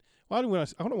and I don't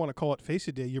want to call it face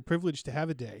a day. You're privileged to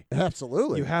have a day.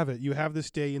 Absolutely. You have it. You have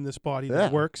this day in this body Yeah.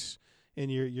 that works,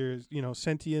 and you're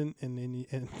sentient, and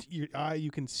your eye you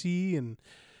can see, and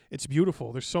it's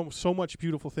beautiful. There's so much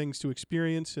beautiful things to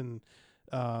experience, and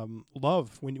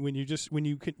love when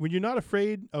you're not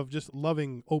afraid of just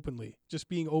loving openly, just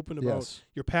being open about Yes.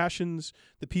 your passions,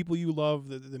 the people you love,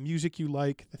 the music you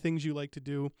like, the things you like to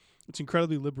do. It's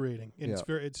incredibly liberating, and Yeah.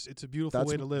 it's a beautiful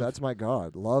That's way to live. that's my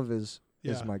God. Love is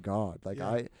Yeah. my God. Like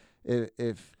Yeah.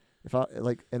 if I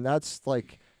like, and that's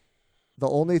like the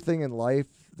only thing in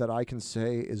life that I can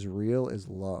say is real is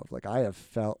love. Like I have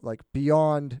felt like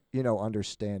beyond,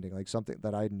 understanding, like something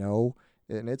that I know,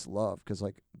 and it's love. 'Cause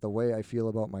like the way I feel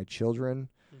about my children,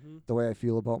 Mm-hmm. the way I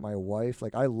feel about my wife,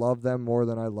 like I love them more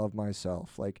than I love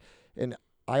myself. Like, and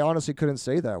I honestly couldn't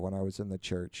say that when I was in the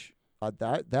church.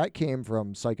 That came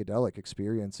from psychedelic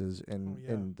experiences and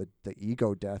Oh, yeah. the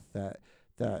ego death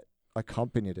that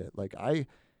accompanied it. Like I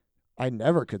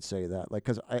never could say that. Like,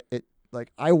 'cause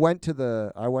I went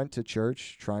to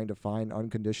church trying to find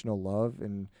unconditional love,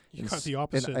 and You got the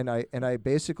opposite. and I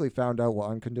basically found out what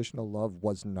unconditional love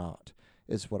was not,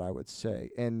 is what I would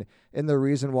say. And the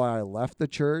reason why I left the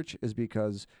church is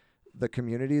because the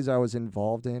communities I was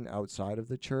involved in outside of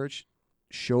the church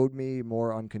showed me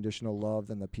more unconditional love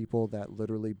than the people that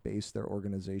literally based their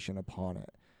organization upon it.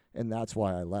 And that's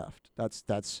why I left.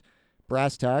 That's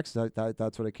brass tacks.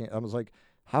 That's what I was like,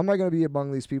 how am I going to be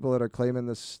among these people that are claiming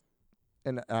this,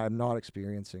 and I'm not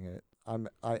experiencing it.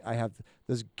 I have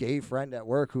this gay friend at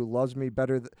work who loves me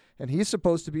better, and he's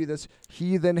supposed to be this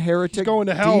heathen heretic going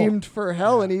to hell. deemed for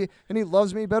hell, Yeah. and he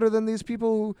loves me better than these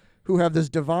people who have this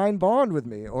divine bond with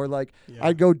me. Or like Yeah.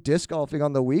 I'd go disc golfing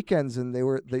on the weekends, and they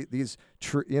were these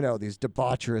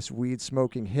debaucherous weed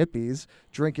smoking hippies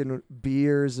drinking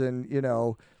beers and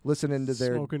listening to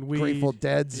their Smoking weed. Grateful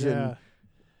Deads Yeah.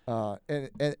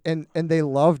 and they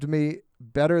loved me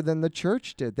better than the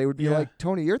church did. They would be Yeah. like,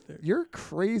 Tony, you're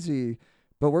crazy,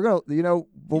 but we're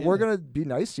Yeah. gonna be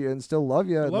nice to you and still love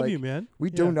you. I And, love like, you, man. we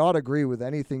Yeah. do not agree with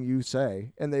anything you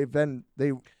say, and they've been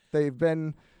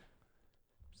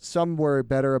some were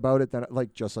better about it than,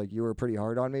 like, just like you were pretty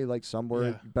hard on me. Like some were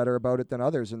Yeah. better about it than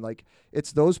others, and like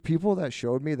it's those people that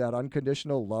showed me that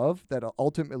unconditional love that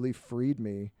ultimately freed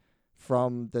me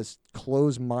from this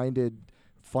closed-minded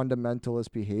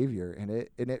fundamentalist behavior, and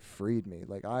it freed me.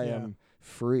 Like I Yeah. am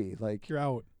free. Like You're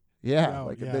out. yeah, out,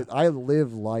 like yeah. I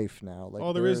live life now. Like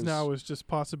All there is there's- now is just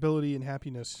possibility and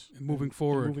happiness. And moving and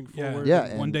forward. moving Yeah. forward.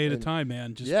 Yeah, One and- day at a and- time,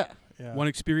 man. Just yeah. Yeah. one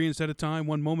experience at a time,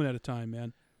 one moment at a time,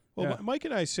 man. Well, Yeah. Mike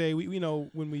and I say, we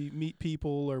when we meet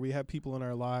people or we have people in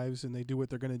our lives and they do what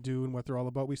they're going to do and what they're all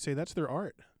about, we say that's their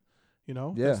art.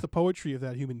 Yeah. That's the poetry of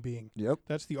that human being. Yep.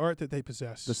 That's the art that they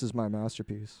possess. This is my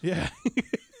masterpiece. yeah.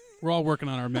 We're all working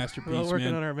on our masterpiece, We're all working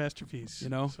man. on our masterpiece.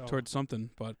 So, Towards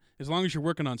something. But as long as you're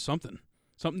working on something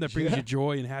that brings Yeah. you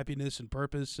joy and happiness and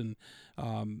purpose, and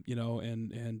I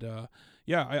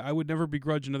would never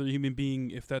begrudge another human being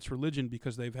if that's religion,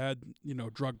 because they've had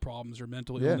drug problems or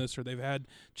mental Yeah. illness, or they've had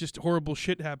just horrible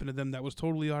shit happen to them that was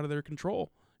totally out of their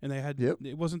control, and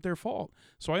it wasn't their fault.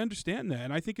 So I understand that,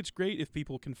 and I think it's great if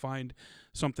people can find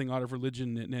something out of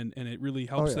religion, and it really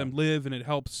helps yeah. them live, and it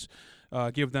helps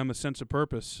give them a sense of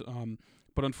purpose.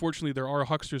 But unfortunately, there are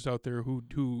hucksters out there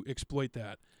who exploit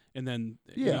that, and then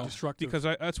Yeah. Destructive. because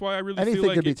that's why I really Anything feel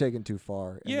like could be taken too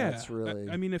far. And yeah, that's really.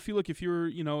 I mean, I feel like if you're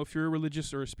a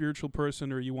religious or a spiritual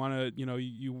person, or you want to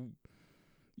you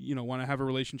want to have a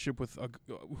relationship with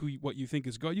what you think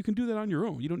is God, you can do that on your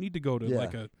own. You don't need to go to Yeah.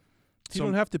 like a you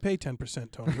don't have to pay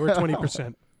 10%, Tony, or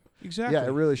 20%. exactly. yeah,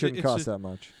 it really shouldn't It's cost that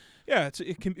much. Yeah,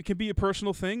 it can be a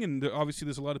personal thing, and obviously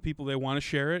there's a lot of people that want to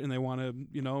share it and they want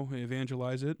to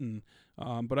evangelize it, and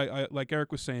but I like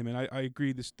Eric was saying, man, I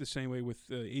agree the same way with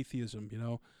atheism.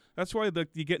 That's why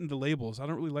you get into labels. I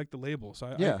don't really like the labels.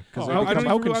 Yeah, Oh, because how don't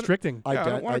how even- constricting. Yeah, I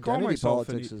don't wanna call identity myself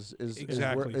politics is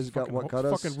Exactly. got fucking, what got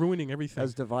us fucking ruining everything.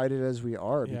 as divided as we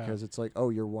are, Yeah. because it's like, oh,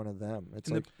 you're one of them. It's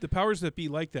and like the powers that be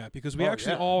like that, because we Oh,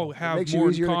 actually yeah. all It have makes you more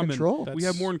in easier to common. control. We That's-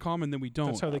 have more in common than we don't.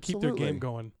 That's how they keep their Absolutely. game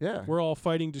going. yeah. We're all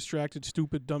fighting, distracted,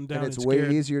 stupid, dumbed down, And it's scared.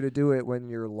 way easier to do it when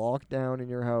you're locked down in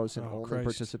your house and Oh, only Christ.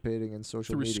 participating in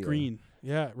social through a media. screen.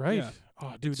 Yeah, right. Yeah.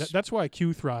 Oh, dude, It's- that's why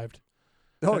Q thrived.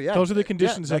 Oh That- yeah, those are the yeah,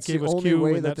 conditions that that's the gave us only Q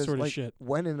way and that there's, sort of like, shit.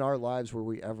 When in our lives were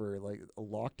we ever like a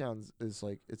lockdown is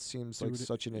like, it seems like Dude,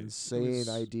 such an it insane was-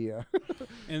 idea.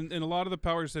 And a lot of the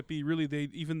powers that be, really, they,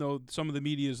 even though some of the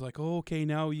media is like, oh, okay,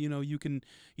 now you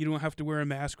don't have to wear a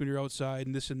mask when you're outside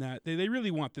and this and that. They really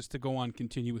want this to go on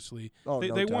continuously. Oh, they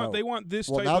no they doubt. want this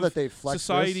well, type now of that they flex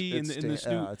society this, in this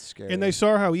new. it's scary. And they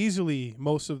saw how easily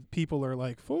most of people are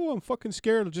like, "Oh, I'm fucking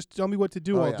scared. Just tell me what to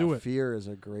do. Oh, I'll yeah, do it." Fear is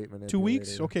a great manipulator. 2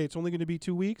 weeks? Okay, it's only going to be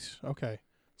 2 weeks. Okay,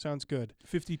 sounds good.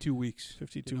 52 weeks.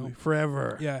 52 You know? weeks.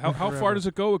 Forever. Yeah, how far Forever. does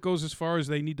it go? It goes as far as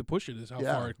they need to push it. Is how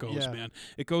Yeah. far it goes, Yeah. man.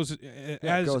 It goes Yeah,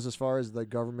 as it goes as far as the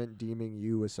government deeming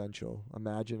you essential.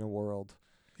 Imagine a world.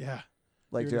 Yeah.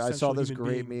 Like, You're an dude, I saw essential this human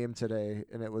great being. meme today,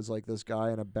 and it was like this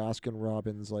guy in a Baskin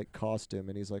Robbins like costume,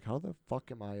 and he's like, "How the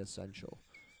fuck am I essential?"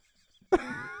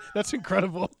 That's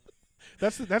incredible.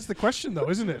 That's the question, though,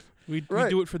 isn't it? We Right.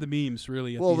 do it for the memes,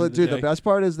 really. At Well, the end dude, of the the day. best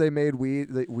part is they made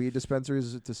weed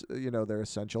dispensaries. They're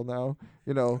essential now.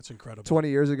 That's incredible. 20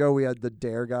 years ago, we had the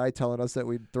Dare guy telling us that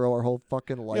we'd throw our whole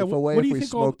fucking life wh- away what do if you we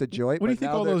think all- smoked a joint. what do you but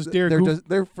think now all they're- those Dare they're goof- just,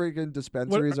 their freaking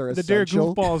dispensaries are the Dare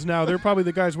essential. goofballs now? They're probably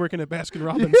the guys working at Baskin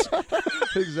Robbins.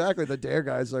 Exactly, the Dare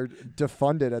guys are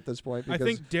defunded at this point. I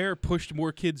Because think Dare pushed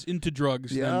more kids into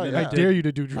drugs Yeah, than yeah. I it did. dare you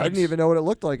to do drugs. I didn't even know what it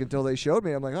looked like until they showed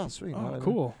me. I'm like, oh, sweet. now I Oh, know.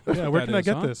 cool. That's Yeah, what where that can I is,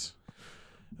 get huh? this?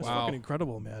 That's Wow. fucking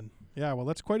incredible, man. Yeah, well,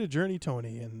 that's quite a journey,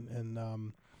 Tony, and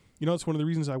it's one of the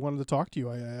reasons I wanted to talk to you.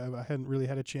 I hadn't really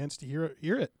had a chance to hear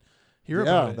Yeah,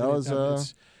 about it. that And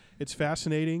was, it's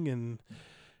fascinating, and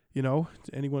to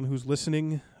anyone who's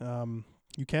listening,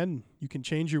 you can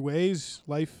change your ways.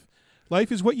 Life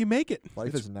is what you make it.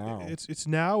 Life is now. It's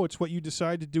now. It's what you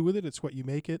decide to do with it. It's what you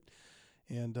make it.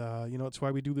 And it's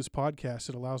why we do this podcast.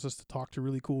 It allows us to talk to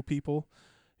really cool people,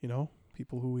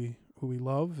 people who we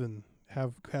love and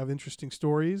have interesting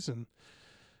stories. And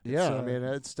Yeah, It's, I mean,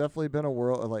 it's definitely been a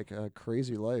a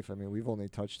crazy life. I mean, we've only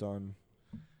touched on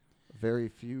very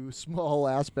few small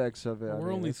aspects of it. I We're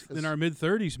mean, only it's- in our mid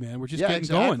 30s, man. We're just yeah, getting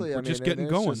exactly. going. I We're mean, just and getting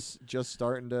it's going. Just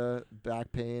starting to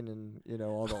back pain and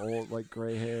all the old like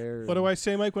gray hair. what do I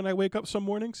say, Mike, when I wake up some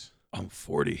mornings? I'm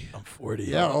 40. I'm 40.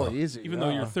 Yeah, easy. Even though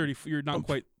you're yeah. 30, you're not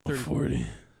quite I'm 30. 40. I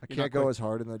you're can't not go quite- as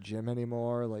hard in the gym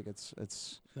anymore. Like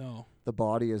it's No. the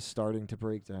body is starting to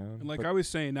break down. And like But I was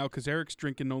saying now, because Eric's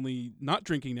not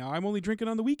drinking now, I'm only drinking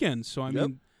on the weekends. So, I Yep.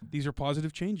 mean, these are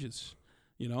positive changes,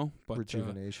 But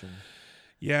rejuvenation.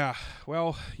 yeah,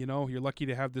 well, you're lucky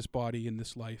to have this body in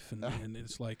this life. And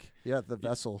it's like, Yeah, the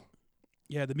vessel.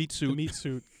 yeah, the meat The suit. meat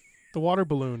suit, the water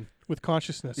balloon with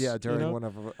consciousness. Yeah, during you know? one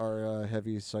of our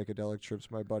heavy psychedelic trips,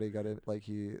 my buddy got it. Like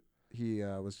he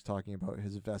was talking about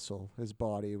his vessel. His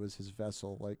body was his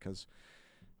vessel. Like, cause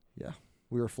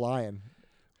we were flying.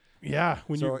 Yeah,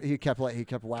 when So you he kept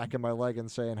whacking my leg and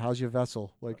saying, "How's your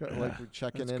vessel?" Like we're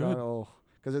checking That's in good. on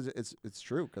because it's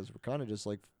true because we're kind of just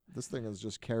like this thing is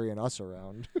just carrying us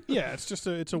around.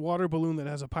 it's a water balloon that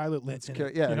has a pilot lit in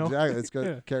it. Yeah, you know? exactly. It's good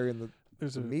Yeah. carrying the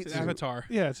There's a meat It's suit. an avatar.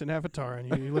 Yeah, it's an avatar, and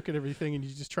you look at everything, and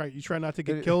you try not to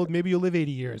get It- killed. Maybe you'll live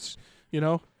 80 years,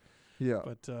 Yeah.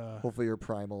 But Hopefully your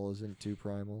primal isn't too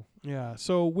primal. yeah.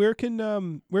 So where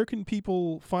can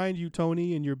people find you,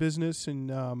 Tony, and your business,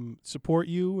 and support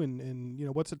you, and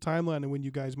what's the timeline and when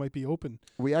you guys might be open?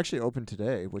 We actually opened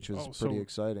today, which is Oh, pretty so-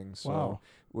 exciting. So wow.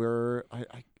 we're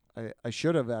I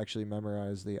should have actually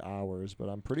memorized the hours, but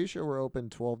I'm pretty sure we're open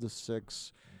 12 to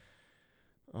 6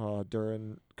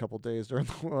 during a couple days during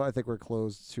I think we're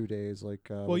closed 2 days like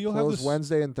Well, you'll have closed this-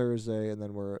 Wednesday and Thursday, and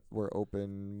then we're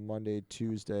open Monday,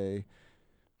 Tuesday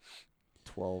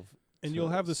 12 And to you'll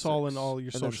have this all in 6. all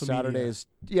your And social then media. Saturdays,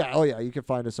 yeah, oh yeah, you can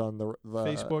find us on the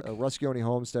Facebook. Ruscioni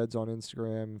Homesteads on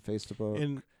Instagram, Facebook.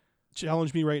 And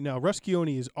challenge me right now.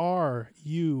 Ruscioni is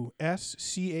Ruschioni.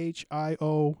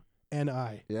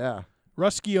 Yeah,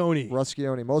 Ruscioni.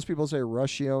 Ruscioni. Most people say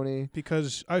Ruscioni.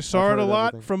 Because I saw heard it a lot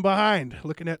everything. from behind,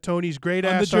 looking at Tony's great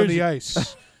On the ass on the jersey.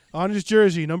 ice. On his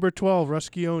jersey, number 12,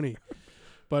 Ruscioni.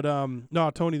 But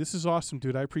no, Tony, this is awesome,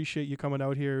 dude. I appreciate you coming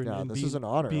out here Yeah, and this being, is an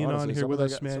honor. being on honestly. here Some with of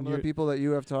the us, gu- man. Some of You're- the people that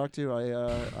you have talked to,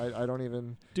 I don't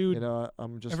even, dude.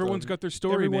 I'm just. Everyone's got their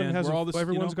story, everyone man. has We're all this,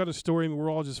 everyone's got a story. And we're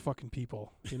all just fucking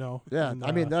people, Yeah, And,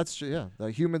 I mean that's true. Yeah,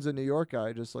 the humans in New York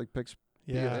guy just like picks.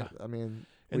 yeah. I mean,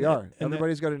 And we that- are. and that-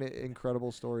 Everybody's got an incredible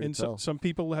story And to tell. some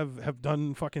people have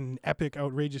done fucking epic,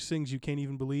 outrageous things you can't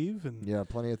even believe. And Yeah,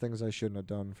 plenty of things I shouldn't have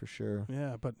done for sure.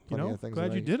 yeah, but Plenty of things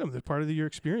glad that you I- did them. They're part of your Yeah,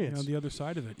 experience. on the other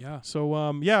side of it, yeah. So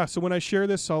so when I share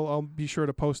this, I'll be sure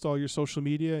to post all your social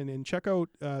media and check out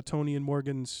Tony and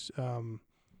Morgan's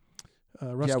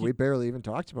Yeah, we barely even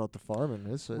talked about the farming.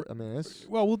 It's.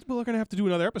 Well, we're gonna have to do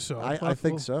another episode. I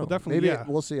think so. We'll definitely, Maybe yeah.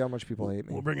 we'll see how much people hate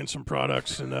me. We'll bring in some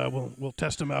products and we'll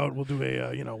test them out. We'll do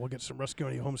a we'll get some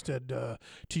Ruscioni Homestead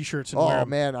T-shirts and wear Oh 'em.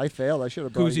 man, I failed. I should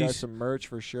have brought you guys Koozies. some merch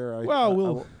for sure.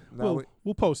 Well,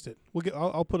 we'll post it.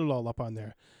 I'll put it all up on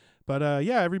there. But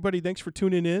yeah, everybody, thanks for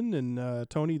tuning in, and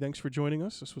Tony, thanks for joining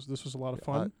us. This was a lot of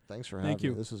fun. Thanks for Thank having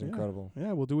you. me. This is Yeah. incredible.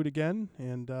 Yeah, we'll do it again.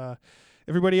 And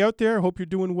everybody out there, hope you're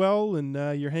doing well and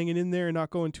you're hanging in there and not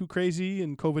going too crazy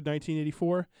in COVID-19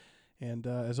 '84. And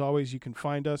as always, you can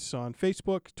find us on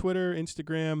Facebook, Twitter,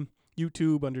 Instagram,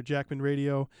 YouTube under Jackman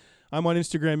Radio. I'm on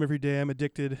Instagram every day. I'm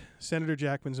addicted. Senator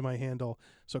Jackman's my handle.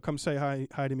 So come say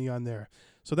hi to me on there.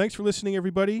 So thanks for listening,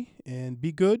 everybody, and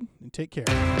be good and take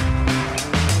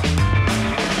care.